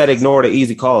have. You said ignore the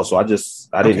easy call, so I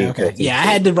didn't. Okay. Yeah, I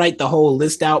had to write the whole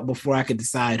list out before I could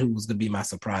decide who was going to be my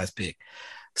surprise pick.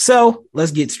 So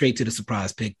let's get straight to the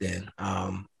surprise pick then.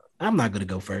 I'm not going to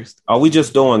go first. Are we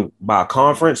just doing by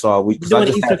conference, or are we? We're doing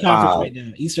Eastern Conference right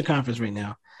now. Eastern Conference right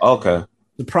now. Okay.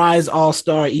 Surprise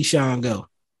All-Star Ishan, go.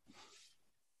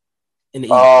 In the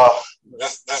East.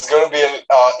 This is going to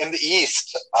be in the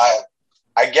East.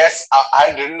 I guess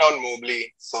I didn't on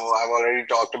Mobley, so I've already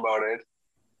talked about it.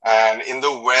 And in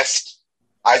the West,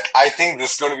 I think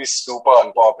this is going to be super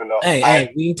unpopular.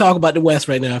 Hey, we can talk about the West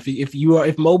right now.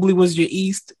 If Mobley was your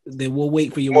East, then we'll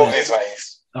wait for your Mobley's West. my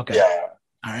East. Okay. Yeah.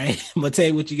 All right.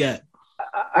 Mate, what you got?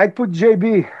 I'd put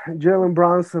JB, Jalen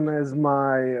Brunson, as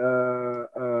my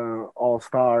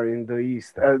All-Star in the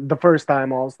East. The first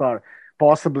time All-Star.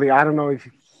 Possibly, I don't know if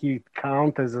he'd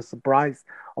count as a surprise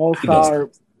All-Star.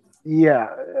 Yeah.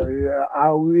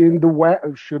 In the West,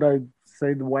 should I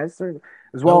say the Western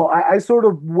as well? I sort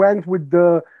of went with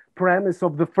the premise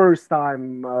of the first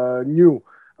time new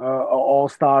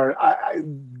All-Star.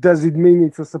 Does it mean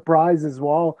it's a surprise as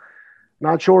well?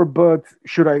 Not sure, but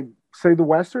should I say the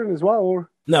Western as well? Or?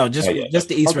 No, just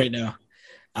the East right now.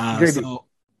 So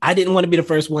I didn't want to be the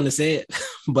first one to say it,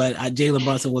 but Jalen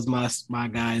Brunson was my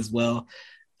guy as well.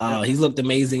 He's looked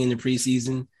amazing in the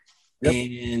preseason,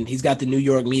 and he's got the New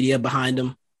York media behind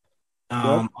him.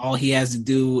 All he has to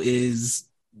do is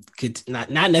not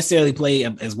necessarily play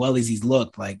as well as he's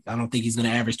looked. Like, I don't think he's going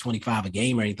to average 25 a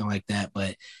game or anything like that,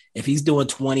 but if he's doing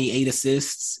 28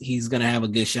 assists, he's going to have a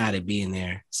good shot at being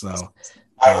there. So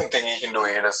I don't think he can do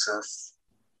 8 assists.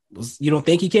 You don't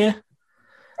think he can?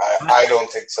 I don't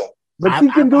think so. But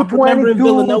he can do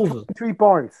 22, 3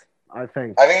 points, I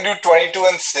think. I think do 22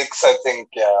 and 6, I think,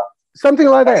 yeah. Something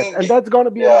like that. And that's going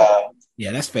to be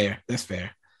Yeah, that's fair. That's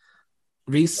fair.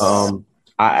 Reese? I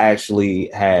actually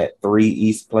had 3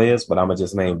 East players, but I'm going to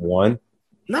just name one.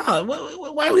 No,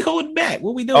 why are we holding back?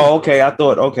 What are we doing? Oh, okay. I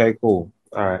thought, okay, cool.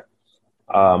 All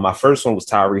right. My first one was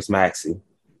Tyrese Maxey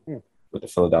with the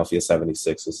Philadelphia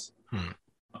 76ers.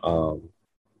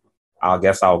 I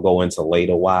guess I'll go into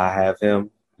later why I have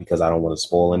him because I don't want to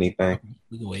spoil anything.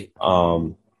 We can wait.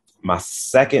 My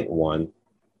second one,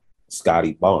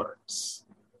 Scotty Barnes.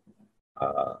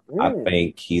 I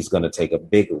think he's going to take a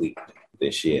big leap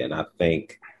this year, and I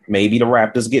think maybe the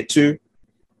Raptors get 2.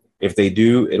 If they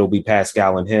do, it'll be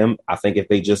Pascal and him. I think if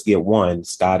they just get 1,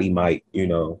 Scotty might,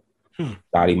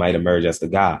 Scotty might emerge as the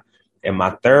guy. And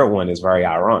my third one is very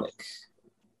ironic.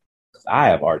 I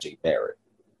have RJ Barrett.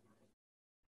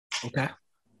 Okay.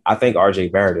 I think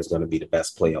RJ Barrett is going to be the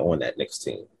best player on that Knicks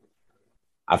team.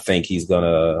 I think he's going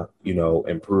to,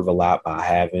 improve a lot by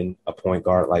having a point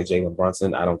guard like Jalen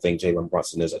Brunson. I don't think Jalen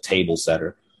Brunson is a table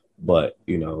setter, but,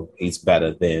 he's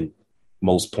better than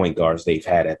most point guards they've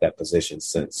had at that position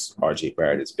since RJ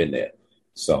Barrett has been there.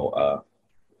 So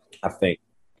I think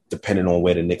depending on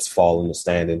where the Knicks fall in the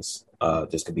standings,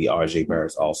 this could be RJ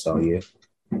Barrett's all-star year.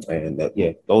 And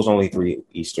those are only 3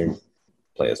 Eastern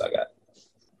players I got.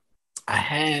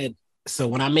 So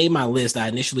when I made my list, I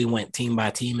initially went team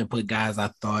by team and put guys I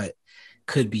thought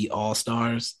could be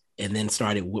all-stars and then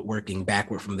started working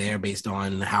backward from there based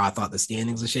on how I thought the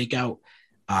standings would shake out.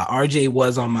 RJ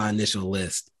was on my initial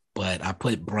list, but I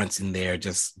put Brunson there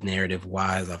just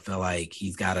narrative-wise. I feel like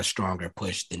he's got a stronger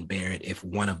push than Barrett if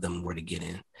one of them were to get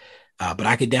in. But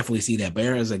I could definitely see that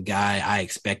Barrett is a guy I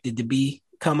expected to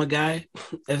become a guy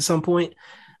at some point.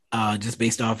 Just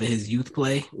based off of his youth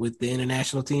play with the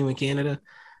international team in Canada.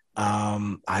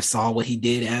 I saw what he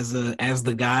did as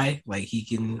the guy, like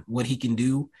what he can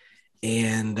do.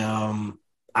 And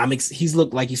he's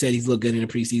looked, like you said, he's looked good in the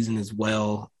preseason as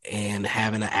well. And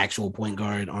having an actual point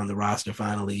guard on the roster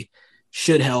finally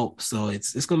should help. So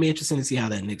it's going to be interesting to see how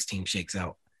that Knicks team shakes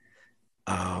out.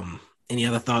 Any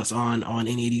other thoughts on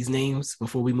any of these names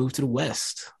before we move to the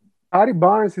West? Scotty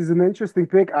Barnes is an interesting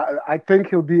pick. I think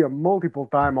he'll be a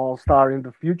multiple-time All-Star in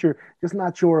the future. Just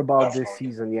not sure about this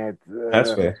season yet.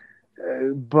 That's fair.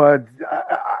 But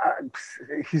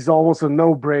he's almost a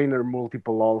no-brainer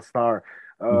multiple All-Star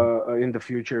in the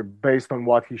future based on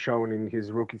what he's shown in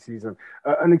his rookie season.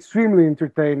 An extremely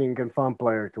entertaining and fun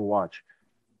player to watch.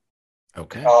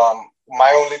 Okay.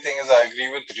 My only thing is I agree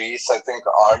with Reese. I think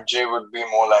RJ would be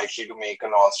more likely to make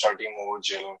an All-Star team over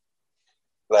Jalen.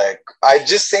 Like, I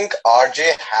just think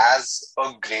RJ has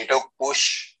a greater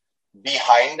push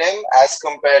behind him as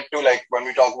compared to, like, when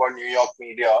we talk about New York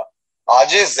media,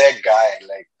 RJ is their guy.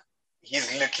 Like,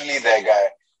 he's literally their guy.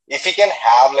 If he can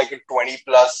have, like, a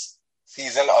 20-plus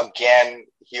season again,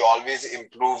 he always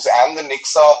improves. And the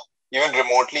Knicks are even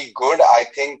remotely good. I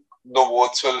think the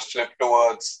votes will flip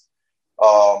towards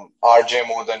RJ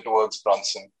more than towards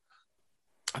Brunson.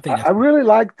 I really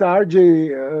liked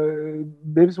RJ,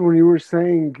 Bibbs, when you were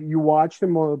saying you watched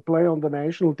him play on the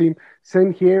national team.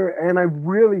 Same here, and I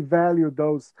really value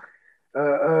those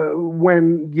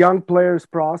when young players,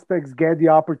 prospects get the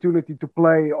opportunity to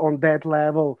play on that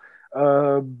level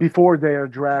before they are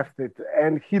drafted.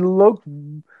 And he looked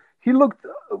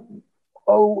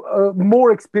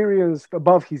more experienced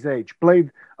above his age,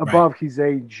 played above his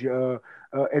age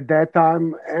at that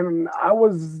time, and I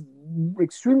was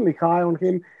extremely high on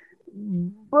him,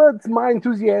 but my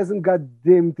enthusiasm got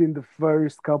dimmed in the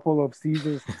first couple of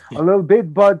seasons a little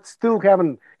bit, but still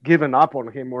haven't given up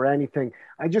on him or anything.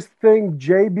 I just think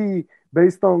JB,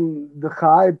 based on the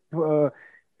hype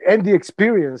and the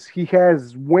experience he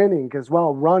has winning as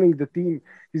well, running the team,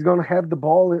 he's going to have the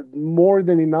ball more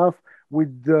than enough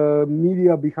with the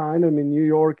media behind him in New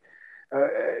York.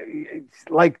 It's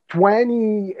like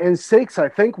 20-6, I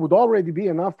think, would already be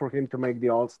enough for him to make the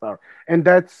All-Star. And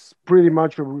that's pretty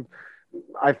much,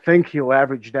 I think he'll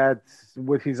average that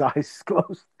with his eyes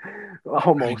closed.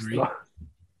 Almost.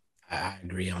 I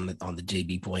agree on the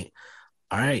JB point.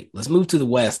 All right, let's move to the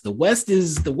West. The West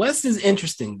is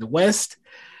interesting. The West,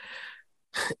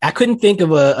 I couldn't think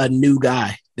of a new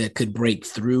guy that could break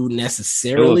through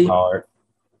necessarily. It was hard.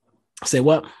 Say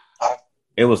what?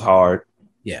 It was hard.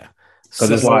 Yeah. Because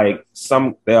it's like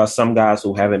there are some guys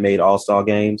who haven't made All-Star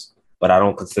games, but I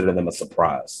don't consider them a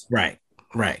surprise. Right.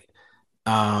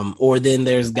 Or then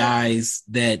there's guys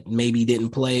that maybe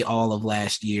didn't play all of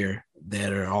last year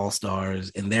that are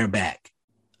All-Stars and they're back.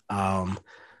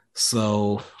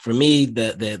 So for me,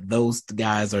 those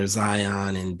guys are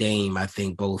Zion and Dame. I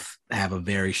think both have a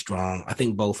very strong. I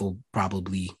think both will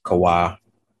probably Kawhi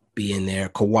be in there.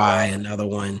 Kawhi, another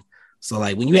one. So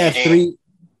like when you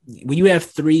have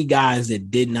three guys that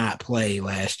did not play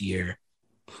last year,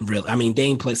 really, I mean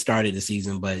Dame started the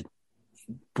season, but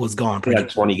was gone pretty. Like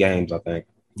 20 games, I think.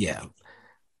 Yeah,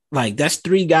 like that's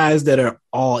three guys that are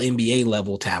all NBA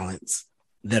level talents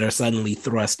that are suddenly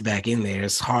thrust back in there.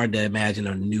 It's hard to imagine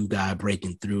a new guy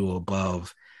breaking through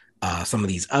above some of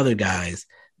these other guys.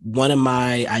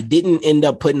 I didn't end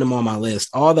up putting them on my list.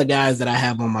 All the guys that I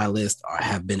have on my list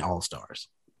have been All-Stars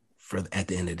at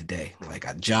the end of the day. Like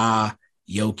Ja,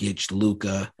 Jokic,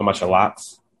 Luka. How much are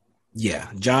locks? Yeah,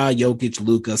 Ja, Jokic,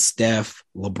 Luka, Steph,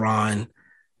 LeBron.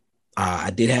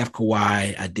 I did have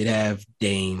Kawhi. I did have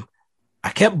Dame. I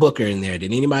kept Booker in there.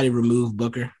 Did anybody remove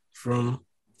Booker from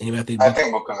anybody? I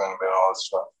think Booker's going to be an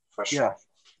All-Star for sure.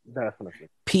 Yeah, definitely.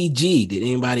 PG. Did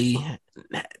anybody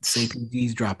say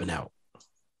PG's dropping out?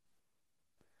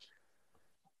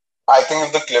 I think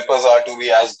if the Clippers are to be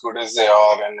as good as they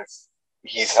are, and if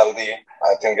he's healthy,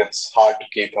 I think it's hard to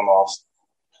keep him off.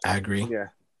 I agree. Yeah,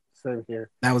 same here.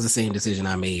 That was the same decision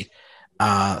I made.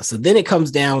 So then it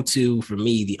comes down to, for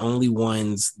me, the only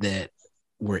ones that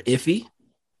were iffy.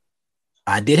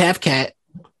 I did have Cat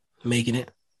making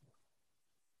it.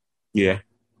 Yeah.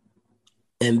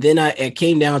 And then it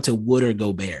came down to Wood or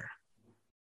Gobert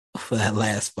for that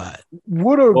last spot.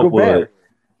 Wood or Gobert?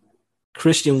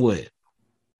 Christian Wood.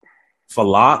 For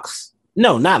locks?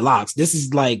 No, not locks. This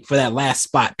is like for that last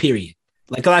spot, period.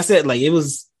 Like I said, like it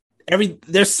was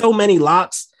there's so many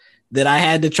locks that I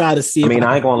had to try to see. I mean,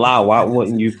 I ain't gonna lie. Why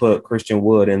wouldn't you put Christian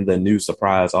Wood in the new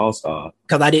surprise All-Star?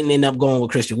 Because I didn't end up going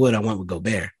with Christian Wood. I went with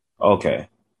Gobert. Okay.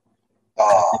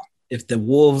 If the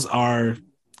Wolves are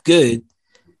good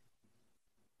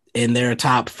and they're a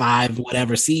top 5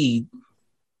 whatever seed,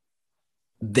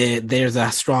 there's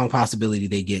a strong possibility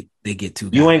they get 2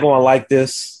 guys. You ain't gonna like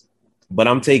this, but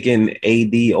I'm taking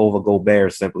AD over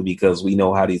Gobert simply because we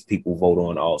know how these people vote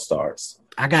on All-Stars.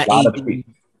 I got AD.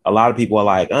 A lot of people are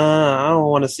like, I don't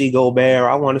want to see Gobert.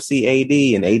 I want to see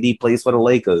AD, and AD plays for the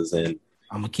Lakers, and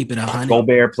I'm gonna keep it 100.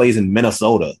 Gobert plays in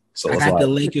Minnesota, so I got the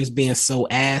Lakers being so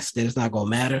ass that it's not gonna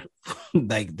matter.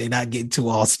 Like they're not getting 2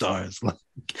 All-Stars.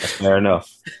 That's fair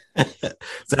enough.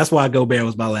 So that's why Gobert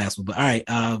was my last one. But all right,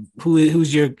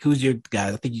 who's your guy?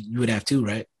 I think you would have 2,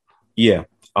 right? Yeah.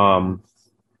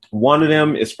 One of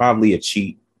them is probably a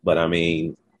cheat, but I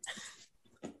mean,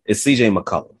 it's CJ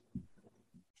McCollum.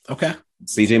 Okay.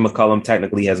 CJ McCollum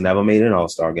technically has never made an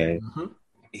All-Star game. Mm-hmm.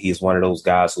 He's one of those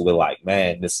guys who were like,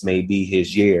 man, this may be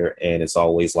his year. And it's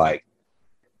always like,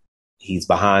 he's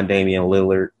behind Damian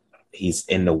Lillard. He's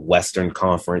in the Western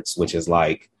Conference, which is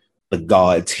like the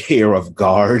god tier of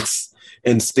guards.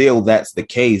 And still that's the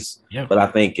case. Yeah. But I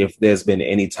think if there's been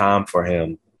any time for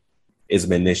him, it's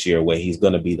been this year where he's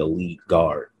going to be the lead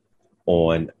guard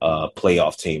on a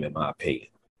playoff team, in my opinion.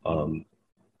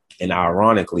 And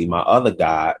ironically, my other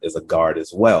guy is a guard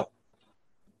as well.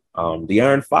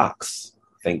 De'Aaron Fox.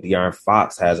 I think De'Aaron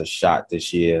Fox has a shot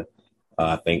this year.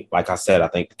 I think, like I said, I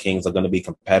think the Kings are going to be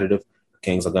competitive. The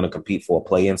Kings are going to compete for a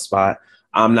play-in spot.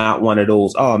 I'm not one of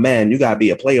those, oh, man, you got to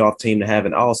be a playoff team to have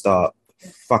an all-star.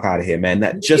 Fuck out of here, man.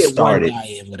 That just started. One guy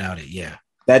in without it, yeah.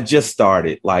 That just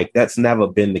started. Like, that's never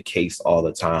been the case all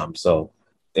the time. So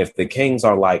if the Kings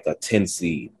are like a 10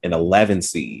 seed, an 11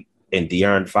 seed, and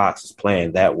De'Aaron Fox is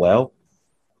playing that well,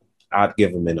 I'd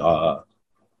give him an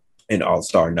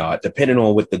all-star nod, depending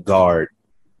on what the guard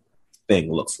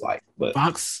thing looks like. But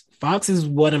Fox Fox is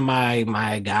one of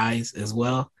my guys as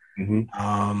well.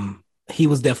 Mm-hmm. He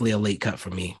was definitely a late cut for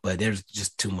me, but there's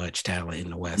just too much talent in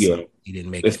the West. Yeah, so he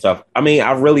didn't make it's it. tough. I mean,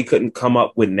 I really couldn't come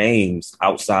up with names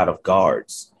outside of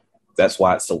guards. That's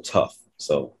why it's so tough.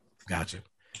 So, gotcha.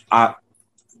 I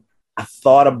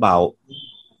thought about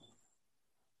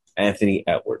Anthony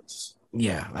Edwards.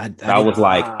 Yeah, I was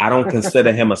like, I don't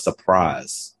consider him a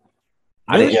surprise.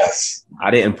 Really?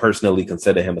 I didn't personally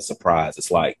consider him a surprise.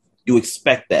 It's like you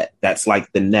expect that. That's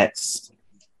like the next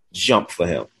jump for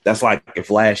him. That's like if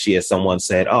last year someone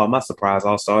said, "Oh, my surprise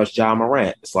all-star is Ja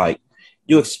Morant." It's like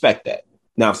you expect that.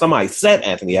 Now, if somebody said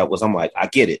Anthony Edwards, I'm like, I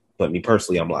get it. But me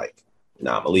personally, I'm like,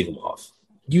 nah, I'm gonna leave him off.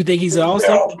 You think he's an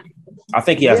all-star? I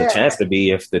think he has a chance to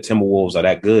be if the Timberwolves are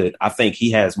that good. I think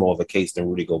he has more of a case than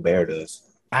Rudy Gobert does.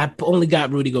 I only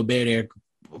got Rudy Gobert there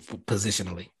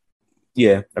positionally.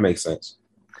 Yeah, that makes sense.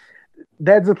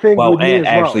 That's the thing. Well, and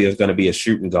actually is going to be a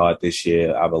shooting guard this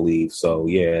year, I believe. So,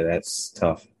 yeah, that's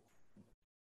tough.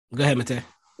 Go ahead, Mate.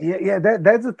 Yeah,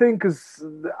 that's the thing, because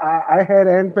I had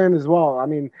Ant-Man as well. I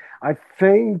mean, I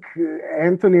think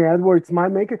Anthony Edwards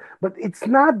might make it, but it's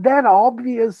not that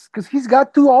obvious because he's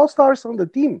got 2 All-Stars on the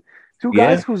team. 2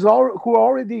 guys who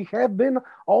already have been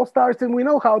All-Stars, and we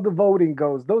know how the voting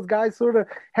goes. Those guys sort of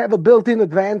have a built-in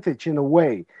advantage in a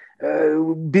way,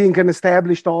 being an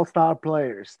established All-Star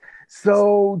players.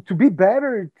 So to be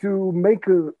better, to make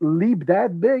a leap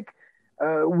that big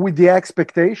with the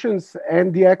expectations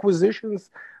and the acquisitions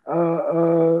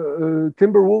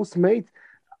Timberwolves made,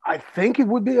 I think it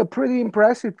would be a pretty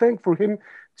impressive thing for him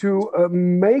to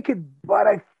make it. But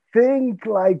I think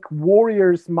like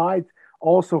Warriors might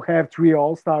also have 3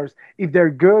 All-Stars if they're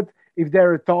good, if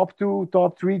they're a top 2,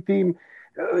 top 3 team.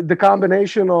 The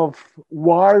combination of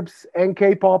Warbs and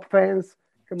K-pop fans.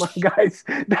 Come on, guys!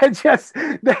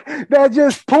 That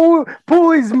just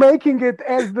Poole is making it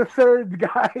as the 3rd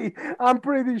guy. I'm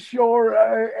pretty sure,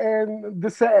 and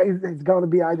it's going to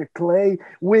be either Clay,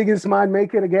 Wiggins might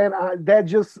make it again.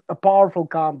 That's just a powerful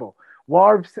combo.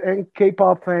 Warbs and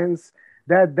K-pop fans.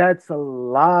 That's a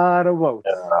lot of votes,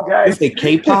 guys. Is it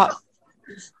K-pop?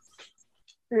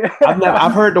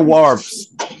 I've heard the Warbs.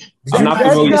 I'm not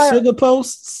familiar with Sugar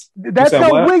Posts. That's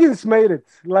how Wiggins made it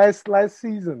last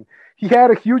season. He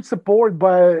had a huge support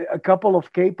by a couple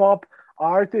of K-pop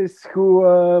artists who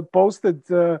posted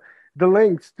the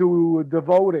links to the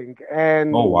voting,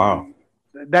 and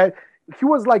that he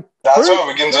was like, that's where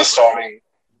Wiggins was starting.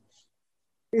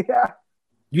 Yeah.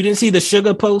 You didn't see the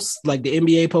Sugar posts, like the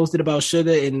NBA posted about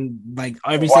Sugar and like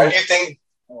every. Why do you think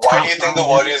the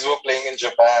Warriors were playing in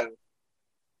Japan?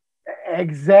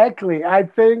 Exactly. I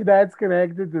think that's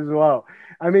connected as well.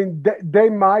 I mean, they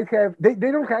might have. They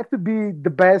don't have to be the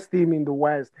best team in the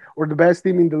West or the best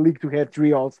team in the league to have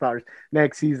 3 All-Stars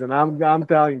next season. I'm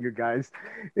telling you guys,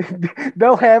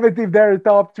 they'll have it if they're a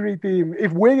top 3 team.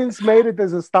 If Wiggins made it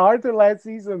as a starter last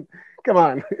season, come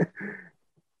on.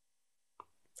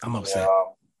 I'm upset.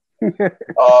 Yeah.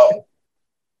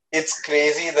 It's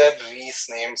crazy that Reese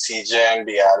named CJ and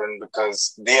De'Aaron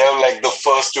because they are like the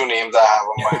first 2 names I have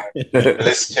on my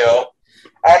list here.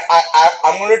 And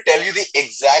I'm going to tell you the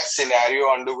exact scenario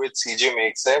under which CJ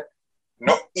makes it.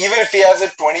 No, even if he has a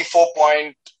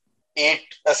 24.8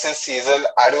 assist season,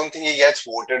 I don't think he gets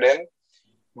voted in.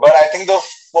 But I think the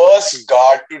first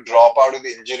guard to drop out of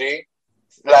the injury,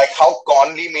 like how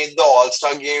Conley made the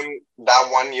All-Star game that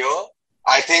one year,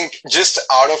 I think just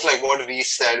out of like what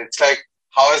Reese said, it's like,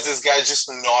 how has this guy just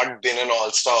not been an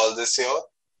All-Star all this year?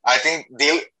 I think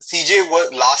CJ was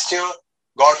last year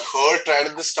got hurt right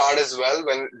at the start as well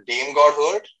when Dame got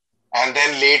hurt. And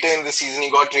then later in the season, he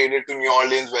got traded to New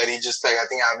Orleans where he just like, I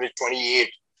think averaged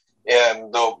 28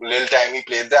 the little time he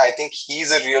played there. I think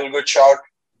he's a real good shout.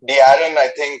 De'Aaron, I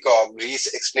think Reese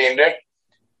explained it.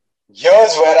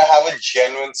 Here's where I have a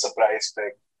genuine surprise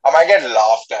pick. I might get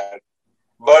laughed at.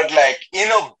 But like in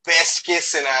a best case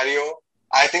scenario,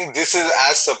 I think this is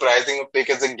as surprising a pick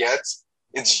as it gets.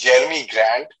 It's Jeremy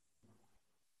Grant.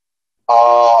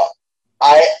 I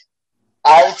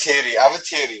have a theory.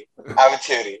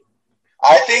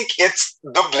 I think it's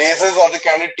the Blazers are the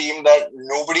kind of team that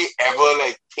nobody ever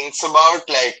like thinks about.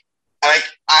 Like I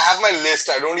have my list.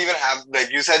 I don't even have, like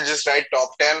you said, just right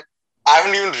top 10. I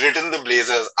haven't even written the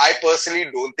Blazers. I personally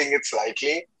don't think it's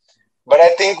likely. But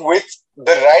I think with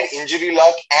the right injury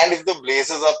luck and if the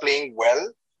Blazers are playing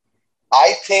well,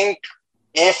 I think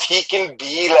if he can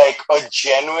be like a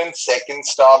genuine second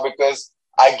star, because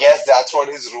I guess that's what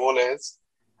his role is.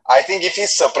 I think if he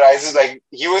surprises, like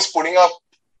he was putting up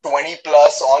 20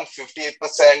 plus on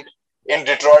 58% in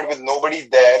Detroit with nobody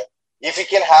there. If he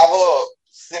can have a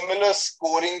similar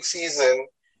scoring season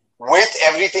with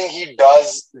everything he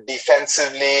does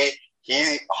defensively,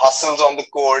 he hustles on the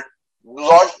court.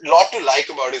 Lot to like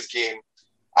about his game.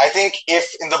 I think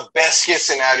if in the best case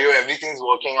scenario, everything's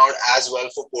working out as well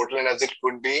for Portland as it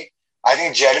could be, I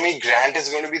think Jeremy Grant is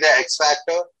going to be the X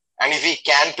factor. And if he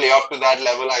can play up to that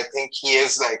level, I think he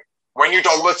is like, when you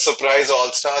talk about surprise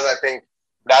all-stars, I think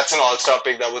that's an all-star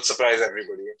pick that would surprise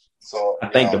everybody. So I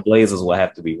think the Blazers will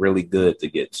have to be really good to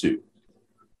get to.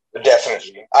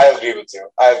 Definitely. I agree with you.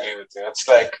 It's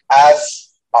like as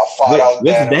far out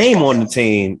there. With Dame on the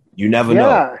team, you never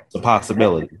know. It's a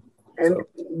possibility. And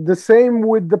the same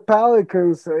with the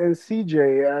Pelicans and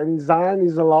CJ. I mean, Zion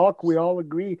is a lock. We all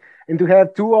agree. And to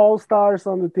have 2 all-stars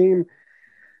on the team,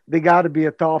 they got to be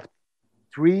a top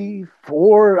 3,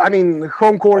 4. I mean,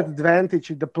 home court advantage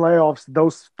in the playoffs,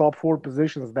 those top 4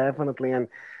 positions, definitely. And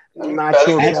I'm not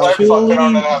sure.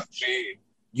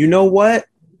 You know what?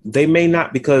 They may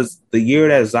not, because the year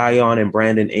that Zion and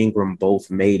Brandon Ingram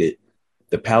both made it,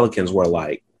 the Pelicans were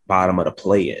like bottom of the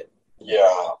play-in. Yeah.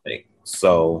 I think.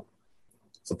 So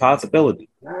it's a possibility.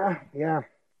 Yeah.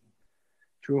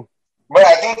 True. But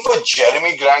I think for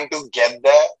Jeremy Grant to get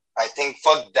there, I think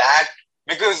for that,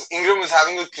 because Ingram was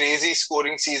having a crazy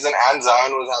scoring season and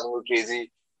Zion was having a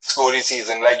crazy scoring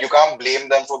season. Like, you can't blame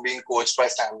them for being coached by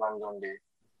Stan Van Gundy.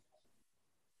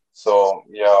 So,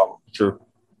 yeah. True.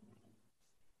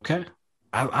 Okay.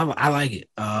 I like it.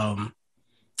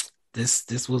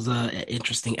 This was an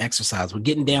interesting exercise. We're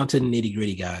getting down to the nitty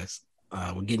gritty, guys.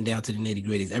 We're getting down to the nitty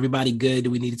gritties. Everybody good? Do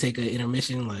we need to take an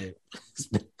intermission? Like,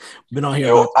 been on here.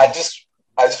 Yo, I just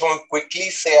want to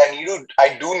quickly say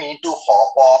I do need to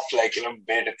hop off like in a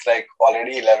bit. It's like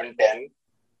already 11:10.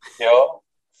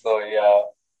 So yeah.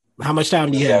 How much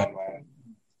time do you have? Man.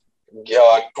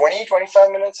 Yeah,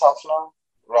 20-25 minutes, half an hour,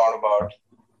 roundabout.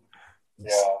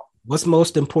 Yeah. What's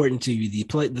most important to you,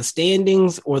 the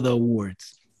standings or the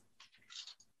awards?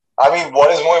 I mean,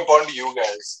 what is more important to you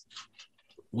guys?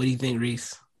 What do you think,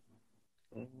 Reese?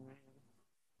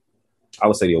 I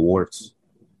would say the awards.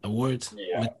 Awards?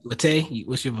 Yeah. Matei,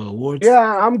 what's your awards? Yeah,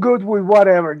 I'm good with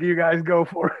whatever you guys go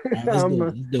for. Let's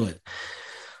do it.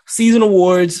 Season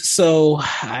awards. So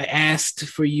I asked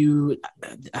for you,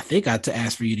 I think I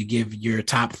asked for you to give your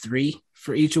top 3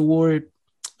 for each award.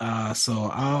 So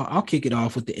I'll kick it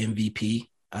off with the MVP.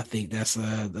 I think that's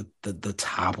the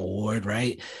top award,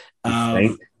 right?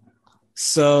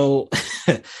 So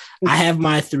I have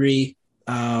my 3.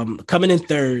 Coming in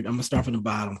third, I'm gonna start from the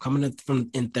bottom. Coming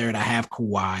in third, I have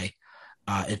Kawhi.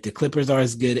 If the Clippers are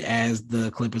as good as the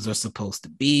Clippers are supposed to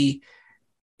be,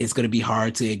 it's gonna be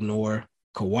hard to ignore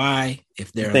Kawhi.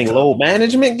 If they're low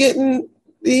management getting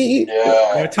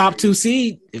they're top 2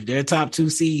 seed. If they're a top 2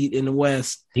 seed in the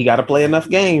West, he got to play enough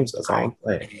games. That's all I'm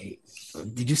saying. Hey,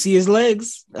 did you see his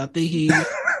legs? I think his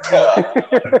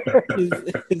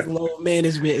low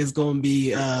management is going to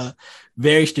be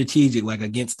very strategic, like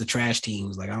against the trash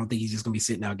teams. Like, I don't think he's just going to be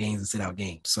sitting out games and sit out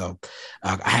games. So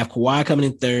I have Kawhi coming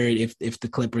in third if the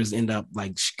Clippers end up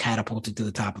like catapulted to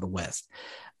the top of the West.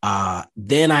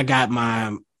 Then I got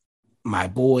my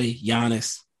boy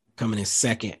Giannis coming in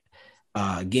second.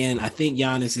 Again, I think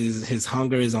Giannis his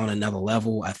hunger is on another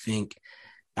level. I think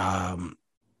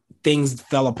things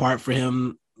fell apart for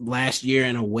him last year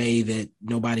in a way that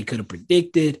nobody could have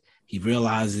predicted. He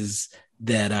realizes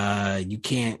that you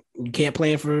can't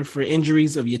plan for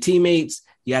injuries of your teammates.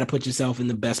 You got to put yourself in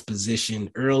the best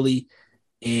position early,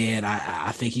 and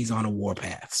I think he's on a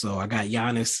warpath. So I got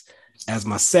Giannis as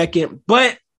my second,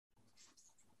 but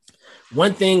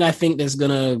one thing I think that's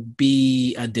going to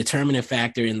be a determinant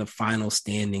factor in the final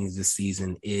standings this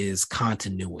season is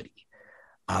continuity.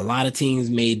 A lot of teams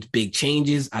made big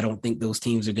changes. I don't think those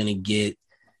teams are going to get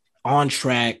on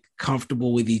track,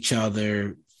 comfortable with each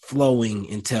other,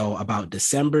 flowing until about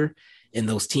December. And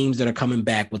those teams that are coming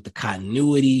back with the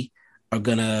continuity are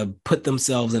going to put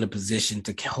themselves in a position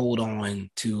to hold on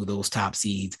to those top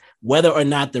seeds, whether or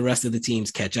not the rest of the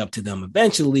teams catch up to them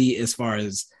eventually as far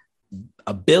as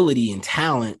ability and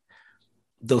talent.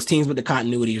 Those teams with the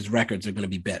continuity's records are going to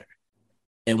be better.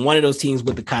 And one of those teams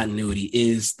with the continuity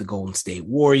is the Golden State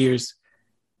Warriors.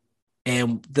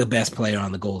 And the best player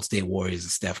on the Golden State Warriors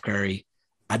is Steph Curry.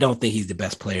 I don't think he's the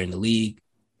best player in the league.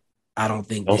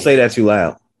 Don't say that too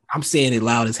loud. I'm saying it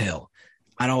loud as hell.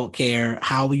 I don't care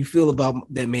how you feel about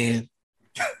that man.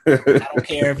 I don't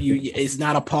care if it's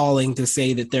not appalling to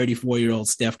say that 34-year-old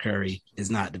Steph Curry is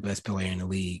not the best player in the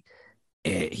league.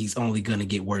 He's only going to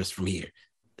get worse from here.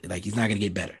 Like, he's not going to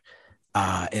get better.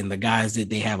 And the guys that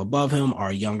they have above him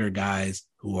are younger guys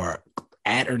who are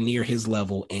at or near his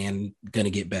level and going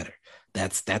to get better.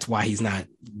 That's why he's not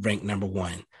ranked number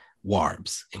 1,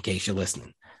 Warbs, in case you're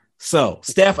listening. So,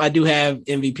 Steph, I do have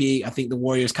MVP. I think the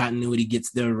Warriors' continuity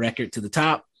gets their record to the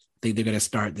top. I think they're going to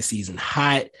start the season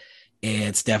hot.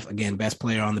 And Steph, again, best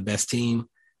player on the best team,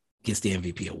 gets the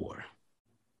MVP award.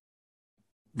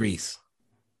 Reese.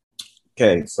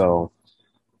 Okay, so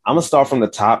I'm going to start from the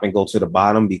top and go to the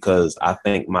bottom because I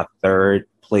think my third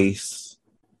place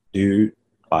dude,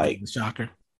 like, shocker,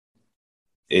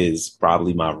 is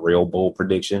probably my real bold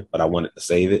prediction, but I wanted to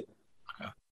save it.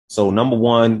 Okay. So number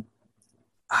one,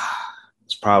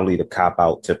 it's probably the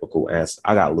cop-out typical answer.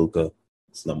 I got Luka.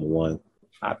 It's number one.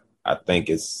 I think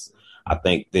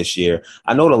this year,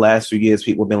 I know the last few years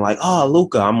people have been like, oh,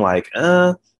 Luka. I'm like,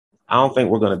 I don't think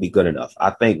we're going to be good enough. I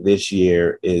think this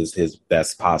year is his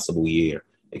best possible year,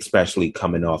 especially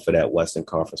coming off of that Western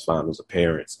Conference Finals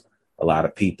appearance. A lot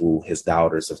of people, his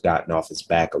doubters, have gotten off his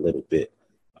back a little bit.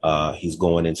 He's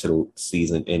going into the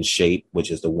season in shape, which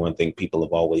is the one thing people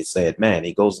have always said. Man,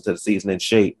 he goes into the season in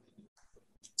shape,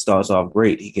 starts off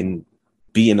great. He can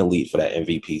be in the lead for that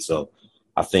MVP. So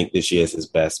I think this year is his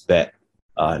best bet.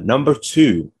 Number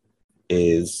two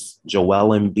is Joel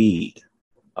Embiid.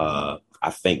 I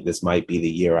think this might be the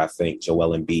year I think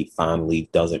Joel Embiid finally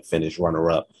doesn't finish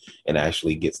runner-up and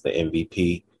actually gets the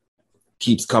MVP.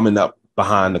 Keeps coming up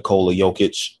behind Nikola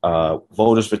Jokic.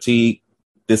 Voters fatigue.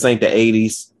 This ain't the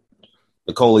 80s.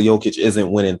 Nikola Jokic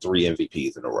isn't winning 3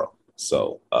 MVPs in a row.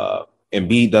 So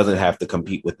Embiid doesn't have to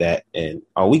compete with that. And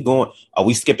are we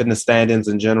skipping the standings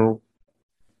in general?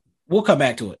 We'll come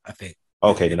back to it, I think.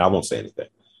 Okay, then I won't say anything.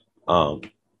 And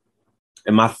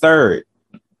my third,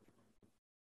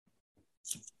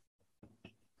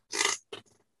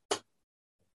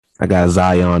 I got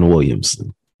Zion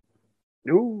Williamson.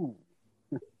 Ooh.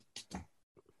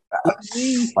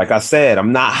 Like I said,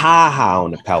 I'm not high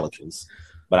on the Pelicans,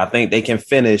 but I think they can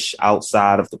finish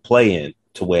outside of the play-in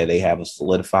to where they have a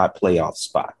solidified playoff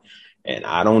spot. And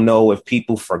I don't know if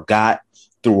people forgot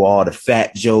through all the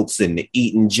fat jokes and the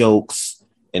eating jokes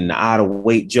and the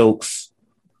out-of-weight jokes,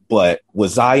 but what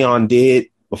Zion did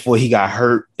before he got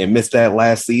hurt and missed that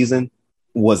last season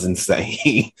was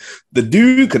insane. The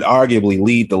dude could arguably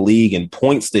lead the league in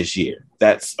points this year.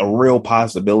 That's a real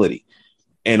possibility.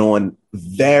 And on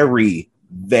very,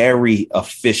 very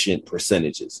efficient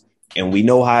percentages. And we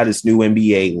know how this new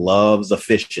NBA loves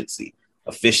efficiency.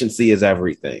 Efficiency is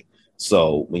everything.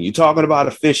 So when you're talking about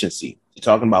efficiency, you're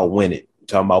talking about winning, you're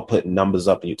talking about putting numbers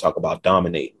up, and you talk about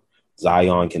dominating.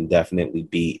 Zion can definitely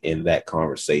be in that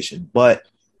conversation. But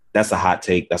that's a hot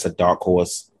take. That's a dark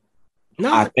horse.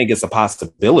 No, I think it's a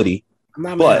possibility. I'm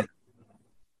not but mad at it.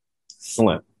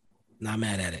 Slim. Not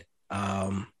mad at it.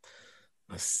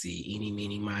 Let's see. Eeny,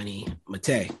 meeny, miny.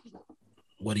 Mate,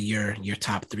 what are your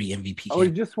top 3 MVP? I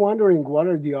was just wondering, what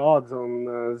are the odds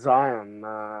on Zion?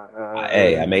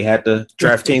 Hey, I may have to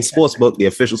DraftKings Sportsbook, the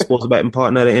official sports betting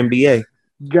partner of the NBA.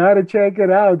 Gotta check it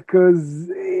out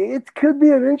because it could be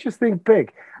an interesting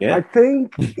pick. Yeah. I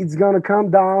think it's gonna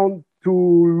come down to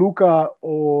Luka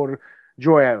or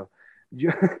Joel.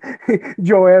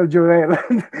 Joel.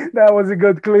 That was a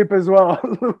good clip as well.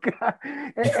 Luka.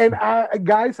 And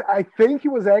guys, I think he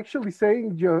was actually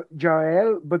saying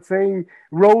Joel, but saying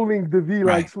rolling the V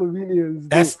like Slovenians.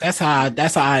 That's how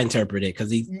I interpret it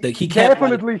because he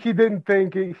definitely he didn't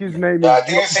think his name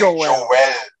is Joel.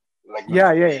 Like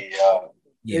yeah,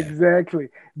 exactly.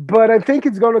 But I think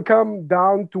it's going to come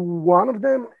down to one of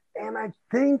them, and I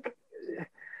think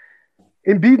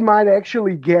Embiid might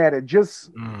actually get it just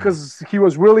because he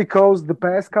was really close the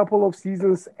past couple of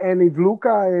seasons. And if Luka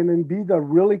and Embiid are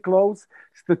really close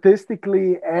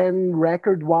statistically and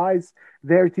record-wise,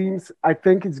 their teams, I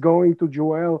think it's going to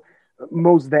Joel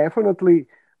most definitely.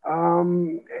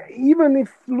 Even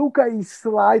if Luka is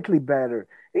slightly better,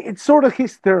 it's sort of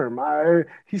his turn.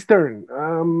 He's sort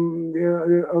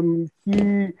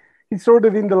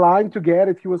of in the line to get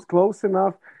it. He was close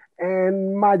enough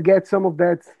and might get some of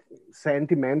that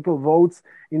sentimental votes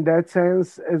in that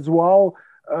sense as well.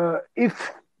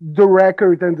 If the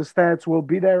record and the stats will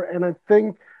be there, and I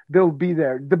think they'll be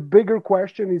there. The bigger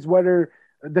question is whether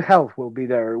the health will be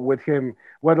there with him,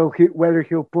 whether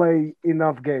he'll play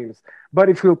enough games. But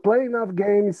if he'll play enough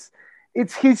games,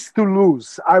 it's his to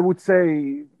lose, I would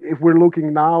say, if we're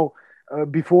looking now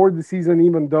before the season,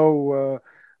 even though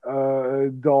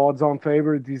the odds-on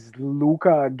favorite is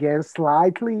Luka against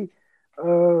slightly.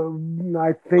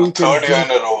 I think third year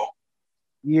in a row.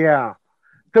 Yeah,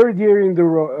 third year in the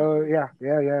row. Yeah.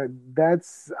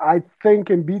 I think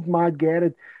Embiid might get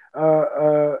it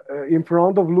in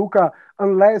front of Luka,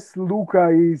 unless Luka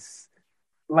is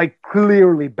like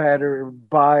clearly better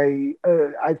by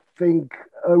I think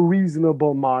a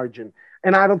reasonable margin,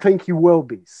 and I don't think he will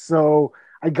be. So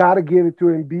I gotta give it to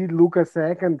Embiid, Luka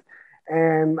second,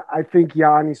 and I think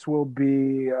Giannis will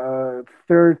be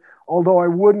third. Although I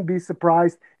wouldn't be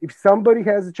surprised if somebody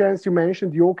has a chance. You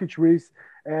mentioned Jokic, Reese.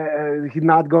 He's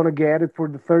not gonna get it for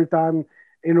the third time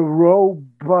in a row,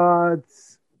 but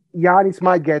Giannis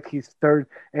might get his third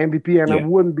MVP, and I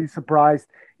wouldn't be surprised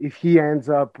if he ends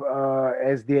up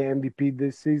as the MVP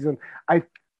this season. I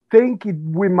think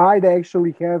we might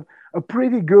actually have a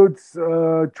pretty good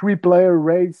three-player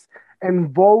race,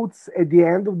 and votes at the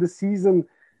end of the season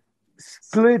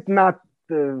split not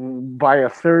by a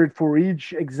third for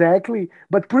each exactly,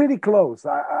 but pretty close.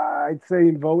 I'd say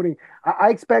in voting, I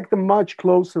expect a much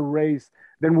closer race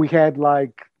than we had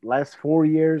like last 4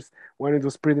 years when it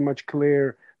was pretty much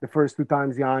clear the first two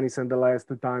times Giannis and the last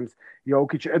two times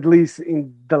Jokic. At least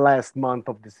in the last month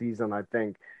of the season, I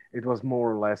think it was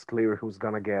more or less clear who's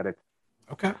gonna get it.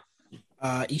 Okay,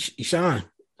 Ishan,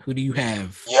 who do you have?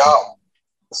 Yeah,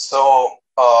 so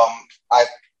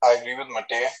I agree with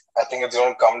Mate. I think it's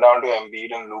going to come down to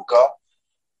Embiid and Luka.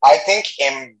 I think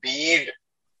Embiid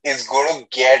is going to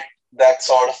get that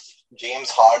sort of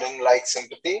James Harden-like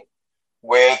sympathy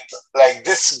with, like,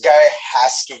 this guy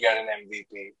has to get an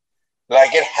MVP.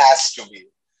 Like, it has to be.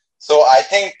 So I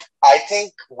think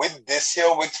with this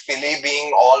year, with Philly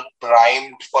being all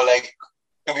primed for, like,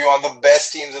 to be one of the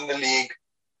best teams in the league,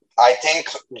 I think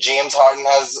James Harden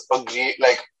has agreed,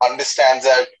 like, understands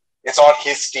that it's not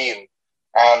his team.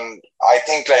 And I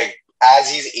think, like, as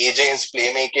he's aging, his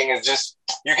playmaking is just,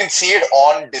 you can see it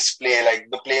on display. Like,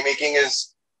 the playmaking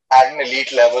is at an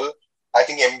elite level. I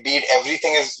think Embiid,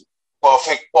 everything is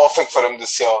perfect for him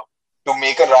this year to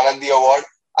make a run at the award.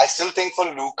 I still think for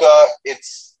Luka,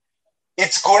 it's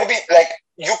going to be, like,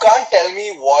 you can't tell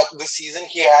me what the season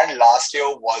he had last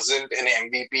year wasn't an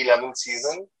MVP level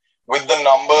season with the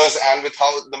numbers and with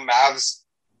how the Mavs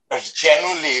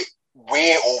genuinely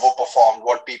way overperformed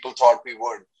what people thought we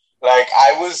would. Like,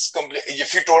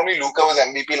 if you told me Luka was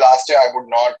MVP last year, I would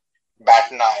not bat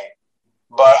an eye.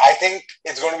 But I think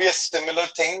it's going to be a similar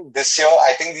thing this year.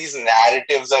 I think these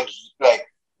narratives are, like,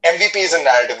 MVP is a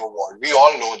narrative award. We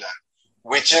all know that.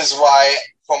 Which is why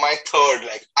for my third,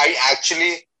 like,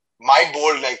 my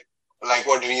bold, like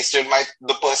what Reese did,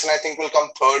 the person I think will come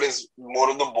third is more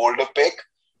of the bolder pick.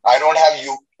 I don't have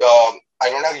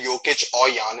Jokic or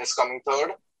Giannis coming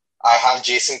third. I have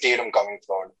Jason Tatum coming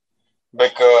third,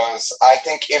 because I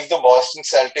think if the Boston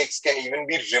Celtics can even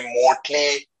be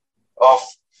remotely a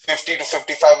 50 to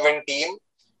 55 win team,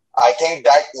 I think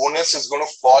that onus is going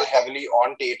to fall heavily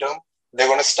on Tatum. They're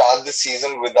going to start the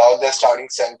season without their starting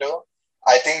center.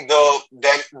 I think the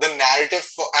narrative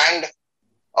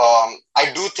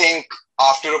I do think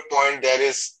after a point there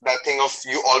is that thing of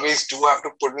you always do have to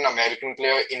put an American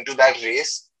player into that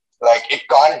race. Like, it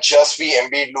can't just be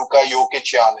Embiid, Luka, Jokic,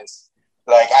 Giannis.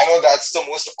 Like, I know that's the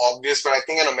most obvious, but I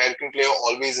think an American player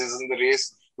always is in the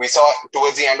race. We saw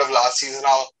towards the end of last season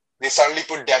how they suddenly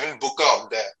put Devin Booker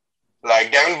up there.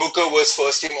 Like, Devin Booker was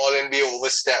first team All-NBA over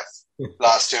Steph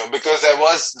last year because there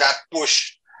was that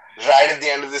push right at the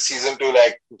end of the season to,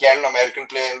 like, get an American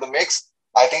player in the mix.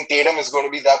 I think Tatum is going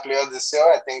to be that player this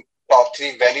year. I think top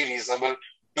three, very reasonable.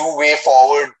 Two-way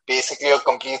forward, basically a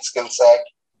complete skill set.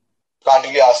 Can't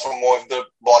really ask for more. If the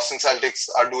Boston Celtics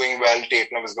are doing well,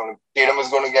 Tatum is going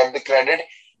to get the credit,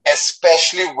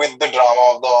 especially with the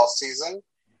drama of the offseason.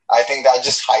 I think that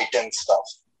just heightens stuff.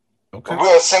 Okay.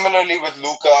 Similarly, with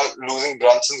Luka losing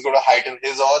Brunson is going to heighten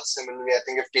his odds. Similarly, I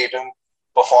think if Tatum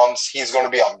performs, he's going to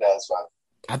be up there as well.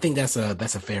 I think that's a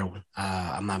fair one.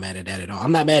 I'm not mad at that at all.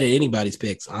 I'm not mad at anybody's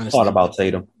picks, honestly. I thought about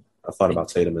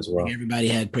Tatum as well. Everybody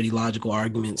had pretty logical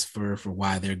arguments for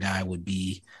why their guy would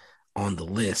be on the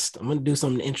list. I'm going to do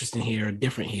something interesting here,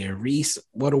 different here. Reese,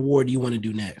 what award do you want to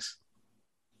do next?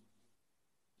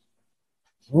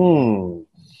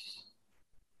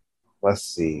 Let's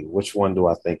see. Which one do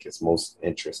I think is most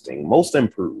interesting? Most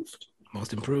improved.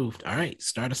 Most improved. All right.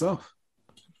 Start us off.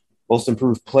 Most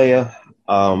improved player.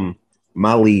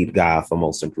 My lead guy for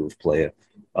most improved player.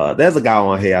 There's a guy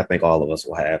on here I think all of us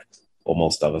will have, or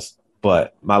most of us.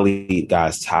 But my lead guy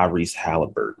is Tyrese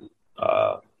Halliburton.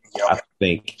 I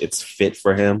think it's fit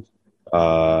for him.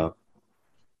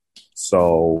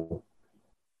 So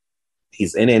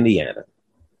he's in Indiana.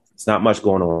 It's not much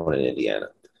going on in Indiana.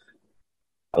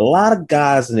 A lot of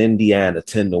guys in Indiana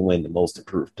tend to win the most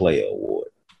improved player award.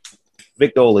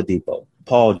 Victor Oladipo,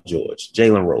 Paul George,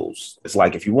 Jalen Rose. It's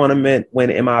like if you want to win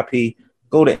MIP,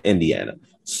 go to Indiana.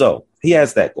 So he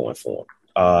has that going for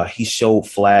him. He showed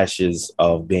flashes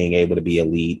of being able to be a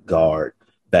lead guard,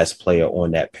 best player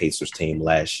on that Pacers team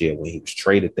last year when he was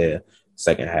traded there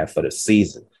second half of the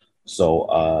season.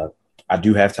 So I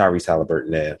do have Tyrese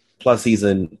Halliburton there. Plus he's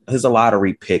a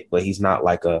lottery pick, but he's not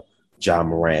like a Ja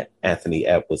Morant, Anthony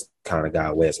Edwards kind of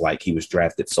guy where it's like he was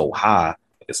drafted so high.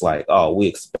 It's like, oh, we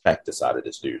expect this out of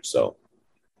this dude. So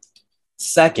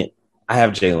second, I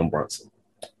have Jalen Brunson.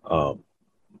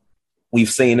 We've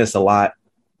seen this a lot.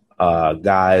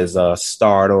 Guys, a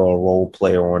starter or a role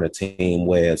player on a team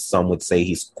where some would say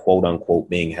he's quote unquote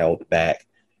being held back,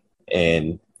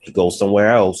 and he goes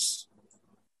somewhere else,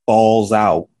 balls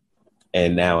out,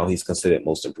 and now he's considered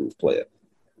most improved player.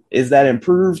 Is that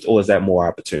improved or is that more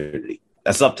opportunity?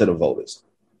 That's up to the voters.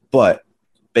 But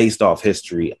based off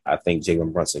history, I think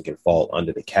Jalen Brunson can fall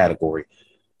under the category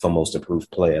for most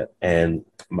improved player. And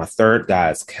my third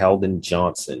guy is Keldon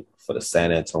Johnson for the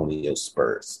San Antonio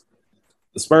Spurs.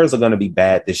 The Spurs are going to be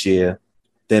bad this year.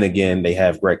 Then again, they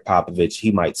have Greg Popovich.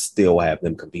 He might still have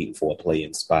them competing for a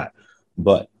play-in spot.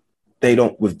 But they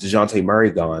don't, with DeJounte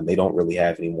Murray gone, they don't really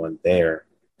have anyone there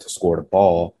to score the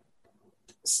ball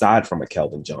aside from a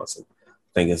Keldon Johnson. I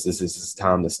think this is his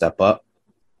time to step up.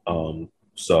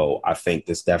 So I think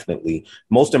this definitely,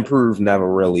 most improved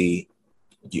never really,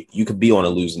 you could be on a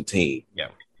losing team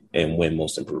and win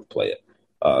most improved player.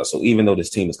 So even though this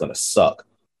team is going to suck,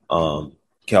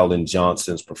 Keldon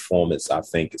Johnson's performance, I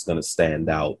think, is going to stand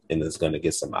out and is going to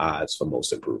get some eyes for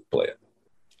most improved player.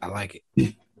 I like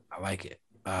it.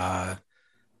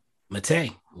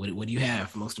 Matei, what do you have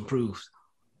for most improved?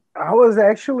 I was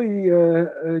actually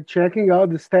checking out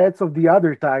the stats of the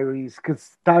other Tyrese,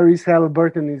 because Tyrese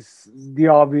Halliburton is the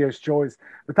obvious choice.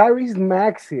 But Tyrese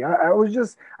Maxey, I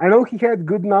know he had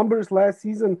good numbers last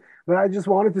season, but I just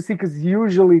wanted to see, because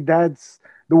usually that's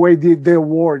the way the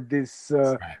award, this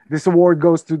award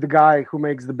goes to the guy who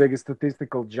makes the biggest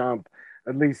statistical jump,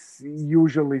 at least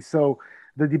usually. So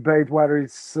the debate whether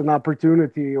it's an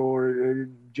opportunity or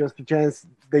just a chance,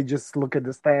 they just look at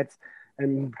the stats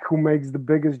and who makes the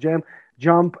biggest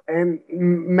jump. And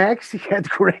Maxey had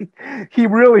he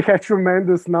really had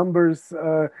tremendous numbers.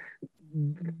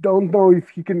 Don't know if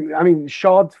he can,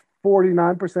 shot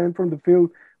 49% from the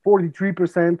field,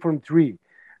 43% from three,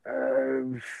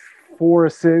 4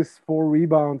 assists, 4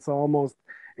 rebounds, almost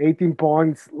 18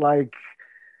 points. Like,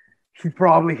 he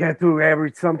probably had to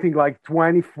average something like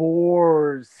 24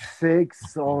 or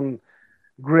 6 on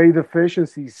great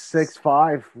efficiency,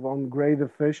 6.5 on great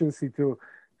efficiency to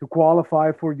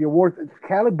qualify for the award.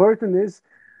 Halliburton is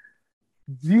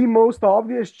the most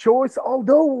obvious choice,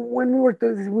 although when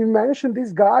we mentioned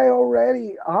this guy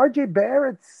already, RJ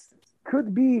Barrett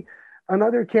could be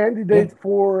another candidate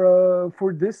for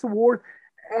this award,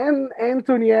 and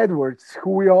Anthony Edwards,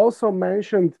 who we also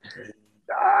mentioned.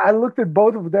 I looked at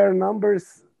both of their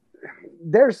numbers.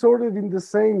 They're sort of in the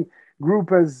same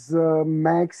group as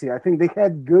Maxey. I think they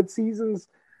had good seasons,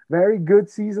 very good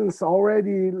seasons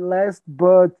already last,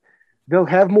 but they'll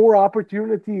have more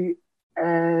opportunity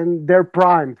and they're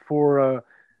primed for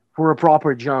a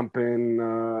proper jump in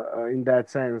that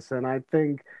sense. And I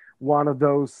think one of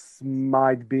those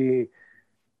might be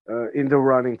in the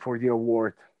running for the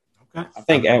award. Okay. I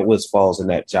think Edwards falls in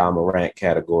that Ja Morant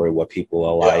category where people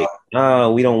are like,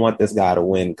 "No, we don't want this guy to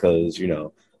win because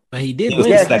But he did win.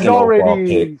 Yeah, he's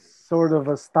already sort of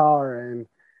a star, and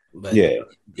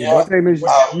same as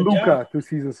Luka 2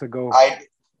 seasons ago.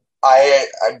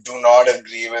 I do not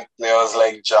agree with players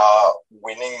like Ja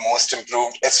winning most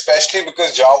improved, especially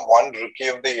because Ja won Rookie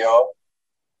of the Year.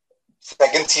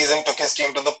 Second season took his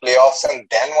team to the playoffs and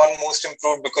then won most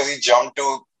improved because he jumped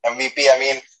to MVP.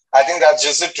 I think that's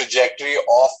just the trajectory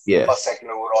of a second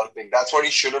overall pick. That's what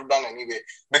he should have done anyway.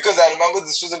 Because I remember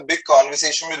this was a big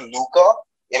conversation with Luka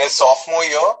in his sophomore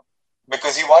year,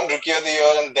 because he won Rookie of the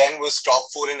Year and then was top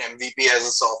 4 in MVP as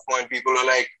a sophomore. And people were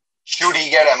like, should he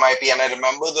get MIP? And I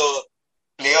remember the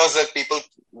players that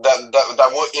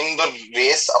were in the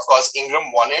race. Of course,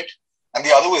 Ingram won it. And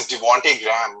the other was Devontae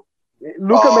Graham.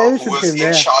 Luka mentioned who was him,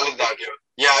 in Charlotte that year.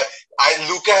 Yeah,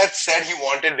 Luka had said he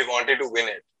wanted Devontae to win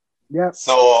it. Yeah.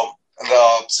 So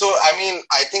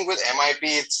I think with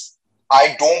MIP,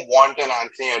 I don't want an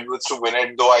Anthony Edwards to win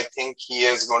it, though I think he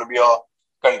is going to be a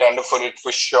contender for it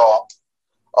for sure.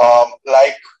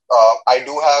 I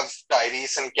do have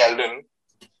Tyrese and Keldon.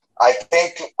 I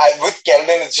think with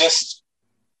Keldon, it's just,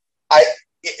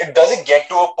 does it get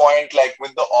to a point like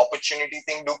with the opportunity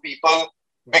thing, do people,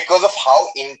 because of how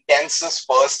intense the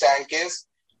Spurs tank is,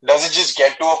 does it just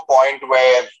get to a point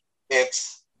where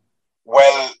it's,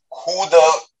 well, who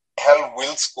the hell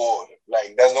will score?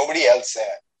 Like, there's nobody else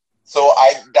there. So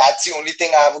that's the only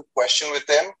thing I have a question with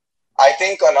him. I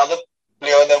think another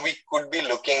player that we could be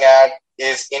looking at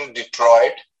is in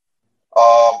Detroit.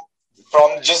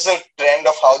 From just the trend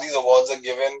of how these awards are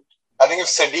given, I think if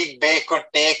Sadiq Bey could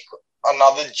take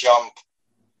another jump.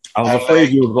 I was afraid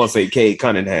you were going to say Cade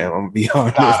Cunningham, I'm going to be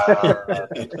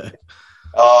honest.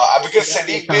 Because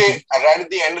Sadiq Bey, right at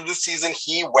the end of the season,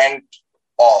 he went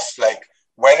off. Like,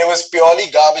 when it was purely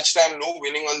garbage time, no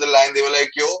winning on the line, they were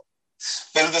like, yo,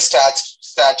 fill the stat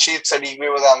sheet. Sadiq Bey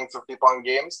was having 50-point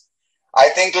games. I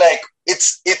think, like, it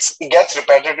gets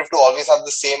repetitive to always have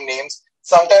the same names.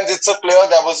 Sometimes it's a player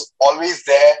that was always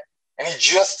there, and he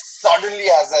just suddenly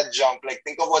has that jump. Like,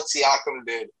 think of what Siakam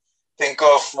did. Think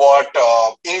of what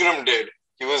Ingram did.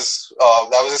 He was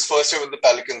that was his first year with the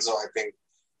Pelicans, I think.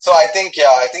 So I think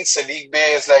Sadiq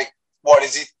Bey is like, what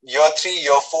is he, year 3,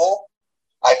 year 4?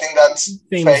 I think that's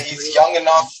fair. He's young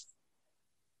enough.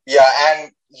 Yeah,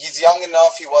 and he's young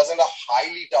enough. He wasn't a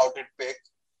highly touted pick.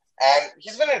 And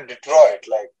he's been in Detroit.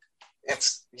 Like,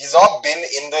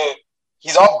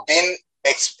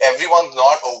 everyone's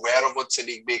not aware of what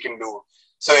Sadiq Bey can do.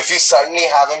 So if you suddenly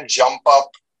have him jump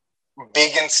up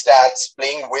big in stats,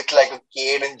 playing with like a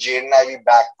Cade and Jaden Ivey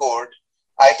backcourt,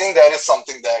 I think there is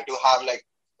something there to have like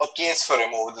a case for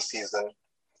him over the season.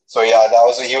 So yeah,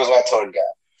 he was my third guy.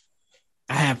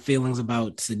 I have feelings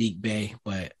about Sadiq Bey,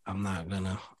 but I'm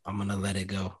gonna let it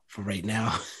go for right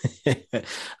now.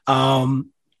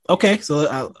 Okay,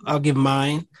 so I'll give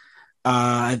mine.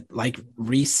 Like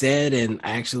Reese said, and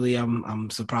actually I'm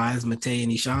surprised Matei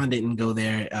and Ishan didn't go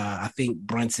there. I think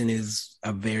Brunson is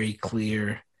a very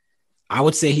clear, I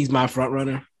would say he's my front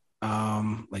runner.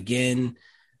 Again,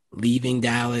 leaving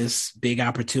Dallas, big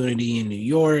opportunity in New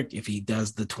York. If he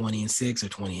does the 20-6 or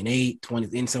 20-8,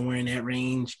 20 in somewhere in that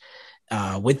range,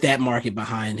 with that market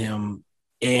behind him,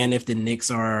 and if the Knicks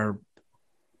are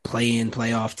playing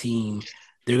playoff team,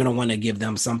 they're going to want to give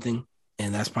them something,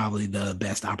 and that's probably the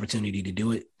best opportunity to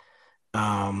do it.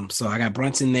 So I got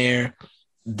Brunson there.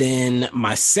 Then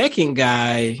my second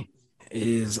guy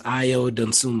is Ayo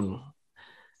Dosunmu.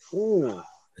 Ooh.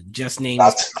 Just named.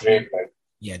 That's great, man.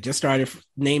 Yeah,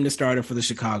 named the starter for the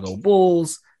Chicago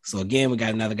Bulls. So again, we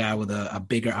got another guy with a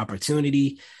bigger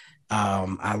opportunity.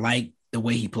 I like the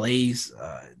way he plays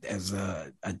as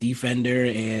a defender,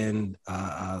 and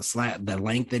the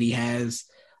length that he has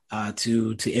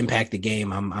to impact the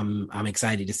game. I'm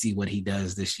excited to see what he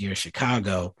does this year in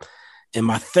Chicago. And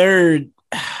my third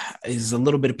is a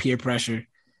little bit of peer pressure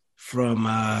from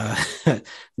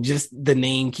just the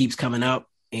name keeps coming up.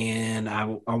 And I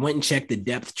went and checked the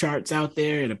depth charts out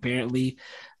there, and apparently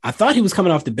I thought he was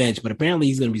coming off the bench, but apparently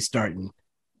he's going to be starting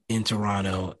in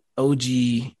Toronto. OG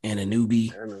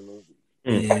Anunoby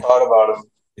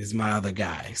is my other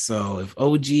guy. So if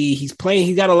OG, he's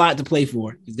got a lot to play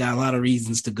for. He's got a lot of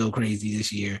reasons to go crazy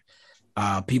this year.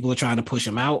 People are trying to push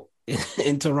him out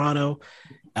in Toronto.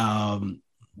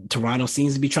 Toronto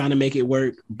seems to be trying to make it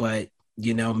work, but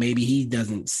maybe he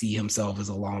doesn't see himself as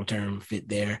a long-term fit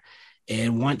there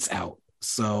and wants out.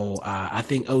 So I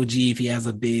think OG, if he has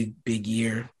a big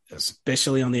year,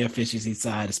 especially on the efficiency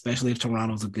side, especially if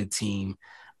Toronto's a good team,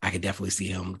 I could definitely see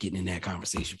him getting in that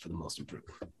conversation for the most improved.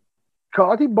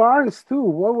 Scotty Barnes too.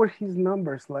 What were his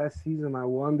numbers last season? I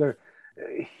wonder.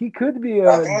 He could be a.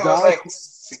 I think it was like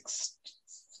 6.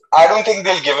 I don't think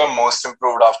they'll give him most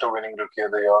improved after winning Rookie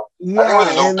of the Year. Yeah, I think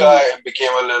with Luka, it became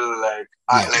a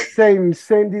little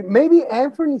same. Maybe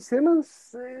Anthony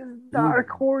Simmons, dark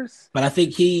horse. But I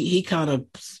think he kind of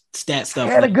stat stuff.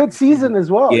 He had a good season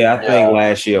as well. Yeah, I think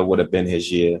last year would have been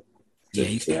his year.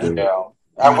 Yeah.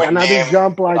 Another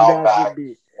jump like that would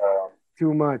be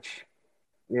too much.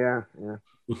 Yeah.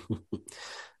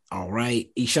 All right,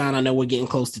 Ishan, I know we're getting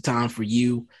close to time for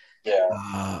you.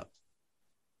 Yeah.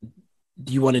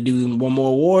 Do you want to do one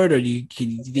more award, or I'll do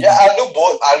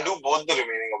both. I'll do both the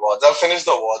remaining awards. I'll finish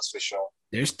the awards for sure.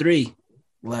 There's 3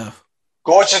 left.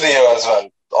 Coach of the Year as well.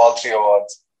 All 3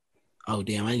 awards. Oh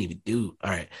damn! I didn't even do. All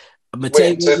right,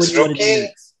 Matei, what do you want to do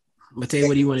next? Matei,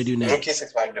 what do you want to do next? Rookie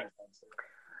expanded.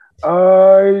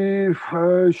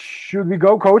 Should we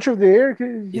go Coach of the Year?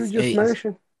 You just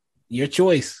mentioned your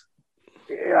choice.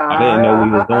 Yeah, I didn't know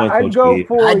we was doing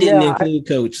Coach. I didn't include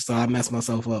Coach, so I messed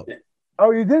myself up. Oh,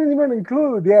 you didn't even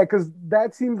include, because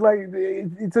that seems like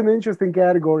it's an interesting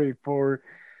category for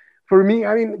me.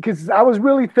 I mean, because I was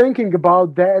really thinking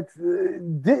about that.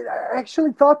 I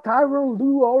actually thought Tyronn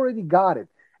Lue already got it,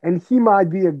 and he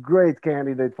might be a great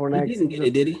candidate for next season. He didn't get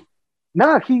it, did he?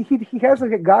 No, he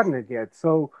hasn't gotten it yet.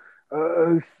 So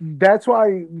that's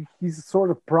why he's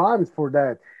sort of primed for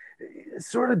that.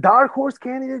 Sort of dark horse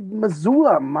candidate,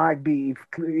 Mazzulla might be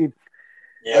if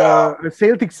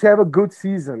Celtics have a good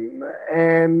season,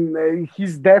 and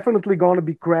he's definitely going to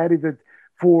be credited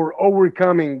for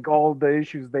overcoming all the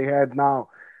issues they had now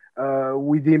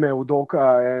with Ime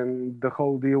Udoka and the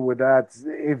whole deal with that.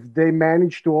 If they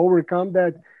manage to overcome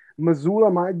that,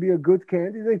 Mazzulla might be a good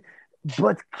candidate,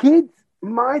 but Kidd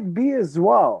might be as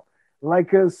well.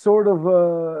 like a sort of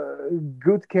a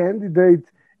good candidate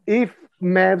if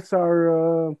Mavs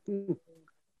are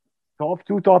top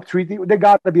two, top three team. They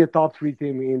got to be a top three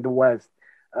team in the West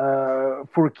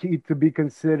for Kidd to be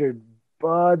considered.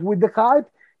 But with the hype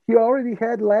he already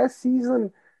had last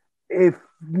season, if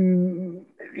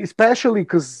especially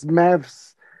because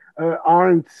Mavs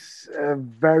aren't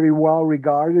very well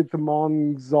regarded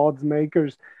among odds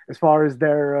makers as far as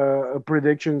their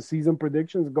season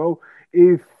predictions go.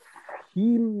 If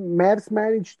Mavs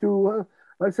managed to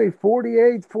let's say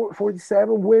 48,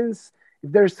 47 wins,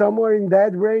 if they're somewhere in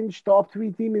that range, top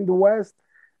three team in the West,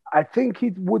 I think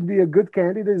it would be a good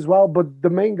candidate as well. But the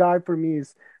main guy for me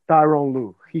is Tyronn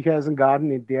Lue. He hasn't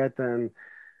gotten it yet and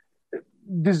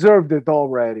deserved it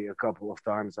already a couple of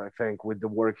times, I think, with the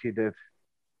work he did.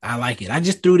 I like it. I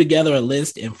just threw together a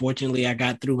list. And fortunately, I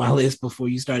got through my list before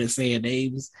you started saying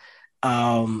names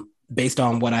based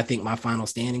on what I think my final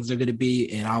standings are going to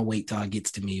be. And I'll wait till it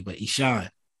gets to me. But Ishan,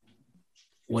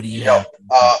 what do you have?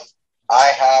 I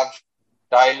have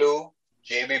Ty Lue,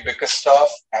 JB Bickerstaff,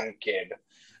 and Kidd.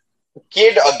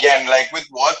 Kidd, again, like with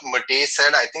what Matej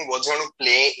said, I think what's going to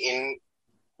play in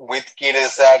with Kidd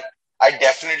is that I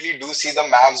definitely do see the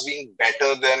Mavs being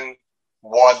better than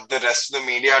what the rest of the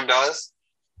media does.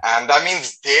 And that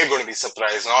means they're going to be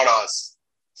surprised, not us.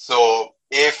 So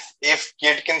if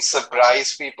Kidd can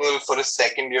surprise people for a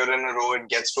second year in a row, it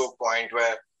gets to a point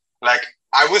where, like,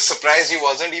 I was surprised he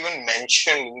wasn't even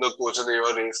mentioned in the Coach of the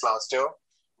Year race last year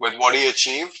with what he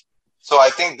achieved. So I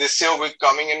think this year we're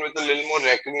coming in with a little more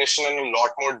recognition and a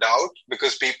lot more doubt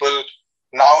because people,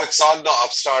 now it's not the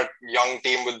upstart young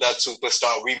team with that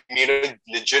superstar. We made a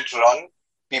legit run.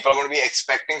 People are going to be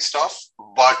expecting stuff,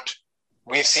 but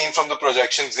we've seen from the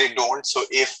projections they don't. So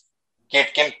if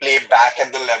Kidd can play back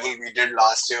at the level we did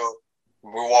last year,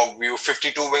 we were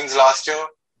 52 wins last year.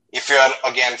 If you're,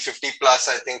 again, 50 plus,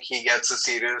 I think he gets a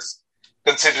serious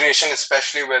consideration,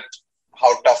 especially with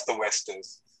how tough the West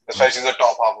is, especially the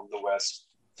top half of the West.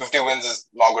 50 wins is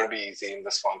not going to be easy in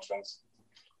this conference.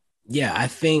 Yeah, I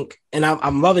think, and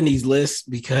I'm loving these lists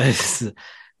because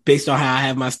based on how I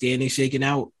have my standings shaken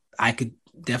out, I could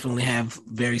definitely have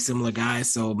very similar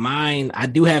guys. So mine, I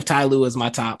do have Ty Lue as my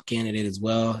top candidate as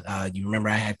well. You remember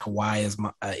I had Kawhi as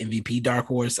my MVP dark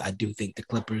horse. I do think the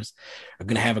Clippers are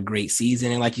going to have a great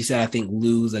season. And like you said, I think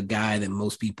Lue's a guy that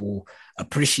most people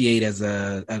appreciate as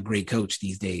a great coach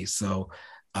these days. So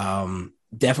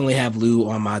definitely have Lue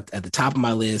on at the top of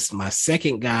my list. My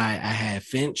second guy, I had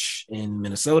Finch in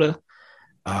Minnesota.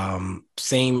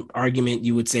 Same argument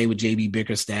you would say with JB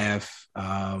Bickerstaff,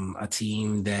 a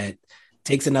team that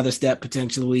takes another step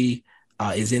potentially,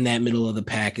 is in that middle of the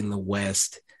pack in the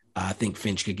West. I think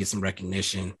Finch could get some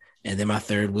recognition. And then my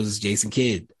third was Jason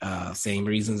Kidd. Same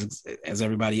reasons as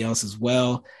everybody else as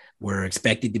well. We're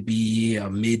expected to be a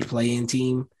mid-play-in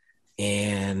team.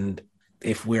 And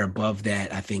if we're above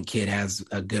that, I think Kidd has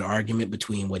a good argument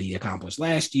between what he accomplished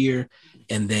last year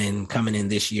and then coming in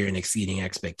this year and exceeding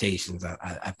expectations.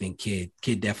 I think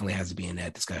Kidd definitely has to be in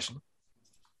that discussion.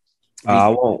 I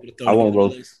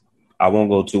won't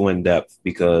go too in depth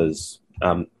because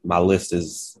my list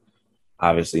is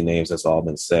obviously names that's all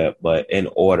been said, but in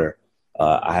order,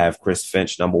 I have Chris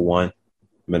Finch, number 1,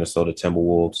 Minnesota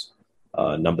Timberwolves.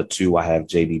 Number 2, I have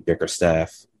JB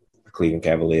Bickerstaff, Cleveland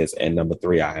Cavaliers, and number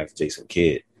 3, I have Jason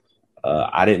Kidd.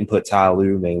 I didn't put Ty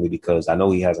Lue mainly because I know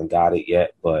he hasn't got it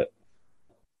yet, but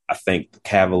I think the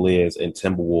Cavaliers and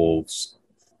Timberwolves,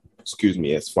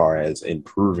 as far as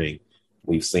improving,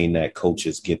 we've seen that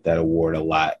coaches get that award a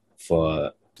lot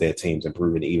for their teams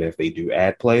improving, even if they do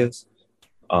add players.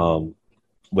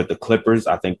 With the Clippers,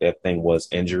 I think that thing was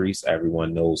injuries.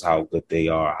 Everyone knows how good they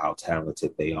are, how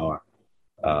talented they are.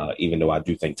 Even though I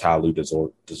do think Ty Lue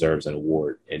deserves an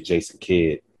award. And Jason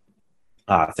Kidd,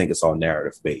 I think it's all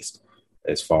narrative-based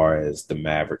as far as the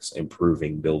Mavericks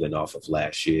improving, building off of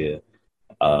last year,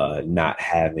 not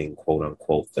having,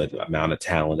 quote-unquote, the amount of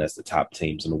talent as the top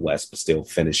teams in the West, but still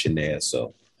finishing there.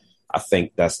 So I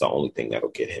think that's the only thing that'll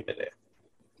get him in there.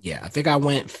 Yeah, I think I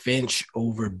went Finch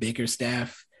over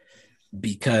Bickerstaff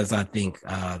because I think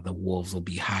the Wolves will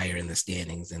be higher in the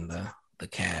standings than the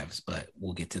Cavs, but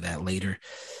we'll get to that later.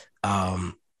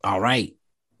 All right,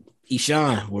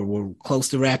 Ishan, we're close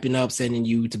to wrapping up, sending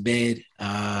you to bed.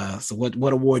 So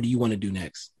what award do you want to do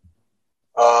next?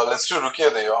 Let's do Rookie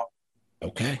of the Year.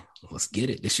 Okay, let's get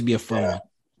it. This should be a fun one.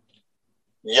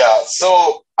 Yeah,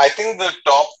 so I think the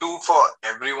top 2 for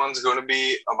everyone's going to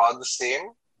be about the same.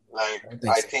 Like,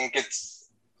 I think it's,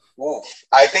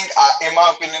 I think, in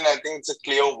my opinion, I think it's a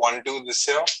clear 1-2 this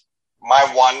year. My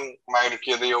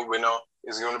Rookie of the Year winner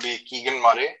is going to be Keegan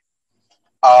Murray.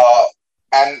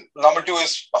 and number 2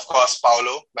 is, of course,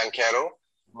 Paolo Banchero.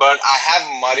 But I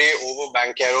have Murray over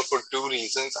Banchero for 2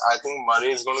 reasons. I think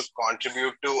Murray is going to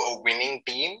contribute to a winning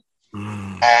team.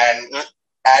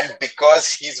 And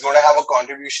because he's going to have a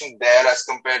contribution there as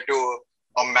compared to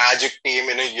a Magic team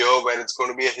in a year where it's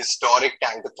going to be a historic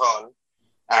tankathon.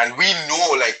 And we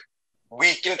know, like,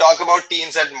 we can talk about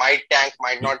teams that might tank,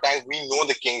 might not tank. We know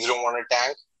the Kings don't want to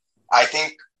tank. I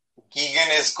think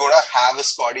Keegan is going to have a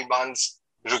Scotty Barnes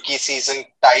rookie season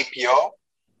type year.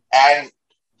 And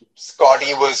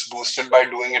Scotty was boosted by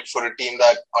doing it for a team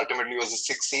that ultimately was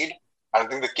a 6th seed. I don't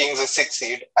think the Kings are 6th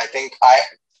seed. I think I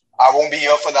won't be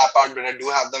here for that part, but I do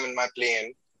have them in my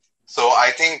play-in. So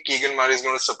I think Keegan Murray is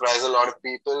going to surprise a lot of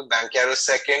people. Banchero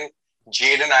 2nd,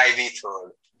 Jaden Ivey 3rd.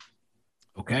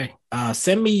 Okay.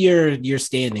 Send me your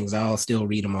standings. I'll still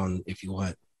read them on if you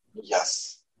want.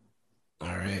 Yes. All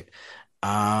right.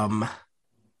 I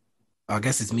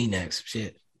guess it's me next.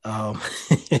 Shit.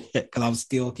 Because I'm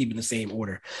still keeping the same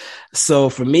order. So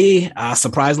for me,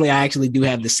 surprisingly, I actually do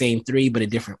have the same 3, but a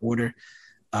different order.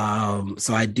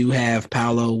 So I do have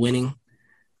Paolo winning.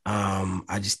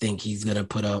 I just think he's gonna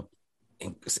put up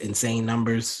insane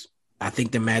numbers. I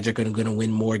think the Magic are going to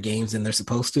win more games than they're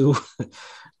supposed to.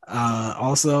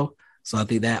 Also, so I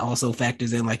think that also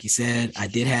factors in, like you said. I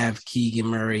did have Keegan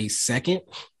Murray 2nd.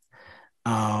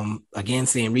 Again,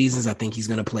 same reasons. I think he's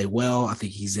going to play well. I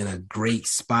think he's in a great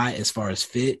spot as far as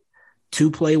fit to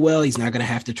play well. He's not going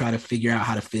to have to try to figure out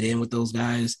how to fit in with those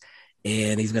guys,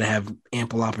 and he's going to have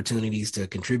ample opportunities to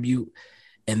contribute.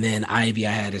 And then Ivy,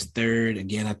 I had as 3rd.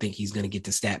 Again, I think he's going to get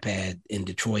the stat pad in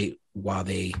Detroit while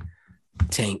they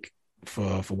tank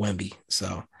for Wemby.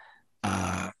 So,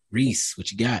 Reese,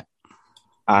 what you got?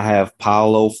 I have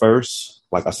Paolo first.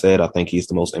 Like I said, I think he's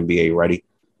the most NBA ready.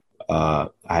 I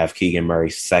have Keegan Murray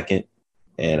 2nd,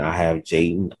 and I have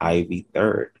Jaden Ivey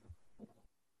 3rd.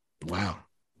 Wow.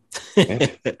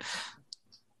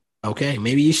 Okay,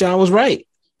 maybe Eshaun was right.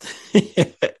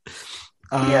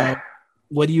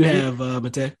 What do you have,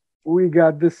 Mate? We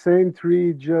got the same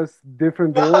 3, just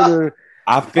different order.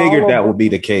 I figured that would be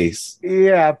the case.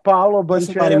 Yeah, Paolo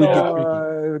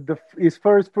Banchero is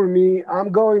first for me.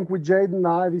 I'm going with Jaden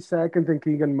Ivey 2nd and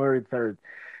Keegan Murray 3rd.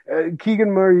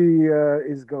 Keegan Murray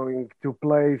is going to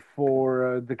play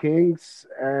for the Kings,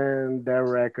 and their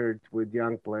record with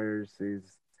young players is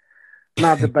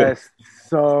not the best.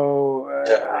 So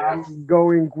I'm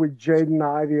going with Jaden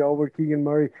Ivey over Keegan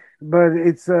Murray, but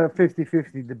it's a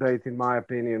 50-50 debate in my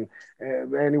opinion.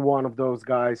 Any one of those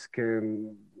guys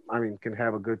can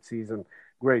have a good season,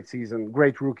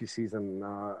 great rookie season,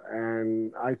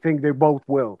 and I think they both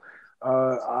will.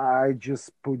 I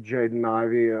just put Jaden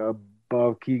Ivey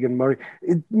above Keegan Murray.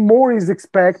 More is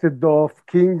expected of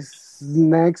Kings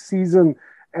next season,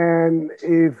 and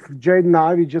if Jaden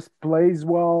Ivey just plays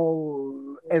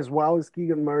well as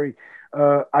Keegan Murray,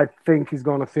 I think he's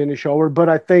going to finish over. But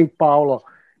I think Paolo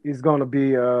is going to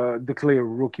be the clear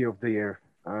rookie of the year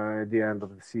at the end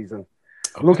of the season.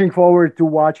 Okay. Looking forward to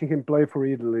watching him play for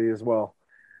Italy as well.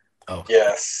 Oh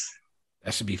yes,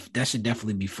 that should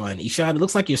definitely be fun. Eshaun, it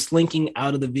looks like you're slinking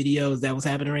out of the video. Is that what's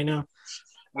happening right now?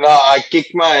 No, I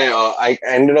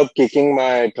ended up kicking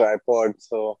my tripod.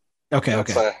 So okay.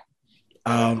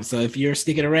 So if you're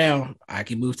sticking around, I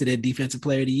can move to the defensive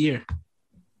player of the year.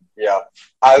 Yeah,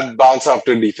 I'll bounce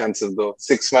after defensive though.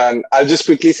 6-man. I'll just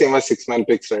quickly say my 6-man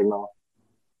picks right now.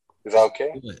 Is that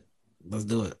okay? Let's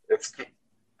do it. It's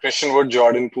Christian Wood,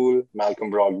 Jordan Poole,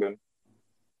 Malcolm Brogdon.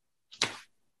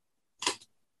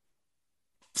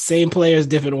 Same players,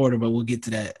 different order, but we'll get to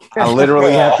that. I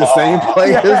literally have the same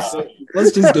players.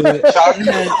 Let's just do it.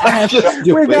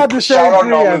 We got the same. Shout out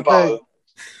Norman Powell.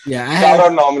 Yeah, Shout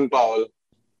out Norman Powell.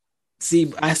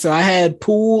 See, I had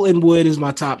Poole and Wood as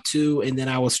my top 2, and then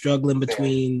I was struggling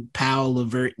between Powell,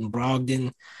 LeVert, and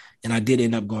Brogdon, and I did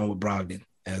end up going with Brogdon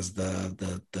as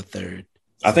the 3rd.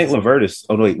 I think LeVert is.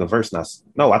 Oh wait, LeVert's not.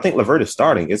 No, I think LeVert is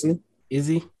starting, isn't he? Is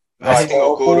he? No, I think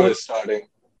Okoro is starting.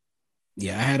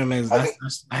 Yeah, I had him as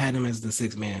I had him as the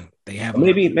 6th man. They have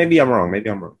maybe I'm wrong.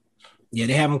 Yeah,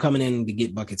 they have him coming in to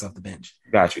get buckets off the bench.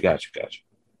 Got you.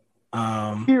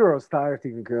 Hero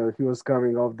starting. He was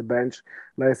coming off the bench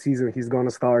last season. He's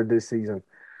gonna start this season.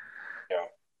 Yeah.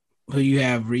 Who you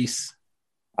have, Reese?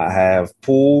 I have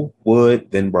Poole,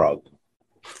 Wood, then Brogdon.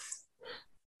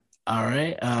 All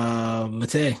right,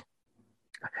 Mate.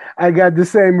 I got the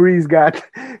same Reese got.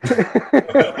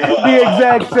 The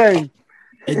exact same.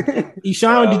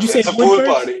 Eshaun, did you say Wood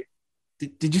first?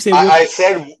 Did you say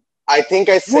Wood? I think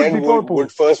I said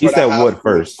Wood first. You said Wood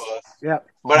first. Yeah.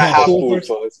 But I have Poole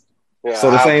first. Yeah,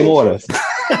 so the same order.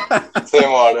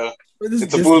 Same order.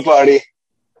 It's a pool party.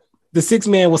 The sixth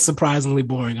man was surprisingly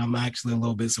boring. I'm actually a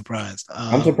little bit surprised.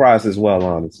 I'm surprised as well,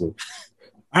 honestly.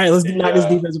 All right, let's knock this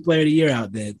defensive player of the year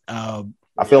out then.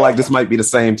 I feel like this might be the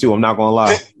same too. I'm not gonna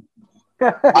lie.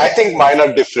 I think mine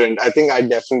are different. I think I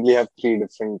definitely have 3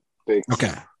 different picks.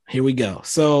 Okay, here we go.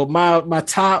 So my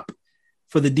top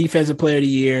for the defensive player of the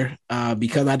year,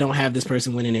 because I don't have this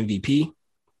person winning MVP.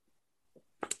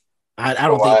 I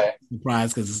don't think I'm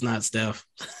surprised because it's not Steph.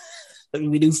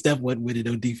 We knew Steph wasn't winning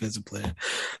no defensive player.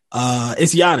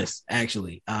 It's Giannis,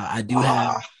 actually. I do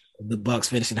have the Bucks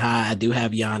finishing high. I do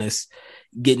have Giannis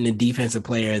getting the defensive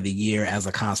player of the year as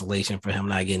a consolation for him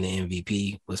not getting the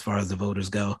MVP as far as the voters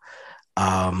go.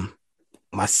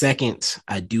 My second,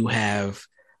 I do have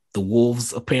the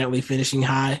Wolves apparently finishing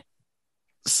high.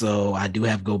 So I do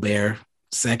have Gobert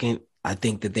second. I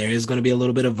think that there is going to be a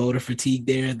little bit of voter fatigue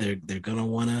there. They're going to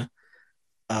want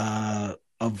to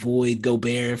avoid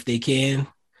Gobert if they can.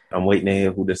 I'm waiting to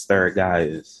hear who this third guy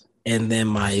is. And then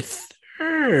my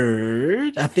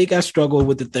third, I think I struggled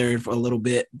with the third for a little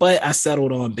bit, but I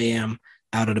settled on Bam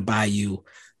out of the Bayou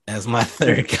as my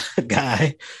third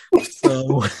guy.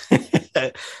 So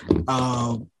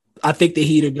I think the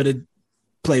Heat are going to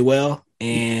play well.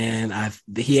 And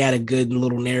he had a good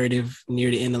little narrative near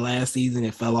the end of last season.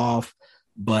 It fell off.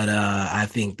 But I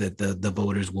think that the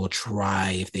voters will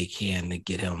try, if they can, to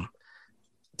get him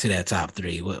to that top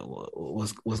 3.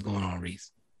 What's going on,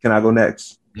 Reese? Can I go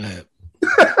next? Go ahead.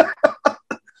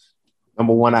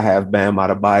 Number 1, I have Bam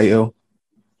Adebayo.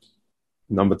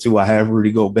 Number 2, I have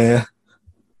Rudy Gobert.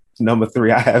 Number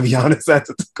 3, I have Giannis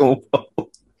Antetokounmpo.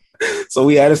 So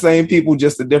we had the same people,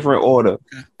 just a different order.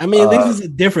 I mean, this is a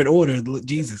different order.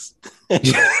 Jesus.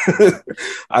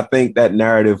 I think that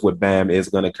narrative with Bam is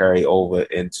going to carry over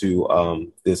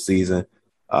into this season.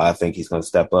 I think he's going to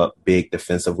step up big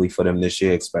defensively for them this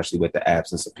year, especially with the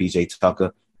absence of PJ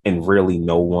Tucker and really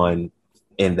no one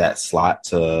in that slot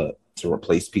to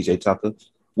replace PJ Tucker.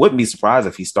 Wouldn't be surprised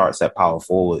if he starts at power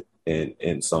forward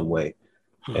in some way.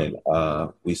 And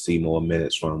we see more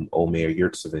minutes from Omer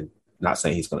Yurtseven. Not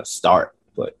saying he's going to start,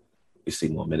 but we see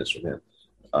more minutes from him.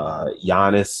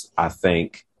 Giannis,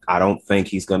 I don't think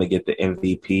he's going to get the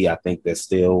MVP. I think they're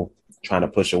still trying to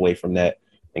push away from that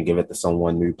and give it to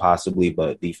someone new possibly,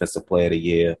 but defensive player of the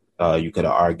year, you could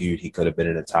have argued he could have been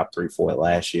in the top 3 for it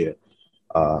last year.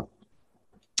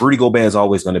 Rudy Gobert is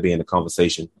always going to be in the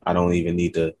conversation. I don't even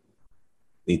need to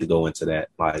go into that.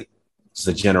 Like, it's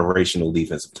a generational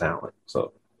defensive talent.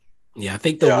 So, yeah, I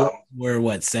think the Wolves were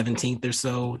 17th or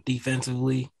so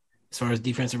defensively as far as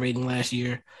defensive rating last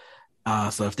year.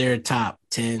 So if they're top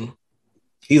 10,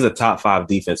 he's a top 5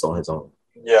 defense on his own.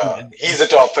 Yeah, he's a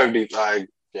top 5 defense.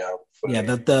 Yeah.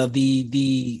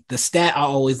 The stat I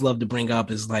always love to bring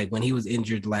up is like when he was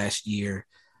injured last year,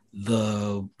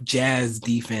 the Jazz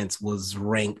defense was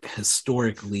ranked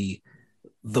historically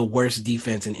the worst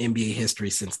defense in NBA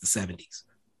history since the 70s.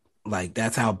 Like,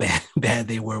 that's how bad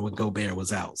they were when Gobert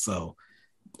was out. So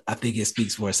I think it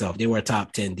speaks for itself. They were a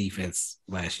top 10 defense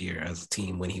last year as a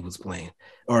team when he was playing.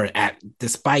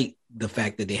 Despite the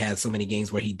fact that they had so many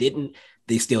games where he didn't,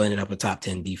 they still ended up a top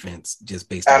 10 defense just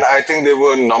based on. And I think they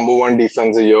were number 1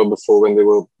 defense a year before when they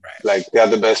were like, they had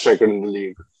the best record in the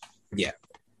league. Yeah.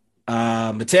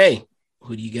 Matej,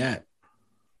 who do you got?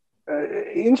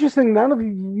 Interesting. None of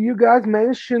you guys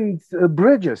mentioned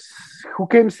Bridges, who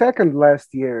came second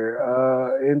last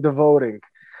year in the voting.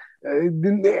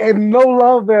 And no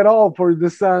love at all for the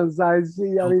Suns. I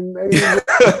see. I mean,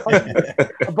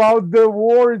 about the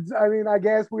awards. I mean, I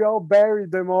guess we all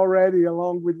buried them already,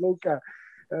 along with Luka,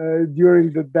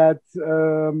 during that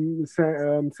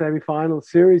semifinal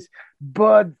series.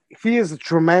 But he is a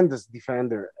tremendous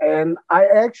defender, and I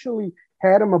actually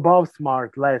had him above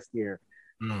Smart last year.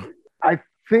 I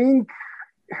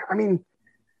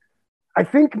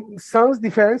think Suns'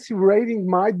 defensive rating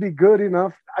might be good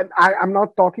enough. I'm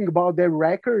not talking about their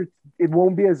record. It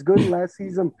won't be as good last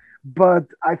season, but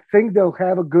I think they'll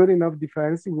have a good enough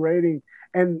defensive rating.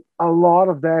 And a lot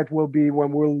of that will be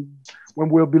when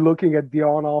we'll be looking at the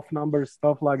on-off numbers,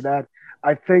 stuff like that.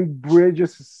 I think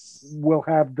Bridges will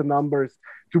have the numbers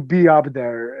to be up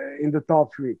there in the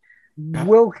top 3.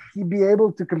 Will he be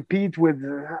able to compete with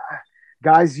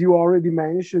guys you already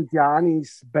mentioned,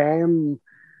 Giannis, Bam?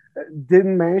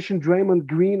 Didn't mention Draymond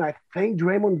Green. I think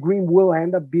Draymond Green will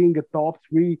end up being a top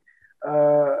 3.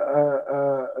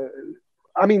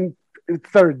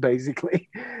 Third, basically.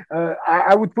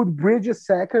 I would put Bridges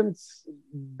second.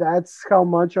 That's how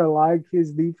much I like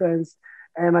his defense.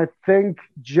 And I think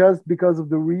just because of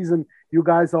the reason you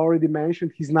guys already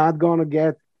mentioned, he's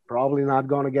probably not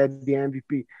going to get the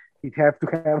MVP. He'd have to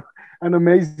have an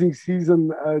amazing season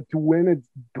to win it.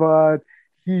 But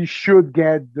he should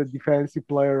get the Defensive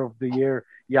Player of the Year,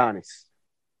 Giannis.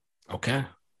 Okay,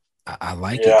 I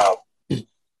like it.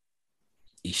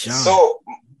 Ishan. So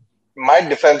my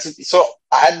defensive. So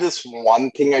I had this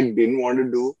one thing I didn't want to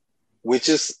do, which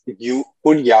is you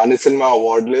put Giannis in my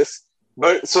award list.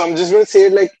 But so I'm just going to say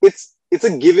it like it's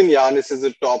a given. Giannis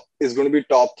is going to be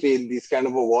top 3 in these kind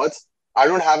of awards. I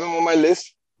don't have him on my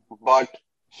list, but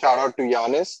shout out to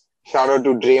Giannis, shout out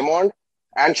to Draymond,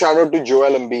 and shout out to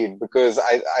Joel Embiid because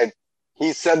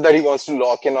he said that he wants to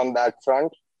lock in on that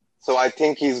front. So I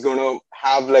think he's going to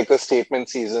have like a statement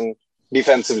season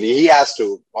defensively. He has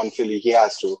to on Philly. He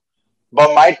has to.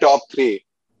 But my top 3,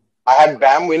 I had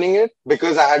Bam winning it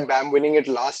because I had Bam winning it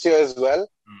last year as well.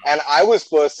 And I was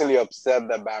personally upset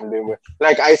that Bam didn't win.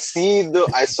 Like I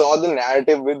saw the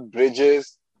narrative with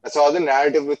Bridges. I saw the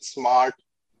narrative with Smart.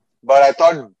 But I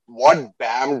thought what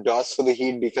Bam does for the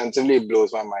Heat defensively, it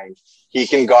blows my mind. He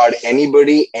can guard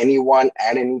anybody, anyone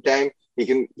at any time. He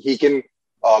can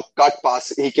cut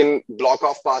pass. He can block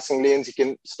off passing lanes. He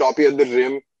can stop you at the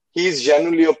rim. He's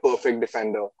generally a perfect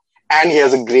defender. And he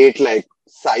has a great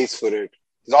size for it.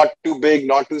 Not too big,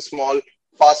 not too small,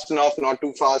 fast enough, not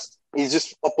too fast. He's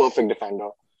just a perfect defender.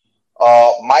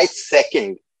 My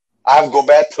second, I have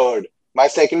Gobert third. My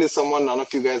second is someone none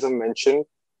of you guys have mentioned.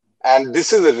 And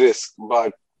this is a risk,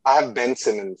 but I have Ben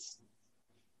Simmons.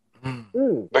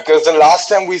 Because the last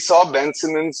time we saw Ben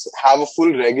Simmons have a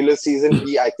full regular season,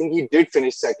 I think he did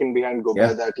finish second behind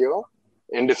Gobert that year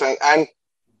in defense. And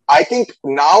I think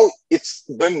now it's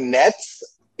the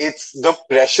Nets, it's the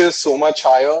pressure so much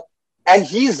higher. And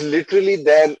he's literally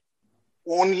their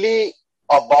only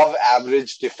above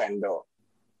average defender.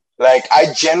 Like,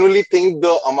 I genuinely think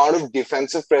the amount of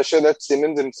defensive pressure that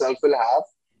Simmons himself will have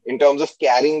in terms of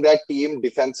carrying that team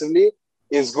defensively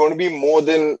is going to be more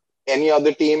than any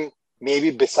other team,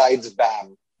 maybe besides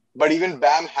Bam. But even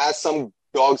Bam has some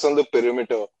dogs on the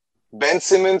perimeter. Ben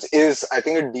Simmons is, I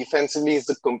think, defensively is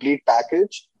the complete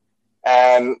package.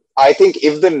 And I think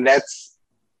if the Nets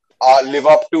live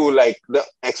up to, the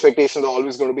expectations are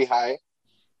always going to be high,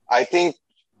 I think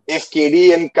if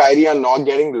KD and Kyrie are not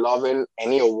getting love in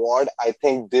any award, I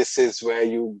think this is where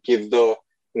you give the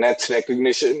Nets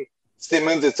recognition.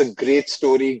 Simmons, it's a great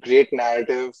story, great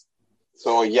narrative.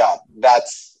 So, yeah,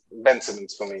 that's Ben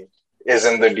Simmons for me, is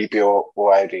in the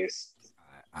DPOY race.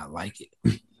 I like it.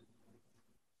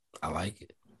 I like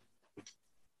it.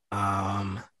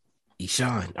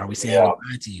 Ishan, are we saying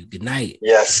goodbye to you? Good night.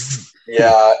 Yes.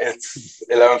 Yeah, it's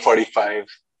 11:45.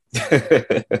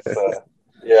 So,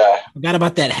 yeah. Forgot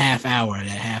about that half hour. That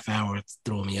half hour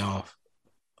threw me off.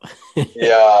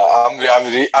 Yeah,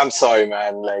 I'm sorry,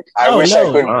 man. I wish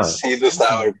I could see this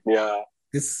out. Yeah.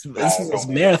 This is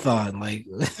marathon.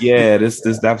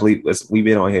 This definitely, we've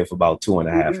been on here for about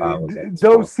 2.5 hours.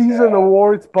 Those season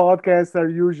awards podcasts are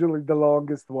usually the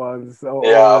longest ones.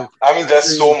 I mean,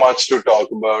 there's so much to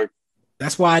talk about.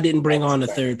 That's why I didn't bring on a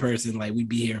third person. We'd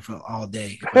be here for all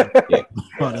day.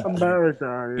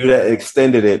 America. You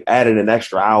extended it, added an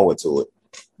extra hour to it.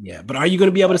 Yeah, but are you going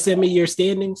to be able to send me your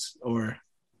standings or?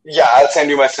 Yeah, I'll send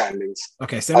you my standings.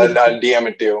 Okay, I'll DM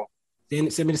it to you.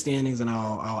 Send me the standings and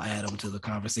I'll add them to the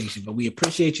conversation. But we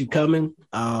appreciate you coming.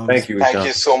 Thank you. Thank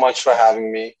you so much for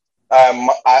having me.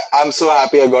 I'm so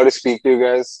happy I got to speak to you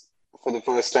guys for the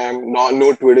first time.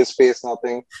 No Twitter space,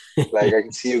 nothing. I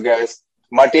can see you guys.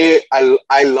 Mate,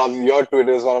 I love your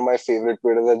Twitter. Is one of my favorite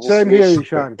Twitters. I just wish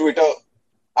Twitter.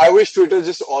 I wish Twitter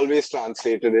just always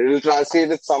translated it. It'll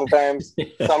translate it sometimes.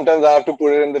 Sometimes I have to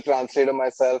put it in the translator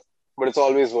myself. But it's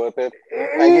always worth it.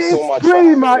 Thank you so much.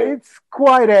 It's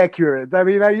quite accurate. I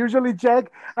mean, I usually check.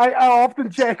 I often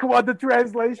check what the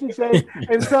translation says,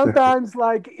 and sometimes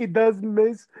it does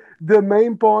miss the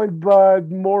main point,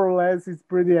 but more or less it's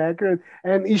pretty accurate.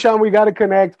 And Ishan, we got to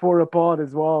connect for a pod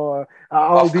as well.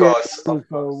 Of course. So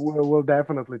we'll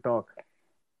definitely talk.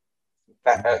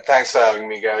 Thanks for having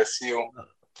me, guys. See you.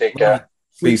 Take care.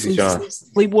 Peace, Ishan.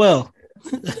 Sleep well.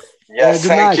 Yes,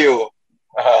 thank you.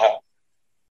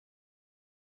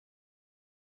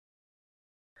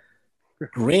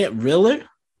 Grant Riller?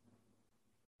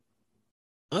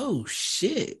 Oh,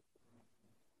 shit.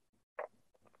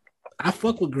 I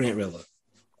fuck with Grant Riller.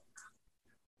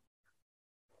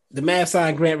 The Mavs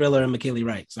signed Grant Riller and McKinley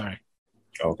Wright. Sorry.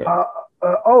 Okay. They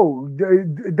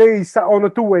on a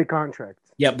two-way contract.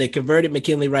 Yep, they converted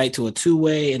McKinley Wright to a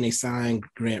two-way and they signed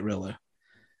Grant Riller.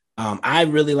 I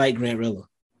really like Grant Riller.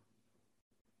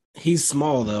 He's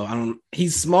small though.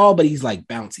 He's small, but he's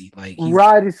bouncy.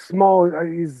 Wright is small.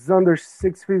 He's under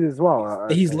 6 feet as well.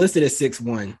 He's listed as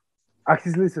 6'1".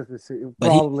 He's listed as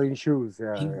probably in shoes.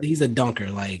 Yeah, he's a dunker.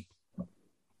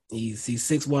 He's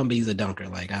 6'1", but he's a dunker.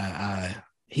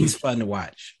 He's fun to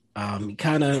watch.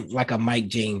 Kind of like a Mike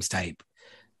James type.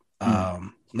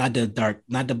 Not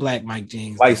the black Mike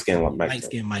James. Light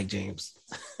skin Mike James.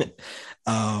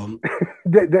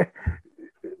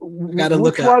 Gotta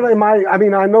which one am I? I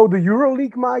mean, I know the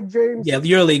EuroLeague Mike James. Yeah,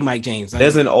 the EuroLeague Mike James.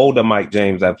 There's an older Mike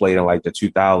James that played in like the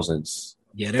 2000s.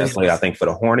 Yeah, that played, I think, for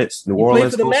the Hornets, New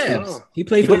Orleans. For the Mavs. He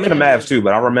played for the Mavs too,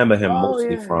 but I remember him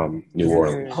mostly from New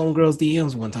Orleans. Homegirls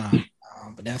DMs one time,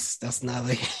 but that's not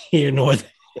like here nor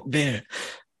there.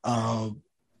 Do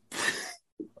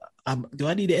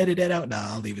I need to edit that out?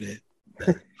 Nah, I'll leave it in.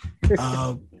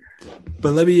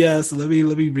 But let me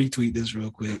retweet this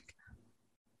real quick,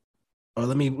 or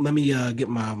let me get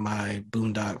my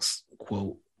Boondocks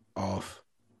quote off.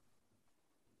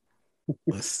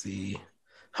 Let's see.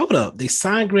 Hold up, they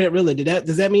signed Grant Riller.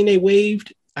 Does that mean they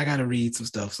waived? I gotta read some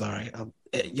stuff. Sorry,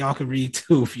 y'all can read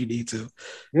too if you need to.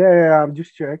 Yeah, I'm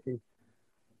just checking.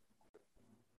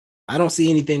 I don't see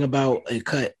anything about a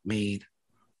cut made.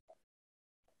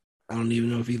 I don't even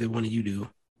know if either one of you do.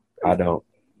 I don't.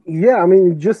 Yeah, I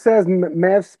mean, it just says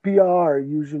Mavs PR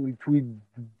usually tweet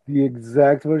the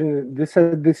exact version. This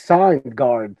said they signed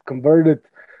guard, converted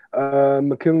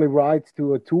McKinley Wright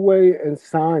to a two-way and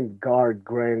signed guard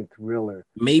Grant Riller.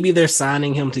 Maybe they're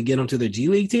signing him to get him to their G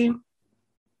League team.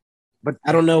 But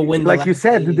I don't know when. Like you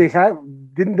said,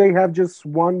 didn't they have just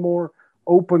one more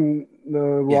open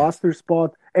roster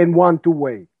spot and one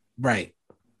two-way? Right.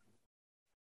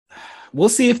 We'll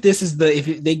see if this is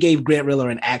if they gave Grant Riller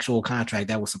an actual contract.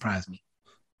 That would surprise me.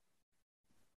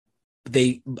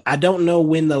 I don't know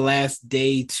when the last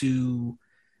day to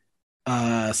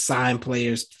sign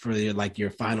players for your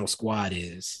final squad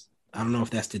is. I don't know if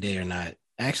that's today or not.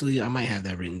 Actually, I might have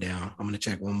that written down. I'm gonna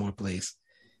check one more place.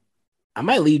 I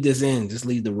might leave this in. Just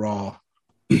leave the raw.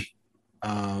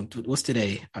 What's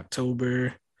today?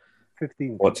 October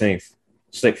 15th. 14th.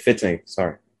 It's like 15th.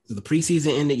 Sorry. So the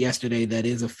preseason ended yesterday. That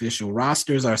is official.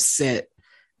 Rosters are set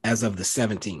as of the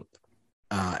 17th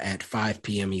at 5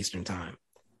 p.m. Eastern time.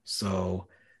 So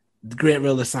the Grant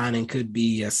Riller signing could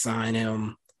be sign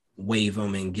him, waive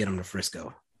him, and get him to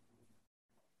Frisco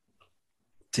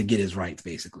to get his rights,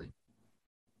 basically.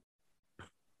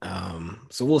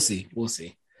 So we'll see. We'll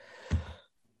see.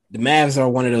 The Mavs are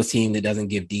one of those teams that doesn't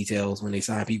give details when they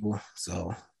sign people.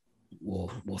 So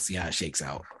we'll see how it shakes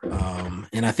out.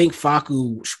 And I think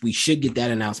Facu, we should get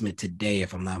that announcement today,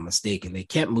 if I'm not mistaken. They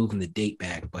kept moving the date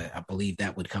back, but I believe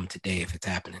that would come today if it's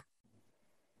happening.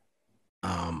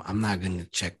 I'm not going to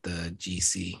check the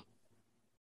GC.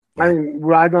 I mean,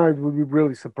 right now it would be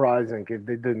really surprising if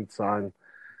they didn't sign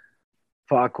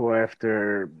Facu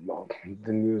after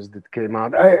the news that came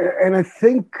out. I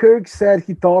think Kirk said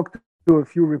he talked to a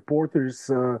few reporters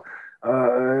who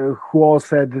all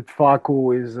said that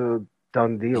Facu is a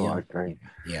done deal, I think.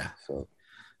 Yeah. So,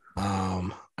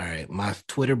 all right. My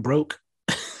Twitter broke,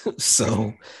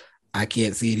 so I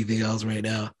can't see anything else right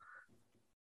now.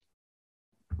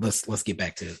 Let's get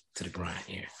back to the grind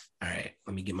here. All right.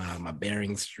 Let me get my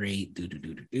bearings straight.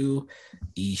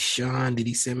 Eshawn, did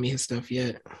he send me his stuff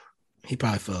yet? He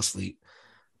probably fell asleep.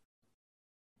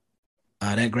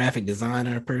 That graphic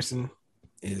designer person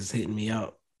is hitting me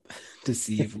up to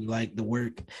see if we like the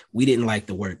work. We didn't like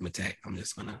the work, Matek. I'm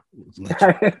just gonna let you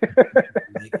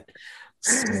like it.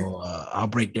 So I'll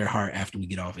break their heart after we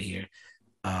get off of here.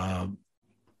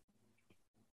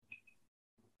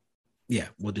 Yeah,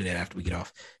 we'll do that after we get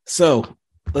off. So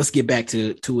let's get back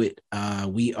to it.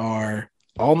 We are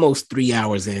almost 3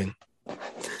 hours in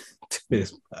to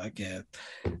this podcast.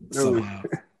 Somehow.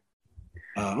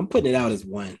 I'm putting it out as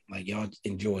one. Like, y'all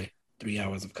enjoy 3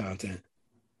 hours of content.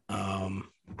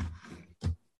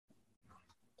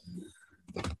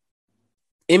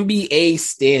 NBA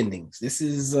standings. This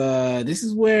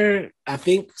is where I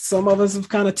think some of us have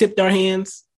kind of tipped our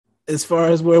hands as far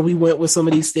as where we went with some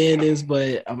of these standings,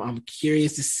 but I'm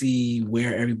curious to see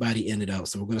where everybody ended up.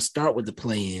 So we're going to start with the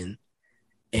play-in,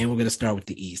 and we're going to start with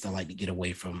the East. I like to get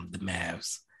away from the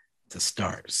Mavs to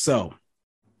start. So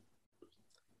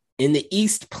in the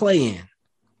East play-in,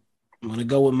 I'm going to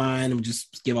go with mine and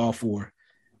just give all four.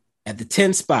 At the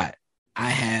 10 spot, I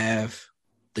have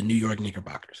the New York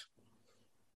Knickerbockers.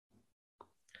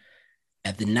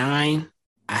 At the 9,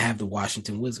 I have the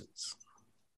Washington Wizards.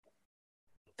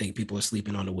 I think people are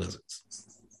sleeping on the Wizards.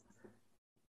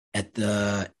 At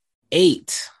the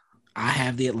 8, I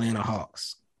have the Atlanta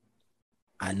Hawks.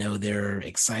 I know they're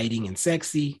exciting and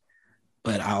sexy,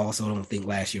 but I also don't think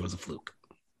last year was a fluke.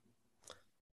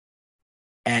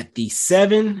 At the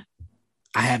 7,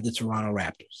 I have the Toronto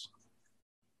Raptors.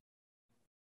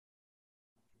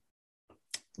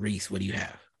 Reese, what do you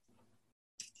have?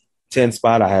 10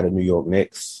 spot, I had a New York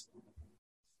Knicks.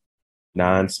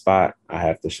 9 spot, I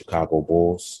have the Chicago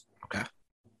Bulls. Okay.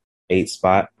 8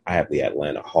 spot, I have the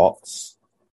Atlanta Hawks.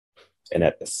 And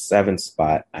at the 7th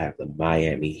spot, I have the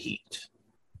Miami Heat.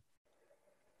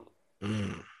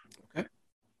 Okay.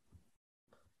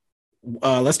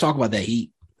 Let's talk about that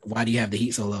Heat. Why do you have the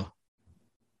Heat so low?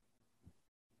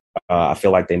 I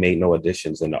feel like they made no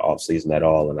additions in the offseason at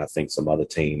all. And I think some other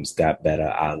teams got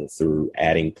better either through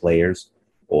adding players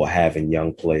or having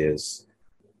young players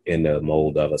in the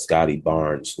mold of a Scotty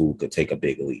Barnes who could take a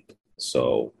big leap.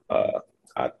 So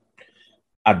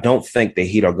I don't think the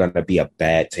Heat are going to be a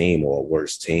bad team or a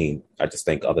worse team. I just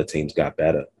think other teams got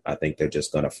better. I think they're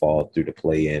just going to fall through the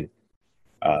play-in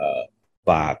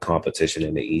by competition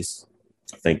in the East.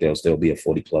 I think they'll still be a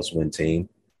 40-plus win team.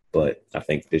 But I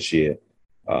think this year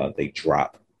they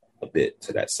drop a bit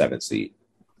to that 7th seed.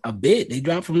 A bit? They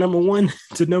dropped from number 1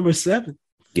 to number 7.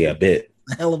 Yeah, a bit.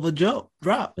 A hell of a drop.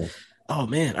 Yeah. Oh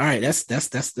man! All right, that's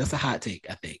a hot take,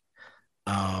 I think.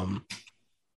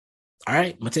 All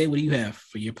right, Matej, what do you have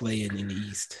for your play in the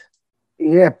East?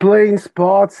 Yeah, playing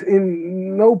spots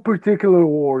in no particular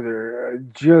order,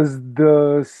 just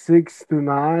the 6 to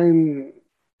 9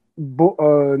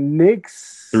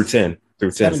 Knicks Through 10.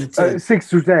 7 to 10. 6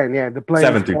 to 10, yeah. The playing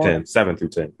 7 through 10. 7 through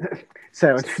 10.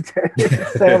 7 to 10.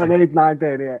 7, 8, 9,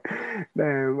 10, yeah.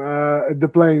 Damn. The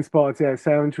playing spots, yeah,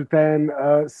 7 to 10.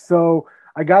 So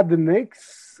I got the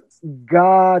Knicks,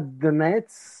 got the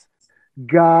Nets,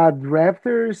 got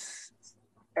Raptors,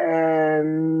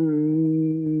 and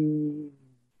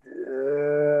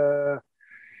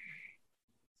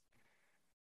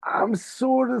I'm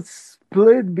sort of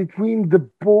split between the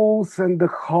Bulls and the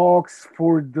Hawks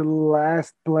for the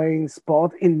last playing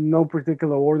spot in no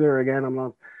particular order. Again, I'm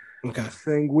not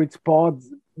saying which spot,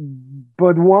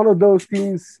 but one of those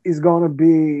teams is going to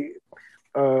be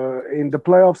in the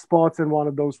playoff spots, and one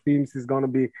of those teams is going to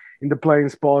be in the playing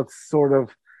spots, sort of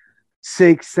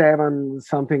 6, 7,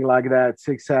 something like that,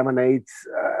 6, 7, 8.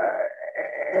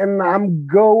 And I'm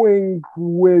going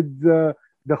with the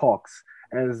Hawks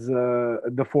as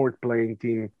the 4th playing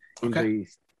team in the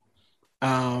East.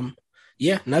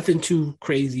 Yeah, nothing too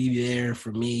crazy there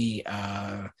for me.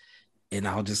 And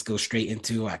I'll just go straight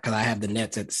into it because I have the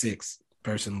Nets at 6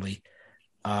 personally.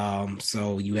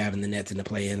 So you having the Nets in the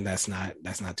play-in, that's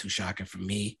not too shocking for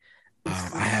me.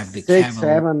 I have the 6,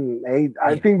 7, 8.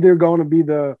 I think they're going to be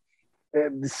the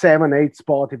 7, 8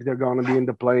 spot if they're going to be in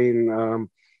the play-in.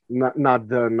 Not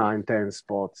the 9, 10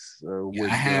 spots. I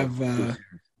have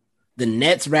the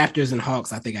Nets, Raptors, and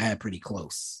Hawks. I think I had pretty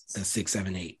close. The 6,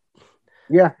 7, 8.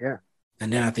 Yeah.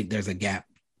 And then I think there's a gap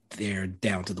there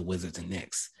down to the Wizards and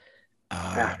Knicks.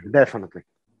 Yeah, definitely.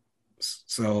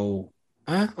 So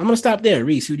I'm gonna stop there.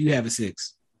 Reese, who do you have at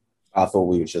 6? I thought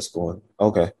we were just going.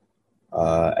 Okay.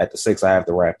 At the 6, I have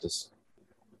the Raptors.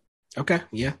 Okay,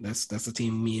 yeah, that's the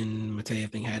team me and Matej I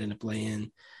think had in the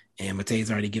play-in, and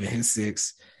Matej's already given his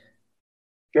 6.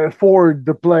 For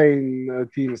the playing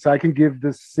teams, I can give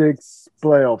the 6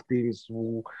 playoff teams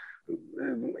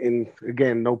in,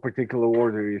 again, no particular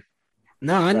order.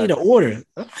 No, I need an order.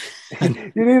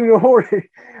 You need an order.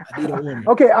 I need an order.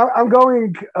 Okay, I'm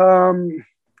going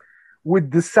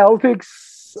with the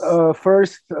Celtics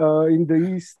first in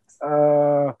the East.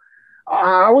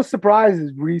 I was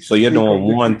surprised. So you're doing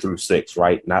 1 through 6,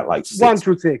 right? Not like 6. 1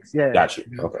 through 6, yeah. Got you.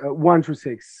 Okay. 1 through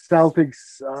 6.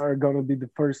 Celtics are going to be the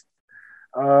first.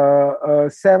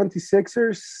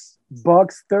 76ers,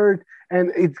 Bucks third,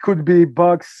 and it could be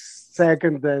Bucks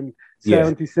second and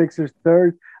 76ers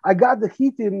third. I got the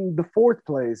Heat in the 4th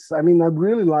place. I mean, I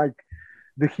really like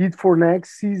the Heat for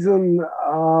next season.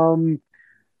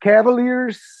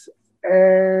 Cavaliers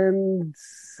and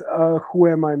who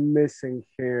am I missing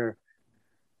here?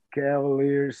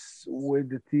 Cavaliers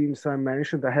with the teams I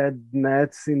mentioned. I had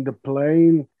Nets in the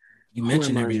plane. You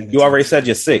mentioned every other You already said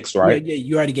your 6, right? Yeah,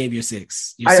 you already gave your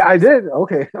 6. I did.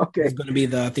 Okay. It's going to be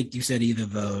I think you said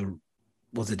either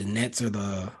was it the Nets or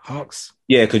the Hawks?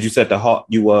 Yeah, because you said the Hawk.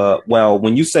 Well,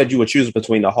 when you said you were choosing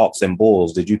between the Hawks and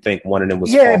Bulls, did you think one of them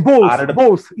was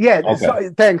Bulls? Yeah. Okay.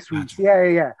 So, thanks, Rich.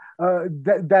 Yeah.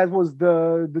 That was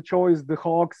the choice. The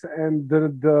Hawks and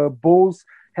the Bulls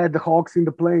had the Hawks in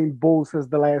the plane. Bulls as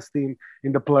the last team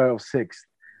in the playoff 6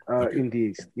 in the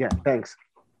East. Yeah. Thanks.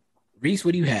 Reese,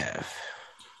 what do you have?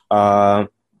 I'll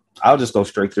just go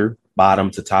straight through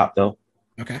bottom to top though.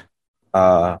 Okay.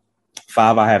 5,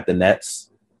 I have the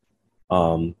Nets.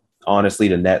 Honestly,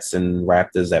 the Nets and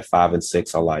Raptors at 5 and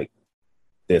 6 are like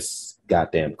this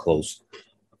goddamn close.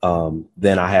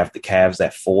 Then I have the Cavs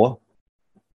at 4,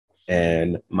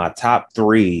 and my top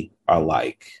 3 are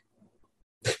like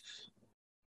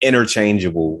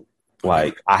interchangeable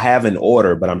Like, I have an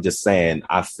order, but I'm just saying,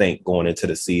 I think going into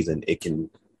the season, it can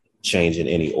change in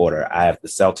any order. I have the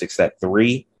Celtics at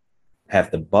 3,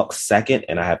 have the Bucks second,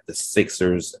 and I have the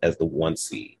Sixers as the 1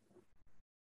 seed.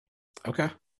 Okay.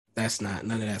 That's none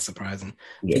of that surprising.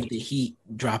 Yeah. I think the Heat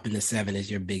dropping to 7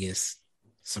 is your biggest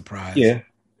surprise. Yeah.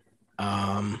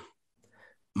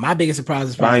 My biggest surprise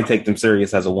is I ain't take them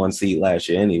serious as a 1 seed last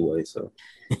year anyway. So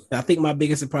I think my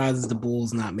biggest surprise is the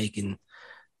Bulls not making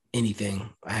anything.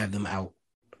 I have them out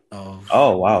of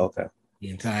okay. The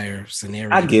entire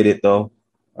scenario. I get it though.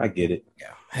 I get it.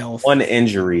 Yeah. Health. One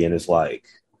injury and it's like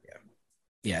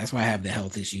yeah, that's why I have the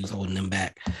health issues holding them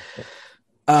back.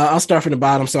 I'll start from the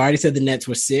bottom. So I already said the Nets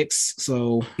were 6.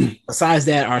 So besides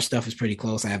that, our stuff is pretty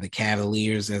close. I have the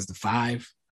Cavaliers as the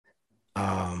 5.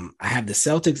 I have the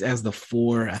Celtics as the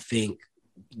 4. I think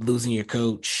losing your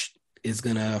coach is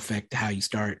going to affect how you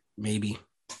start maybe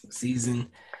the season.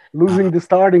 Losing the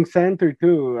starting center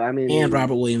too. I mean, and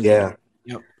Robert Williams. Yeah.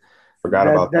 Yep. Forgot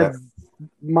about that.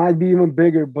 Might be even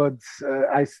bigger, but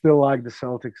I still like the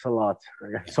Celtics a lot.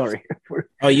 Sorry.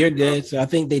 Oh, you're good. So I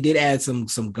think they did add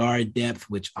some guard depth,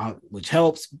 which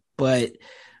helps. But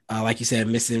like you said,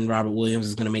 missing Robert Williams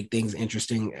is going to make things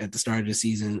interesting at the start of the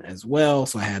season as well.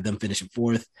 So I had them finishing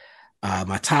 4th.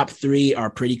 My top 3 are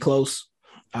pretty close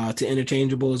to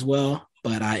interchangeable as well.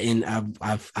 But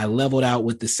I leveled out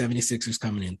with the 76ers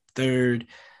coming in 3rd.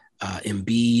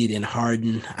 Embiid and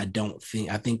Harden, I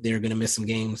think they're going to miss some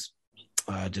games.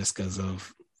 Just because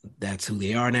of that's who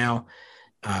they are now.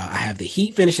 I have the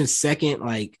Heat finishing 2nd.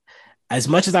 Like, as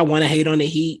much as I want to hate on the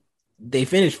Heat, they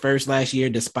finished 1st last year,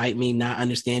 despite me not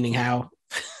understanding how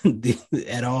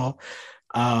at all.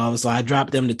 So I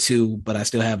dropped them to 2, but I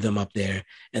still have them up there.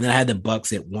 And then I had the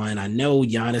Bucks at 1. I know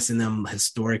Giannis and them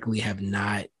historically have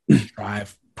not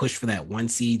pushed for that 1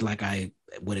 seed like I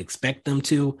would expect them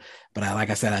to, but like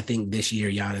I said, I think this year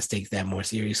Giannis takes that more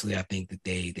seriously. I think that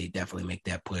they definitely make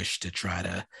that push to try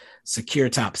to secure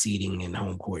top seeding and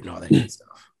home court and all that good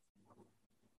stuff.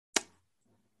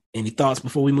 Any thoughts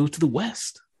before we move to the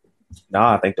West? No,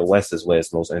 I think the West is where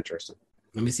it's most interesting.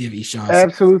 Let me see if Ishan.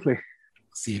 Absolutely.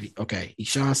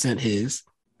 Ishan sent his.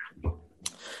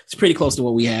 It's pretty close to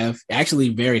what we have. Actually,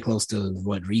 very close to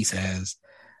what Reese has.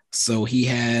 So he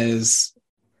has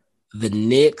the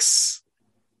Knicks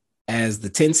as the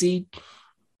 10 seed.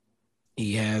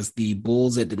 He has the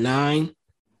Bulls at the 9,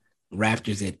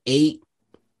 Raptors at 8,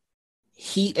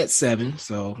 Heat at 7.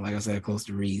 So, like I said, close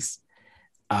to Reese.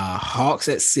 Hawks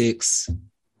at 6,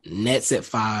 Nets at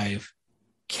 5,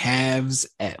 Cavs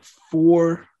at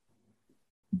 4,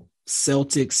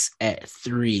 Celtics at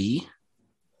 3,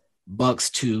 Bucks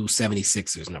 2,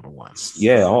 76ers number 1.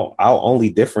 Yeah, our only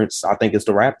difference, I think, is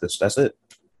the Raptors. That's it.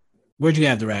 Where'd you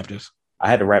have the Raptors? I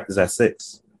had the Raptors at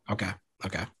 6. Okay.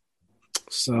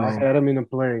 So I had him in a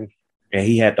plane. And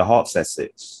he had the Hawks at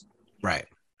 6. Right.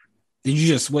 Did you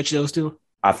just switch those two?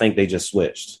 I think they just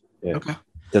switched. Yeah. Okay.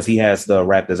 Because he has the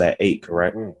Raptors at 8,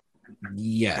 correct?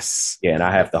 Yes. Yeah, and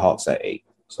I have the Hawks at 8.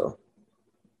 So.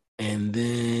 And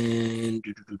then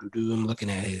I'm looking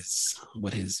at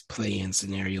what his play-in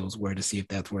scenarios were to see if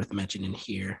that's worth mentioning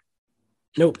here.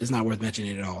 Nope, it's not worth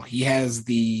mentioning at all. He has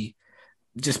the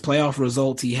just playoff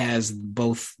results. He has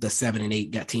both the 7 and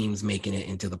 8 teams making it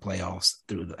into the playoffs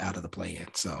out of the play-in.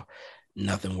 So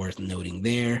nothing worth noting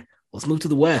there. Let's move to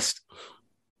the West.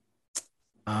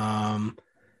 I'm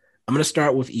going to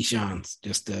start with Ishan's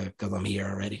just because I'm here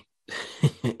already.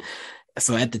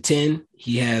 So at the 10,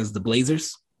 he has the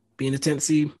Blazers being the 10th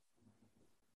seed.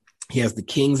 He has the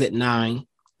Kings at 9,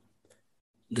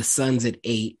 the Suns at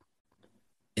 8,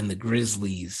 and the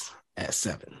Grizzlies at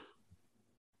 7.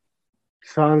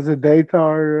 Suns at 8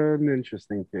 are an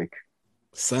interesting pick.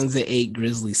 Suns at 8,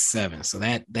 Grizzlies 7. So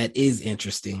that is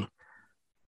interesting,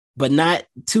 but not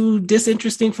too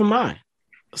disinteresting for mine.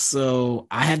 So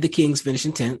I have the Kings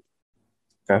finishing 10th.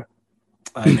 Okay.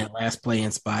 In that last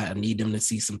play-in spot. I need them to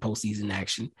see some postseason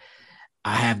action.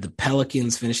 I have the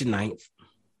Pelicans finishing 9th.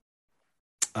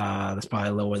 That's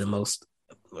probably lower than most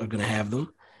are going to have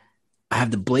them. I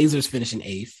have the Blazers finishing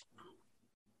 8th.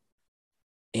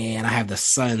 And I have the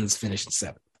Suns finishing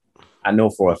 7th. I know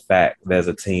for a fact there's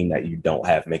a team that you don't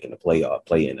have making the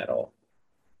play-in at all.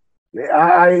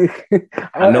 I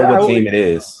know what team it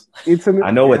is.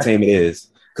 I know what team it is.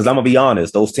 Because I'm going to be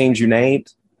honest, those teams you named,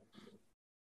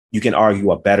 you can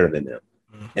argue are better than them.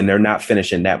 Mm-hmm. And they're not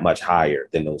finishing that much higher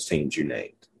than those teams you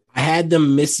named. I had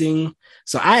them missing.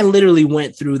 So I literally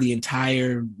went through the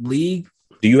entire league.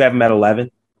 Do you have them at 11?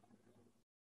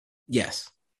 Yes.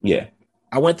 Yeah.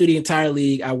 I went through the entire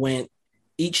league. I went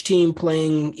each team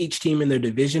in their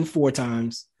division 4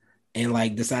 times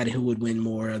and decided who would win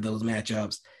more of those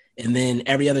matchups. And then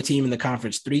every other team in the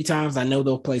conference 3 times. I know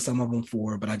they'll play some of them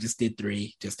 4, but I just did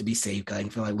 3 just to be safe because I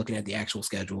didn't feel like looking at the actual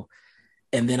schedule.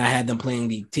 And then I had them playing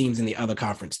the teams in the other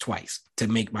conference twice to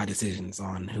make my decisions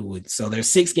on who would. So there's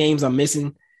 6 games I'm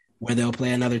missing where they'll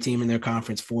play another team in their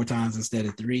conference 4 times instead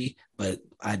of 3. But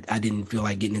I didn't feel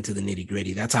like getting into the nitty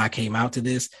gritty. That's how I came out to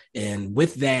this. And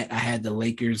with that, I had the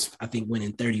Lakers, I think,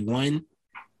 winning 31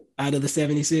 out of the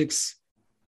 76.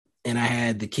 And I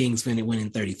had the Kings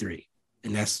winning 33.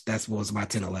 And that's what was my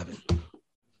 10-11.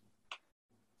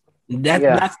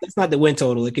 That's not the win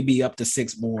total. It could be up to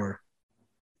 6 more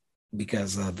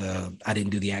because of I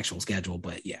didn't do the actual schedule,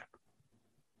 but yeah.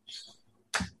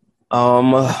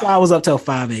 That's why I was up till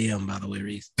 5 a.m. by the way,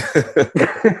 Reese.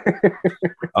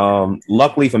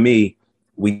 Luckily for me,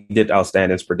 we did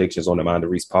outstanding predictions on the Mind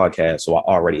of Reese podcast, so I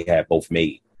already had both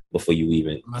made before you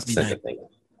even sent the thing.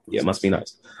 Yeah, it must be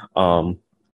nice.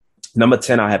 Number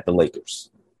 10, I have the Lakers.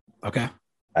 Okay.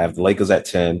 I have the Lakers at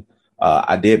 10.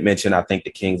 I did mention I think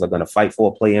the Kings are going to fight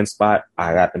for a play-in spot.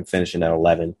 I got them finishing at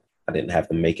 11. I didn't have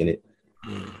them making it.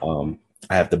 I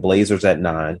have the Blazers at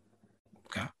 9.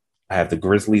 Okay. I have the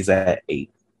Grizzlies at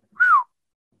 8.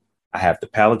 I have the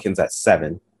Pelicans at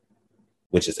 7,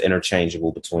 which is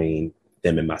interchangeable between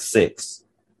them and my 6,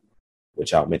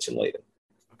 which I'll mention later.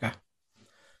 Okay.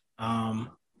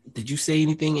 Did you say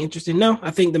anything interesting? No,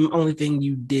 I think the only thing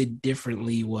you did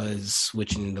differently was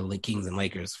switching the Kings and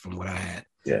Lakers from what I had.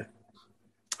 Yeah.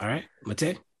 All right,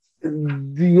 Mate?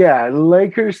 Yeah,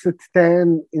 Lakers at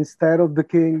 10 instead of the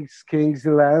Kings. Kings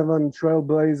 11,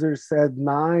 Trailblazers at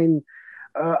 9.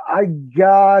 I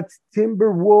got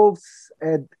Timberwolves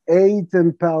at 8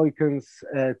 and Pelicans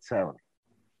at 7.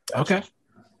 Okay.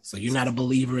 So you're not a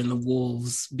believer in the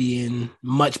Wolves being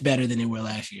much better than they were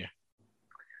last year?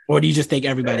 Or do you just think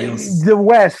everybody else? The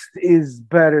West is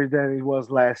better than it was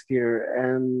last year,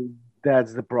 and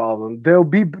that's the problem.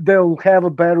 They'll have a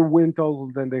better win total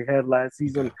than they had last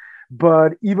season. Okay.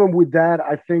 But even with that,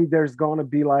 I think there's gonna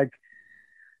be like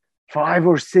 5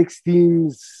 or 6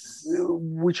 teams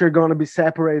which are gonna be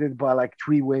separated by like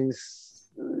 3 wins,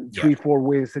 4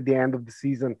 wins at the end of the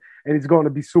season, and it's gonna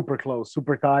be super close,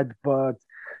 super tight. But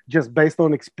just based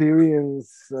on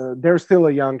experience, they're still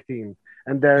a young team.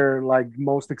 And their like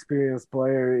most experienced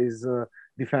player is a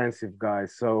defensive guy.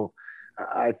 So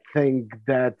I think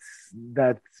that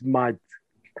might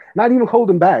not even hold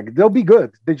them back. They'll be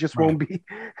good. They just won't be.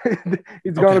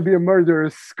 It's going to be a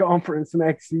murderous conference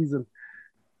next season.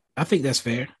 I think that's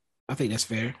fair. Let's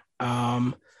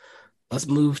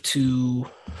move to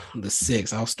the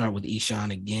 6. I'll start with Ishan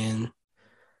again.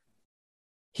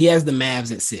 He has the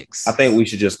Mavs at 6. I think we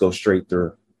should just go straight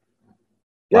through.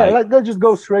 Yeah, let's just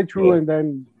go straight through and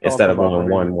then instead of going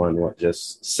 1,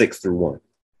 just 6 through 1.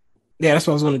 Yeah, that's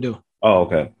what I was going to do. Oh,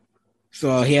 okay.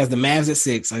 So he has the Mavs at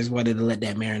 6. I just wanted to let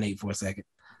that marinate for a second.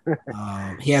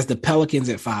 He has the Pelicans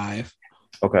at 5.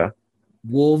 Okay.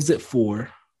 Wolves at 4.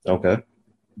 Okay.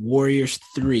 Warriors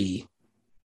 3.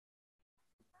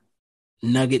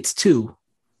 Nuggets 2.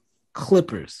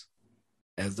 Clippers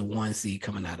as the 1 seed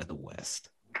coming out of the West.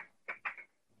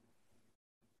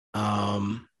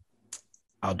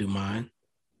 I'll do mine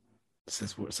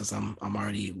since I'm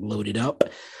already loaded up.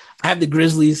 I have the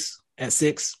Grizzlies at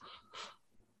 6.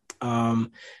 I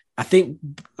think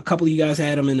a couple of you guys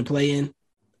had them in the play-in.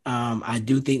 I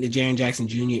do think the Jaren Jackson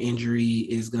Jr. injury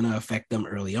is going to affect them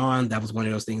early on. That was one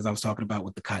of those things I was talking about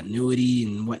with the continuity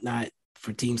and whatnot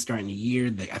for teams starting the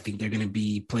year. I think they're going to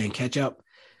be playing catch-up.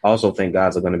 I also think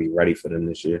guys are going to be ready for them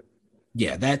this year.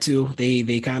 Yeah, that too.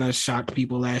 They kind of shocked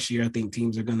people last year. I think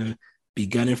teams are going to be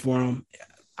gunning for them.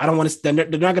 I don't want to. They're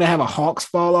not going to have a Hawks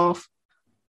fall off,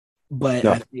 but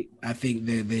no. I think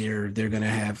that they're going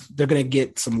to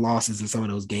get some losses in some of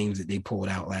those games that they pulled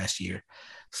out last year.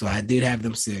 So I did have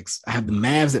them 6. I have the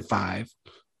Mavs at 5.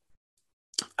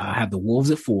 I have the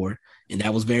Wolves at 4, and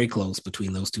that was very close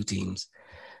between those 2 teams.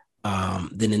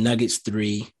 Then the Nuggets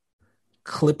 3,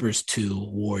 Clippers 2,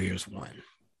 Warriors 1,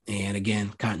 and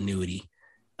again continuity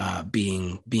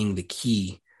being the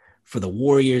key. For the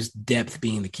Warriors, depth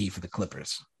being the key for the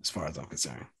Clippers, as far as I'm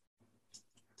concerned.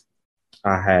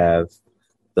 I have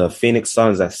the Phoenix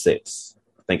Suns at 6.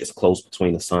 I think it's close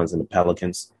between the Suns and the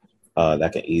Pelicans.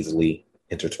 That can easily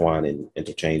intertwine and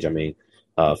interchange. 5,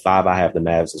 I have the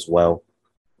Mavs as well.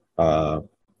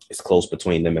 It's close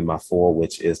between them and my 4,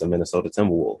 which is the Minnesota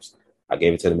Timberwolves. I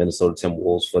gave it to the Minnesota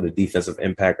Timberwolves for the defensive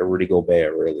impact of Rudy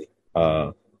Gobert, really.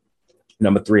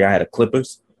 Number 3, I had the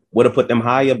Clippers. Would have put them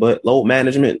higher, but load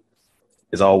management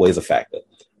is always a factor.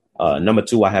 Number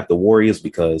 2, I have the Warriors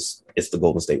because it's the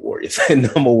Golden State Warriors. And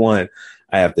number 1,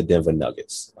 I have the Denver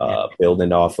Nuggets,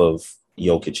 building off of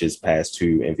Jokic's past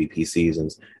 2 MVP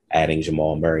seasons adding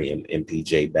Jamal Murray and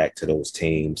MPJ back to those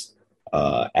teams,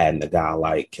 adding a guy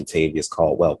like Kentavious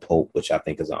Caldwell-Pope, which I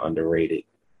think is an underrated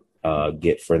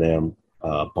get for them.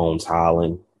 Bones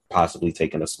Highland possibly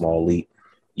taking a small leap.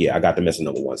 Yeah, I got them as a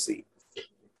number 1 seed.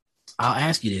 I'll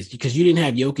ask you this because you didn't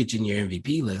have Jokic in your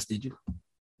MVP list, did you?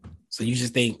 So you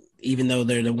just think even though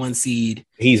they're the 1 seed,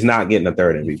 he's not getting a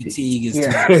third MVP. Fatigue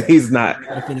is he's not.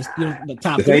 The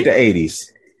top this ain't the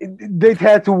 80s. They'd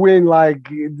had to win like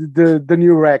the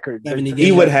new record.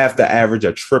 He would have to average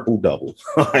a triple-double.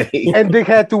 And they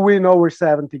had to win over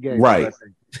 70 games. Right.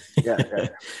 Yeah.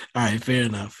 All right, fair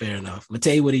enough.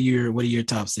 Matei, what are your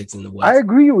top 6 in the West? I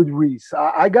agree with Reese.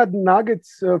 I got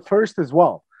Nuggets first as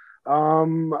well.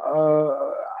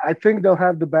 I think they'll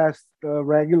have the best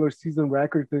regular season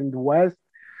record in the West.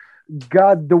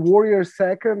 Got the Warriors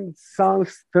second,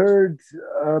 Suns third,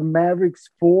 Mavericks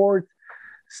fourth.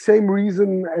 Same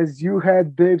reason as you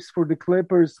had, Bibbs, for the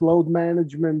Clippers, load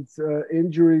management,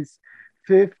 injuries,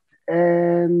 fifth.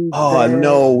 And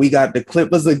no, we got the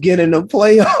Clippers again in the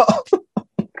playoff.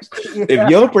 Yeah. If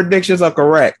your predictions are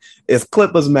correct, it's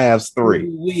Clippers Mavs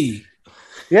 3.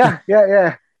 Yeah.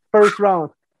 First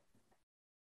round.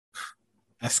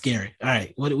 That's scary. All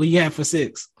right, what do you have for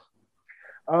 6?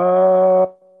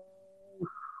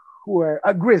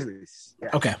 Grizzlies. Yeah.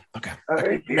 Okay.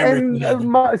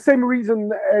 Same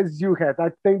reason as you had.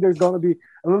 I think there's going to be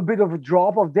a little bit of a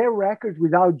drop of their record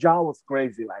without Ja was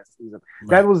crazy last season. Right.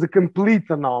 That was a complete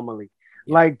anomaly.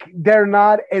 Yeah. Like, they're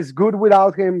not as good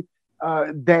without him.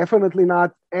 Definitely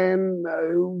not. And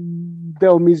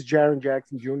they'll miss Jaren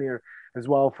Jackson Jr. as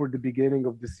well for the beginning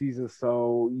of the season.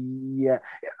 So, yeah.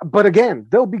 But again,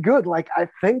 they'll be good. Like, I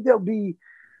think they'll be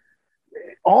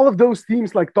all of those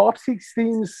teams, like top 6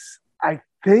 teams, I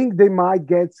think they might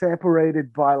get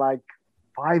separated by like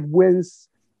 5 wins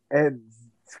and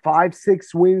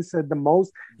 5-6 wins at the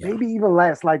most, maybe even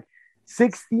less, like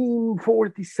 16,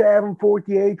 47,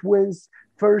 48 wins,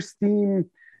 first team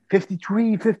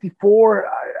 53, 54.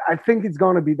 I think it's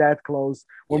going to be that close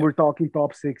when we're talking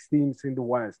top 6 teams in the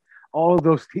West. All of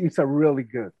those teams are really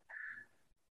good.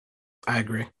 I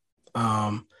agree.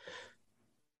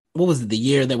 What was it, the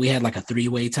year that we had like a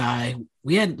 3-way tie?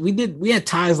 We had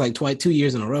ties like 2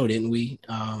 years in a row, didn't we?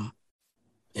 And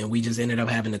we just ended up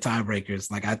having the tiebreakers.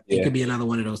 Like, it could be another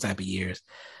one of those type of years.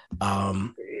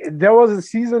 There was a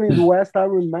season in the West, I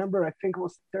remember, I think it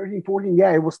was 13-14.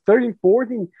 Yeah, it was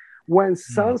 13-14 when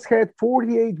Suns had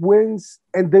 48 wins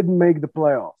and didn't make the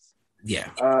playoffs. Yeah.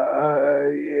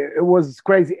 It was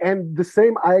crazy. And the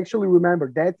same, I actually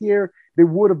remember that year, they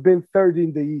would have been third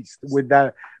in the East with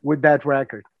that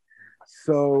record.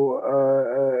 So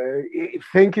I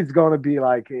think it's going to be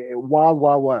like a wild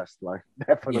West, like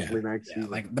definitely next season.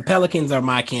 Like the Pelicans are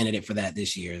my candidate for that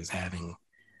this year, is having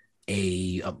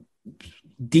a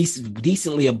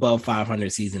decently above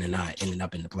 500 season and not ending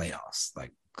up in the playoffs,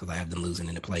 like, because I have them losing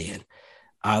in the play-in.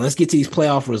 Let's get to these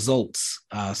playoff results.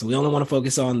 So we only want to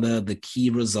focus on the key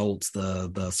results,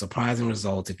 the surprising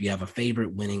results. If you have a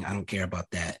favorite winning, I don't care about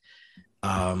that.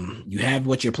 You have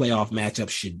what your playoff matchup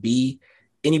should be.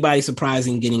 Anybody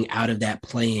surprising getting out of that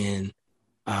play-in,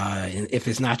 and if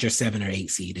it's not your 7 or 8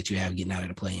 seed that you have getting out of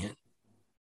the play-in?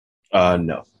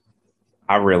 No.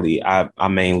 I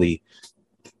mainly,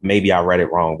 maybe I read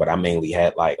it wrong, but I mainly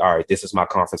had like, all right, this is my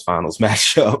conference finals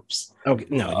matchups. Okay,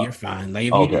 no, you're fine. Like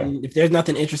if there's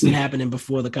nothing interesting happening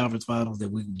before the conference finals,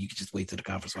 then you can just wait till the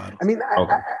conference finals. I mean,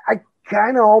 I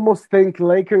kind of almost think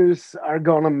Lakers are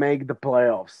gonna make the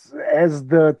playoffs as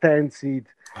the 10th seed.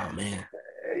 Oh man.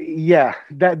 Yeah,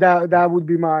 that would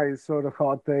be my sort of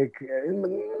hot take.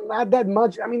 Not that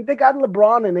much. I mean, they got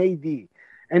LeBron and AD,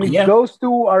 and if those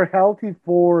two are healthy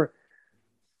for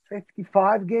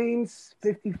 55 games,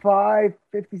 55,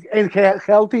 50, and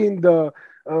healthy in the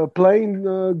playing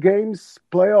games,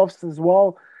 playoffs as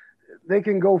well, they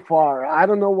can go far. I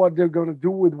don't know what they're going to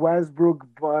do with Westbrook,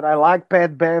 but I like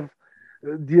Pat Bev,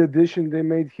 the addition they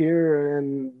made here,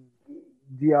 and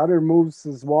the other moves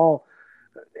as well.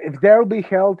 If they'll be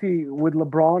healthy with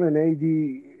LeBron and AD,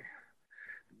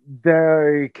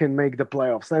 they can make the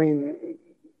playoffs. I mean,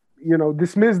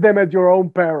 dismiss them at your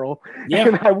own peril. Yeah.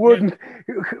 And I wouldn't.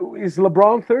 Is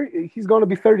LeBron 30? He's going to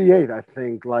be 38, I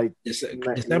think. Like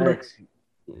December.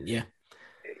 Yeah.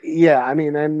 Yeah, I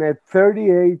mean, and at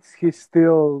 38, he's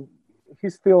still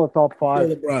a top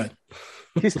 5. Still LeBron.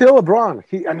 He's still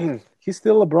LeBron. He's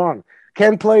still LeBron.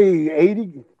 Can play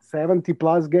 80, 70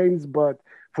 plus games, but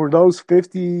for those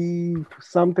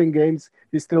 50-something games,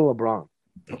 he's still LeBron.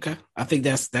 Okay. I think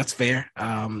that's fair.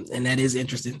 And that is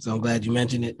interesting. So I'm glad you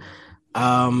mentioned it.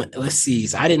 Let's see.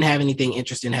 So I didn't have anything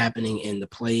interesting happening in the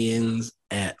play-ins.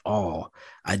 at all.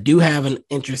 I do have an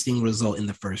interesting result in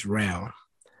the first round.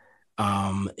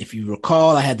 If you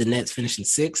recall, I had the Nets finishing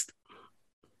 6th,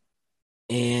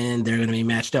 and they're going to be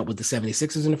matched up with the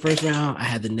 76ers in the first round. I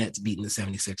had the Nets beating the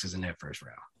 76ers in that first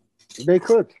round. They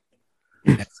could.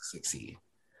 That's the 6th seed.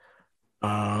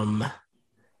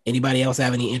 Anybody else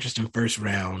have any interest in first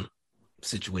round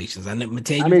situations? I mean,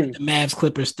 the Mavs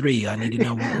Clippers 3. I need to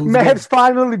know who's Mavs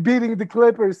finally beating the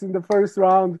Clippers in the first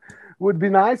round would be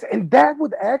nice, and that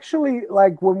would actually,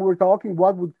 like, when we're talking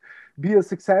what would be a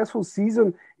successful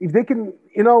season, if they can,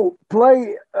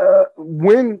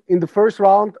 win in the first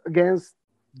round against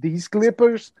these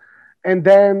Clippers, and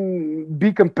then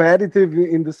be competitive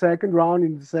in the second round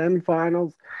in the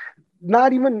semifinals.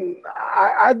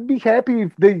 I'd be happy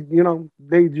if they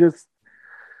just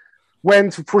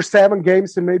went for 7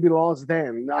 games and maybe lost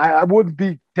then. I would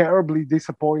be terribly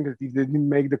disappointed if they didn't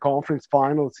make the conference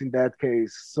finals in that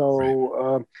case.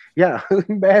 So,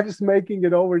 Mavs making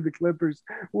it over the Clippers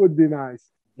would be nice.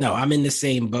 No, I'm in the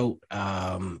same boat.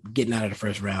 Getting out of the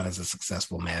first round is a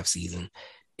successful Mavs season.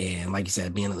 And like you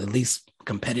said, being at least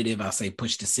competitive, I'll say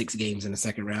push to 6 games in the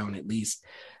second round at least.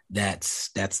 That's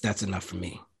enough for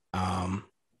me.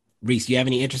 Reese, do you have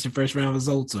any interest in first round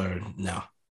results or no?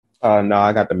 No,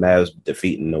 I got the Mavs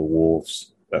defeating the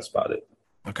Wolves. That's about it.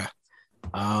 Okay.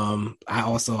 I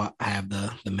also have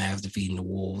the Mavs defeating the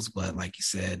Wolves, but like you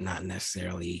said, not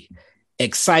necessarily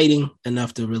exciting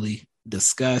enough to really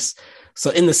discuss.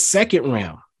 So in the second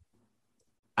round,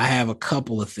 I have a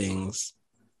couple of things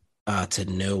to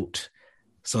note.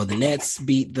 So the Nets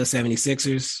beat the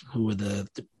 76ers, who were the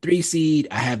 3 seed.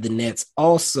 I have the Nets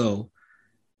also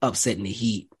upsetting the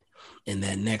Heat in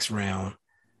that next round,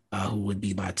 who would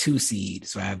be my 2 seed.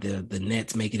 So I have the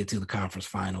Nets making it to the conference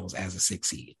finals as a 6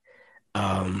 seed.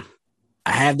 I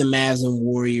have the Mavs and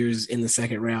Warriors in the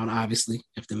second round, obviously.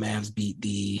 If the Mavs beat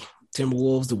the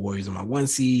Timberwolves, the Warriors are my 1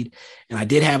 seed. And I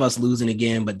did have us losing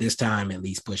again, but this time at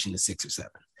least pushing to 6 or 7.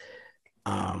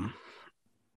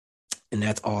 And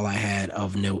that's all I had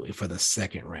of note for the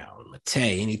second round.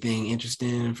 Matei, anything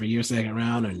interesting for your second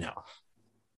round or no?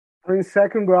 I mean,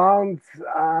 second round,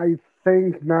 I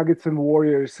think Nuggets and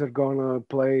Warriors are going to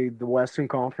play the Western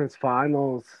Conference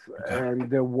Finals, and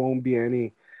there won't be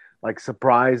any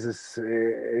surprises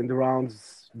in the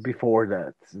rounds before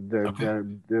that.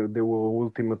 They will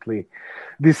ultimately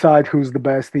decide who's the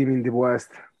best team in the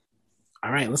West.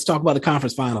 All right, let's talk about the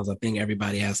conference finals. I think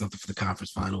everybody has something for the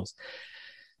conference finals.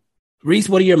 Reese,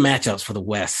 what are your matchups for the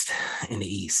West and the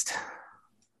East?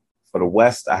 For the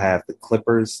West, I have the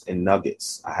Clippers and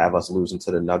Nuggets. I have us losing to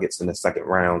the Nuggets in the second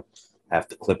round. I have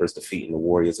the Clippers defeating the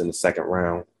Warriors in the second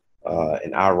round.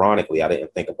 And ironically, I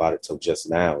didn't think about it till just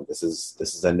now. This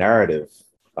is a narrative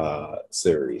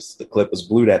series. The Clippers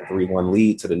blew that 3-1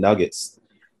 lead to the Nuggets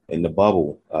in the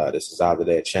bubble. This is either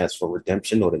their chance for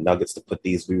redemption or the Nuggets to put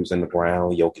these views in the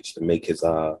ground, Jokic to make his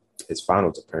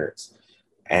finals appearance.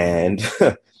 And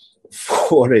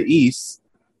for the East,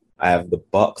 I have the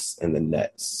Bucks and the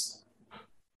Nets.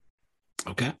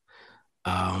 Okay.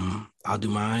 I'll do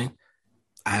mine.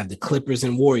 I have the Clippers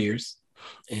and Warriors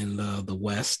in the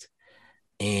West.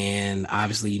 And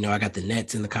obviously, I got the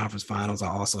Nets in the conference finals. I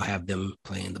also have them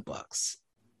playing the Bucks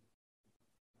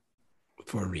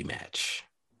for a rematch.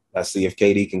 Let's see if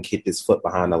KD can keep his foot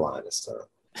behind the line this time.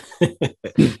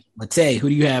 Matei, who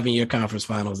do you have in your conference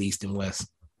finals, East and West?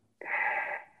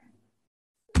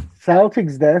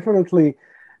 Celtics, definitely.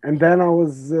 And then I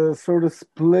was sort of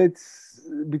split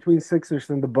between Sixers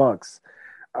and the Bucks.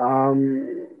 I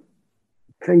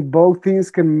think both teams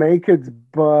can make it,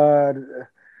 but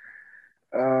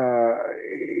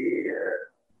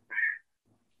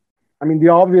the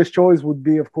obvious choice would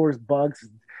be, of course, Bucks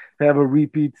to have a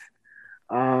repeat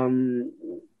of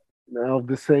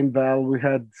the same battle we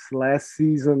had last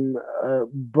season.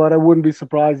 But I wouldn't be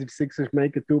surprised if Sixers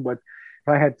make it too. But if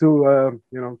I had to,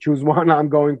 choose one, I'm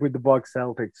going with the Bucks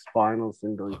Celtics finals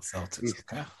in the Celtics.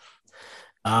 Okay.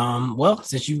 Well,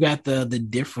 since you got the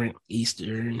different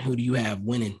Eastern, who do you have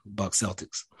winning Bucks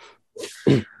Celtics?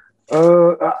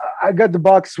 I got the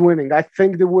Bucks winning. I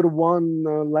think they would have won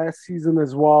last season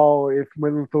as well if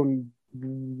Middleton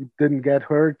didn't get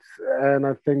hurt, and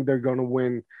I think they're gonna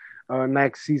win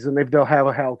next season if they'll have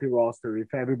a healthy roster.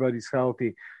 If everybody's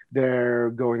healthy,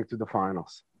 they're going to the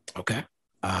finals. Okay.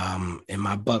 In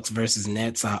my Bucks versus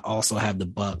Nets, I also have the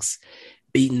Bucks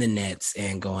beating the Nets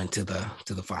and going to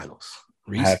the finals.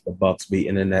 Reese? I have the Bucks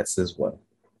beating the Nets as well.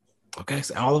 Okay,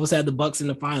 so all of us had the Bucks in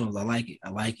the finals. I like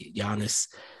it. Giannis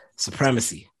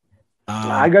supremacy.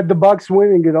 I got the Bucks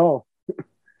winning it all.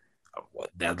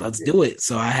 Let's do it.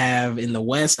 So I have in the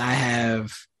West, I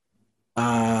have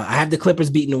the Clippers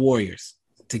beating the Warriors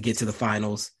to get to the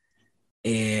finals.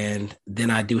 And then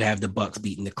I do have the Bucks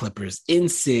beating the Clippers in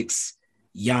 6.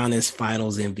 Giannis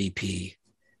finals MVP.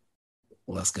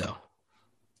 Let's go.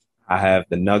 I have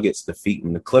the Nuggets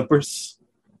defeating the Clippers.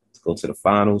 Let's go to the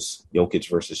finals. Jokic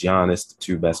versus Giannis, the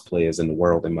 2 best players in the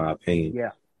world, in my opinion.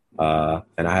 Yeah.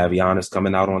 And I have Giannis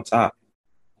coming out on top.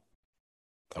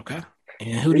 Okay.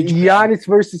 And who did you Giannis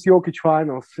versus Jokic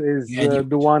finals is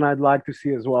the one I'd like to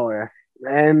see as well. Yeah.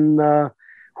 And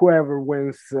whoever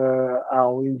wins,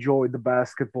 I'll enjoy the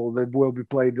basketball that will be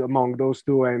played among those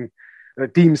two and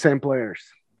teams and players.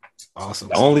 Awesome.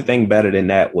 The only thing better than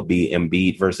that would be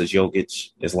Embiid versus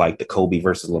Jokic. It's like the Kobe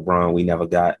versus LeBron we never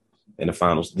got in the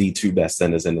finals. The 2 best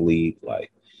centers in the league.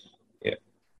 Like, yeah.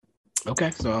 Okay,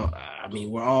 so I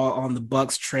mean, we're all on the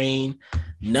Bucks train.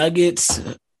 Nuggets.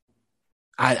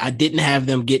 I didn't have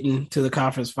them getting to the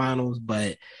conference finals,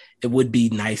 but it would be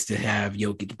nice to have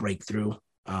Jokic break through.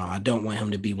 I don't want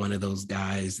him to be one of those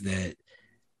guys that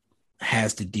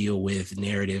has to deal with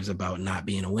narratives about not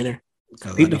being a winner.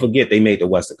 People forget they made the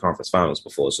Western Conference Finals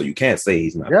before, so you can't say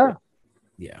he's not.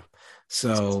 Yeah.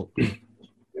 So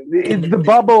it's the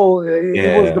bubble.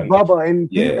 It was the bubble, and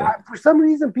for some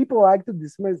reason, people like to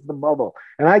dismiss the bubble,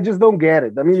 and I just don't get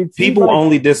it. I mean, people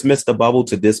only dismiss the bubble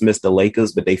to dismiss the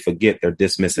Lakers, but they forget they're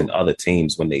dismissing other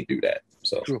teams when they do that.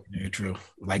 So very true.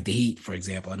 Like the Heat, for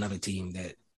example, another team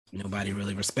that nobody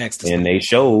really respects. And they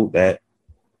showed that.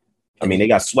 I mean, they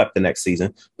got swept the next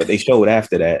season, but they showed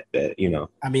after that, you know.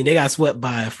 I mean, they got swept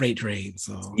by a freight train.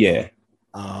 So, yeah.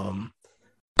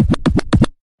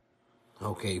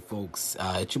 Okay, folks,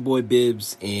 it's your boy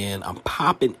Bibbs, and I'm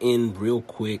popping in real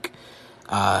quick.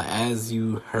 As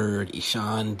you heard,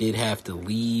 Ishan did have to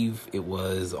leave. It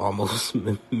was almost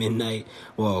midnight,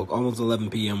 well, almost 11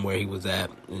 p.m. where he was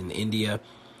at in India.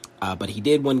 But he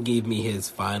did want to give me his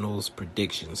finals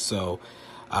predictions. So,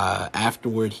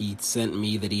 afterward, he sent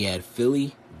me that he had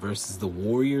Philly versus the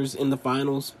Warriors in the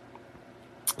finals.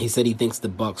 He said he thinks the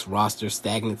Bucks roster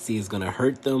stagnancy is going to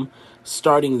hurt them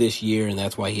starting this year, and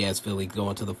that's why he has Philly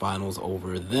going to the finals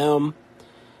over them.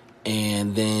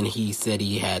 And then he said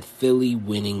he had Philly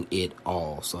winning it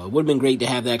all. So it would have been great to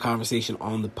have that conversation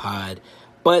on the pod,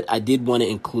 but I did want to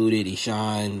include it.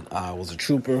 Ishan was a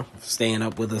trooper, staying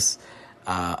up with us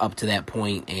up to that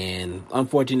point, and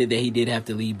unfortunate that he did have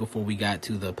to leave before we got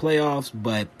to the playoffs,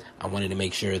 but I wanted to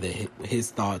make sure that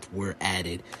his thoughts were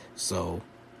added. So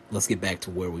let's get back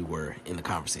to where we were in the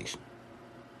conversation.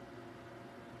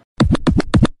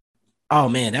 Oh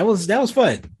man, that was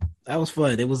fun. That was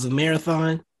fun. It was a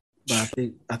marathon, but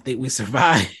I think we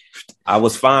survived. I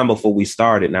was fine before we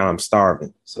started. Now I'm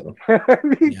starving. So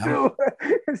me too.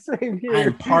 Same here.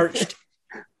 I'm parched.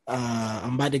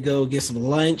 I'm about to go get some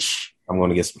lunch. I'm going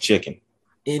to get some chicken.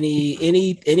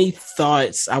 Any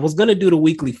thoughts? I was going to do the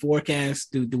weekly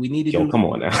forecast. Do we need to do? Come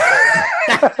on now.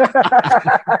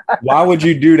 Why would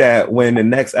you do that when the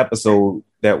next episode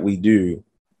that we do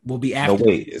will be after? No,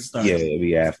 wait. It'll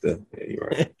be after. Yeah,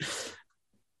 you're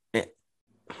right.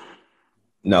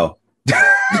 No.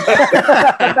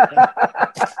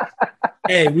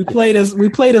 Hey, we play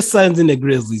the Suns and the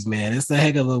Grizzlies, man. It's a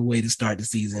heck of a way to start the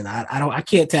season. I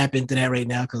can't tap into that right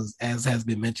now because, as has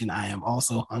been mentioned, I am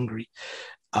also hungry.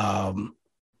 I'm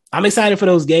excited for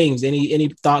those games. Any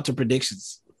thoughts or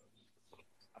predictions?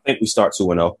 I think we start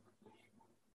 2-0.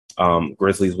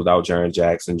 Grizzlies without Jaren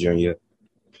Jackson Jr.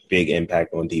 Big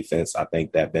impact on defense. I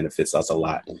think that benefits us a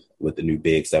lot with the new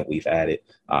bigs that we've added.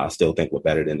 I still think we're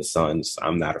better than the Suns.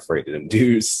 I'm not afraid of them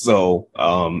dudes. So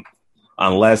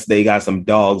unless they got some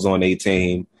dogs on their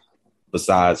team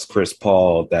besides Chris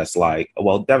Paul, that's like,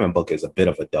 well, Devin Booker is a bit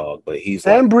of a dog, but he's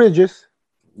and Bridges.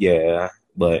 Yeah,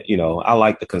 but I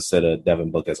like to consider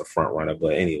Devin Booker as a front runner.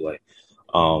 But anyway,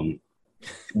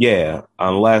 yeah,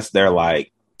 unless they're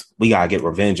like, we gotta get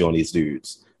revenge on these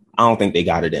dudes. I don't think they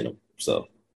got it in them. So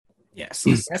yeah,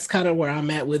 so that's kind of where I'm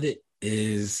at with it.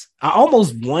 Is I don't want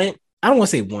to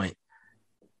say want.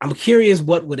 I'm curious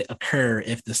what would occur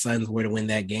if the Suns were to win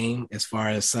that game as far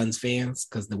as Suns fans,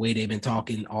 because the way they've been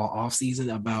talking all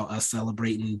offseason about us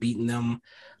celebrating beating them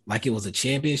like it was a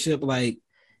championship. Like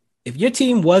if your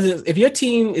team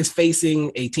is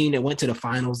facing a team that went to the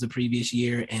finals the previous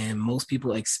year and most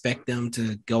people expect them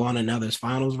to go on another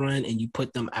finals run and you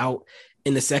put them out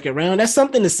in the second round, that's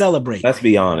something to celebrate. Let's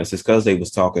be honest. It's because they was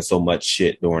talking so much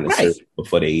shit during the season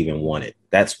before they even won it.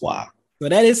 That's why. So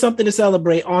that is something to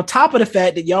celebrate. On top of the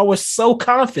fact that y'all were so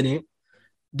confident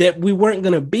that we weren't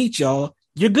going to beat y'all,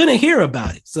 you're going to hear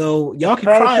about it. So y'all can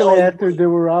cry after they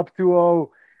were up 2-0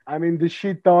 I mean, the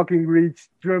shit talking reached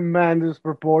tremendous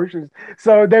proportions.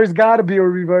 So there's got to be a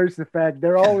reverse effect.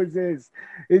 There always is.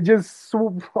 It just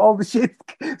all the shit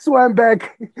swam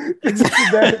back to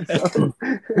them. So.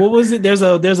 What was it? There's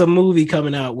a movie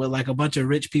coming out with like a bunch of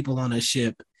rich people on a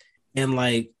ship, and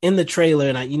like in the trailer,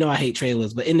 and I hate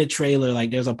trailers, but in the trailer, like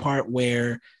there's a part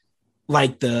where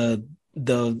like the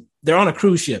they're on a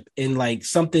cruise ship and like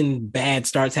something bad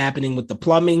starts happening with the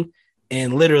plumbing.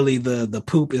 And literally the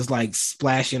poop is like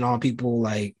splashing on people.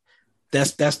 Like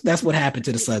that's what happened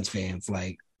to the Suns fans.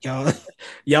 Like y'all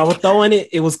were throwing it.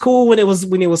 It was cool when it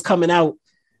was coming out,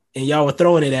 and y'all were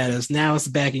throwing it at us. Now it's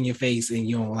back in your face, and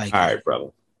you don't like. All right,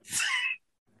 brother.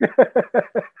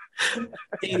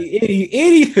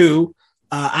 Anywho,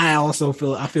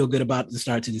 I feel good about the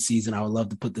start to the season. I would love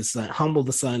to put humble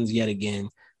the Suns yet again.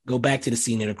 Go back to the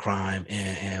scene of the crime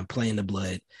and play in the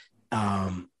blood.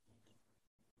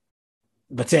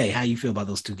 But hey, how you feel about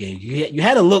those two games? You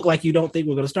had to look like you don't think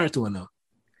we're going to start 2-0.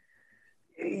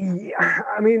 Yeah,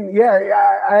 I mean,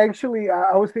 yeah. I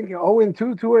was thinking 0-2,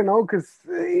 2-0, because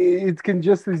it can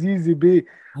just as easy be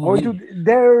 0-2.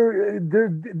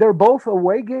 They're both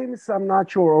away games. I'm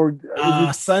not sure.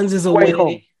 Or Suns is away. Home?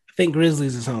 I think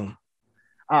Grizzlies is home.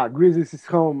 Grizzlies is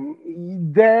home.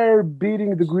 They're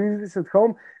beating the Grizzlies at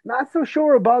home. Not so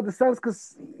sure about the Suns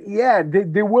because, yeah,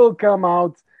 they will come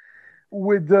out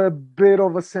with a bit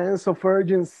of a sense of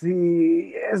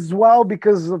urgency as well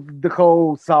because of the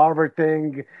whole Sarver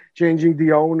thing, changing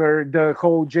the owner, the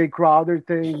whole Jay Crowder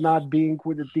thing, not being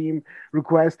with the team,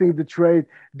 requesting the trade.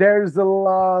 There's a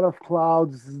lot of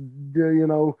clouds,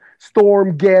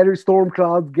 storm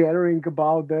clouds gathering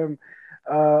about them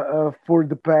for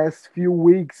the past few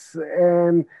weeks,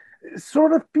 and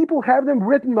sort of people have them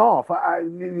written off. I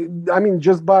mean,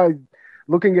 just by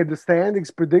looking at the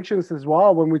standings predictions as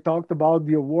well, when we talked about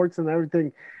the awards and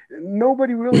everything,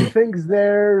 nobody really thinks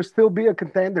they'll still be a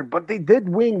contender. But they did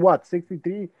win,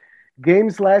 63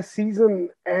 games last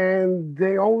season, and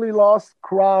they only lost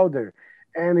Crowder.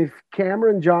 And if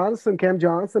Cam Johnson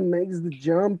makes the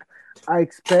jump, I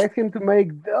expect him to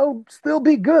they'll still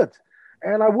be good.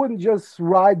 And I wouldn't just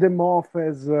write them off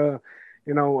as, a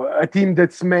team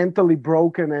that's mentally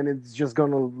broken and it's just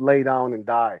going to lay down and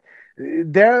die.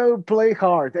 They'll play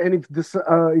hard, and if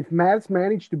Mavs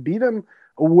manage to beat them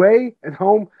away at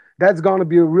home, that's going to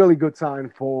be a really good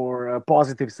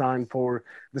positive sign for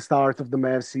the start of the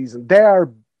Mavs season. They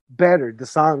are better. The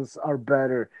Suns are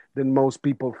better than most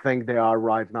people think they are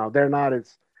right now. They're not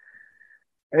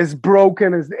as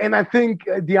broken and I think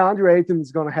DeAndre Ayton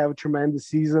is going to have a tremendous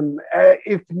season,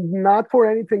 if not for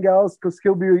anything else, because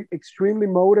he'll be extremely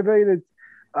motivated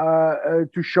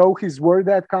to show his worth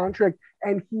that contract.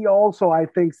 And he also, I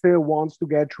think, still wants to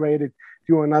get traded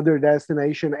to another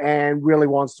destination and really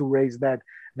wants to raise that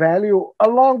value,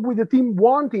 along with the team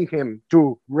wanting him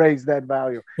to raise that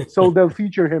value. So they'll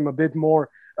feature him a bit more.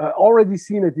 Already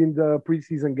seen it in the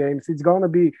preseason games. It's going to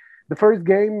be the first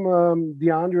game,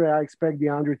 I expect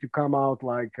DeAndre to come out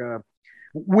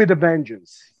with a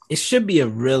vengeance. It should be a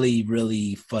really,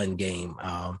 really fun game.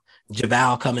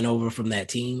 Javal coming over from that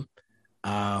team.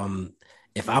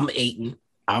 If I'm Ayton,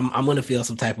 I'm going to feel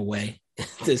some type of way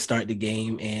to start the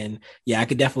game. And yeah, I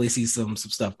could definitely see some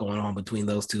stuff going on between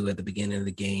those two at the beginning of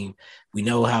the game. We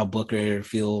know how Booker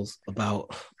feels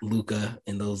about Luka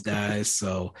and those guys.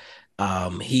 So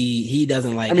he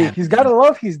doesn't like. I mean, he's got to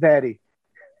love his daddy.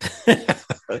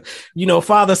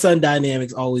 Father-son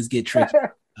dynamics always get tricky.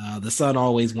 The son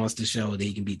always wants to show that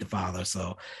he can beat the father.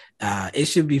 So it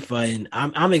should be fun.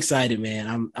 I'm excited,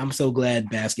 man. I'm so glad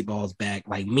basketball's back,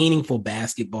 like meaningful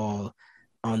basketball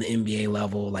on the NBA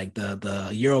level. Like the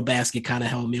Eurobasket kind of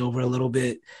held me over a little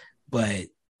bit, but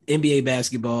NBA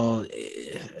basketball,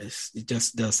 it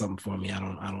just does something for me. I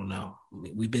don't know.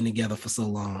 We've been together for so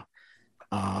long.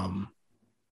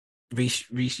 Reese,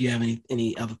 you have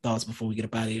any other thoughts before we get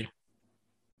up out of here?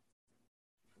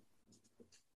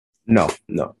 No,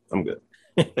 I'm good.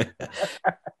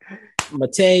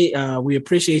 Matej, we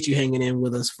appreciate you hanging in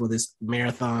with us for this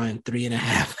marathon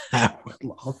 3.5 hour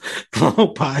long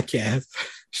podcast.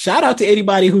 Shout out to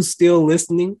anybody who's still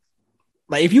listening.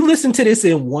 Like, if you listen to this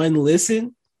in one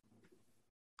listen,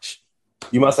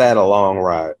 you must have had a long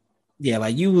ride. Yeah,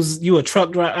 like you a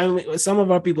truck driver. I mean, some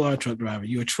of our people are a truck driver.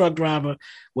 You're a truck driver,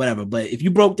 whatever. But if you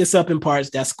broke this up in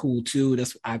parts, that's cool too.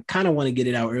 I kind of want to get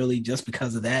it out early just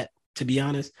because of that, to be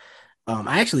honest.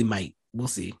 I actually might. We'll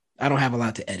see. I don't have a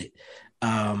lot to edit.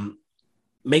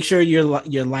 Make sure you're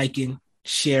liking,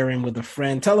 sharing with a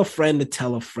friend. Tell a friend to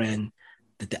tell a friend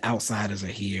that the Outsiders are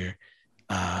here.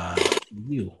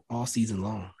 You all season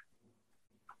long.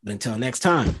 But until next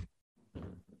time,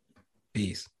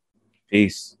 peace.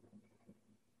 Peace.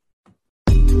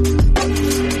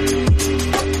 you.